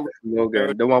one Yeah, that with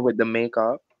Logan, the one with the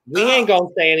makeup. We ain't gonna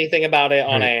say anything about it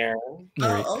on Right. air.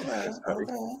 Right. Oh, okay. Sorry.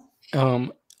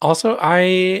 Okay. Also,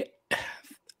 I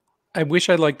wish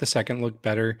I liked the second look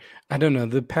better. I don't know.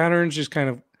 The patterns just kind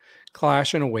of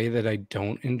clash in a way that I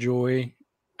don't enjoy.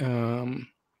 It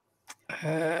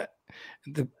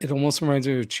almost reminds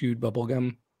me of chewed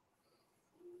bubblegum.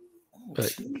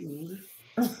 But Dude.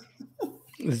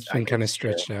 it's been kind of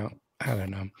stretched out. I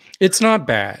don't know. It's not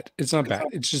bad. It's not bad.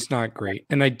 It's just not great.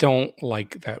 And I don't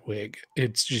like that wig.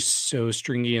 It's just so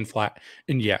stringy and flat.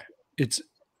 And yeah, it's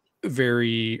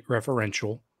very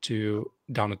referential to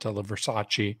Donatella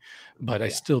Versace, but I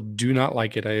still do not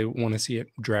like it. I want to see it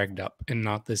dragged up and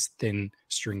not this thin,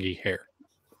 stringy hair.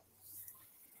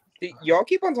 y'all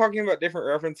keep on talking about different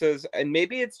references, and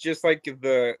maybe it's just like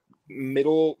the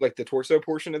middle, like the torso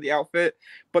portion of the outfit.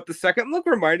 But the second look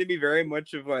reminded me very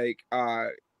much of like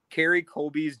Carrie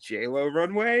Colby's J-Lo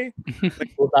runway.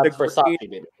 Like, Well, that's the Versace, green-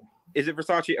 baby. Is it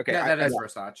Versace? Okay, Yeah, that is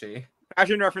Versace.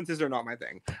 fashion references are not my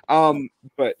thing.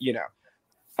 But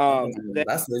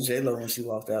That's the J Lo when she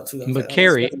walked out too. But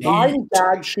Carrie, I'm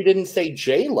bag she didn't say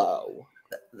J-Lo.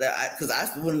 because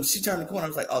when she turned the corner, I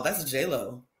was like, "Oh, that's a J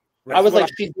Lo." I was like,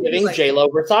 she's giving J-Lo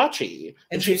Versace.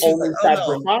 And she she's only like, said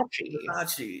 "Oh, no, Versace.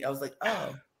 Versace." I was like,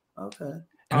 "Oh, okay."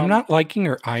 and I'm not liking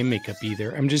her eye makeup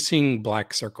either. I'm just seeing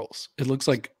black circles. It looks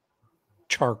like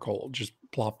charcoal just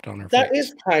plopped on her That face.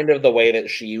 is kind of the way that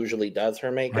she usually does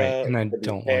her makeup. Right, and I to be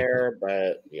don't like fair,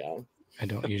 but yeah. I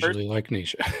don't The usually like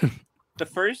Naysha. The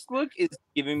first look is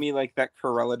giving me like that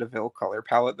Cruella de Vil color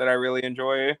palette that I really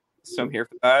enjoy. So I'm here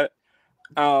for that.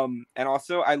 And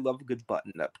also I love a good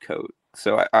button-up coat.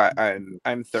 So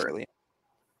I'm thoroughly.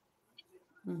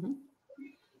 Mm-hmm.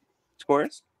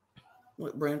 Taurus?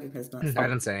 What Brandon has not I said.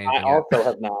 didn't say I anything yet. also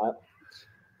have not.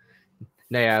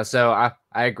 No, yeah, so I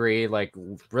agree, like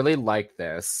really like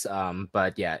this.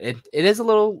 But yeah, it is a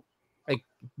little like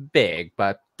big,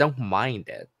 but don't mind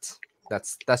it.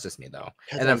 That's just me though.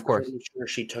 And I'm of course, pretty sure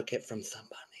she took it from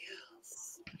somebody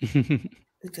else.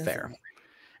 It doesn't fair. matter.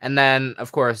 And then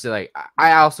of course, like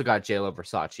I also got JLo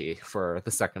Versace for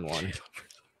the second one.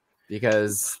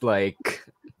 Because like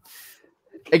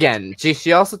again,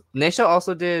 she also Naysha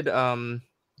also did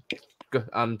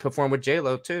perform with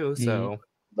JLo too, so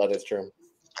That is true.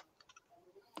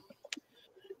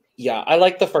 Yeah, I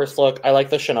like the first look. I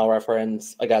like the Chanel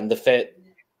reference. Again, the fit.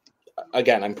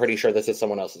 Again, I'm pretty sure this is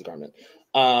someone else's garment.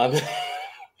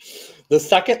 The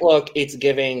second look, it's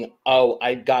giving, oh,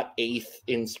 I got 8th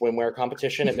in swimwear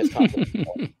competition at Miss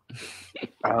Continental.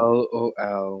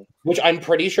 LOL. Which I'm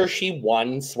pretty sure she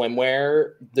won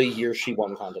swimwear the year she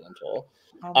won Continental.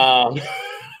 Oh,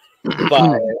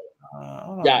 But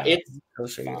oh, yeah, no. it's So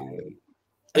shady. fine.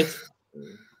 It's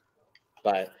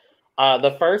but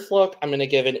the first look I'm gonna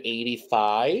give an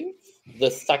 85.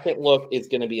 The second look is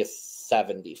gonna be a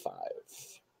 75.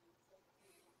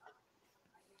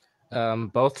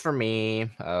 both for me,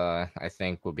 I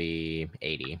think will be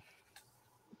 80.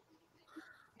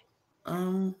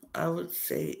 I would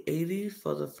say 80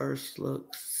 for the first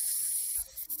look,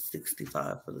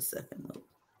 65 for the second look.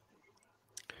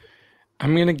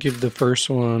 I'm gonna give the first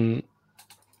one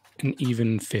an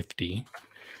even 50.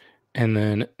 And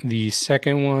then the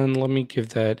second one, let me give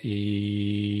that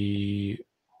a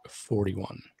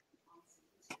 41.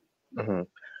 Mhm.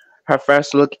 Her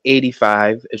first look,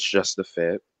 85. It's just the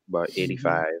fit, but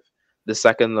 85. The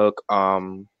second look,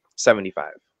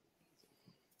 75.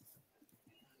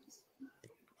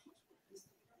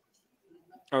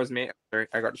 Oh, it was me. Sorry,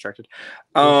 I got distracted.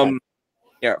 Okay.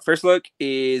 Yeah, first look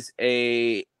is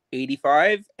a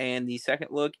 85, and the second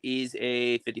look is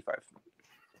a 55.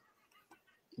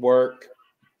 Work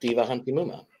Diva Hunty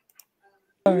Muma.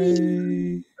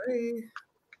 Bye. Hey.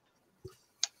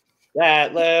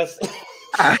 That list.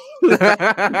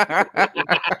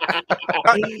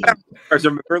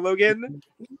 Remember, Logan?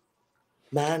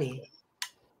 Money,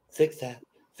 success,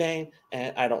 fame,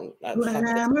 and I don't.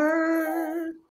 Glamour.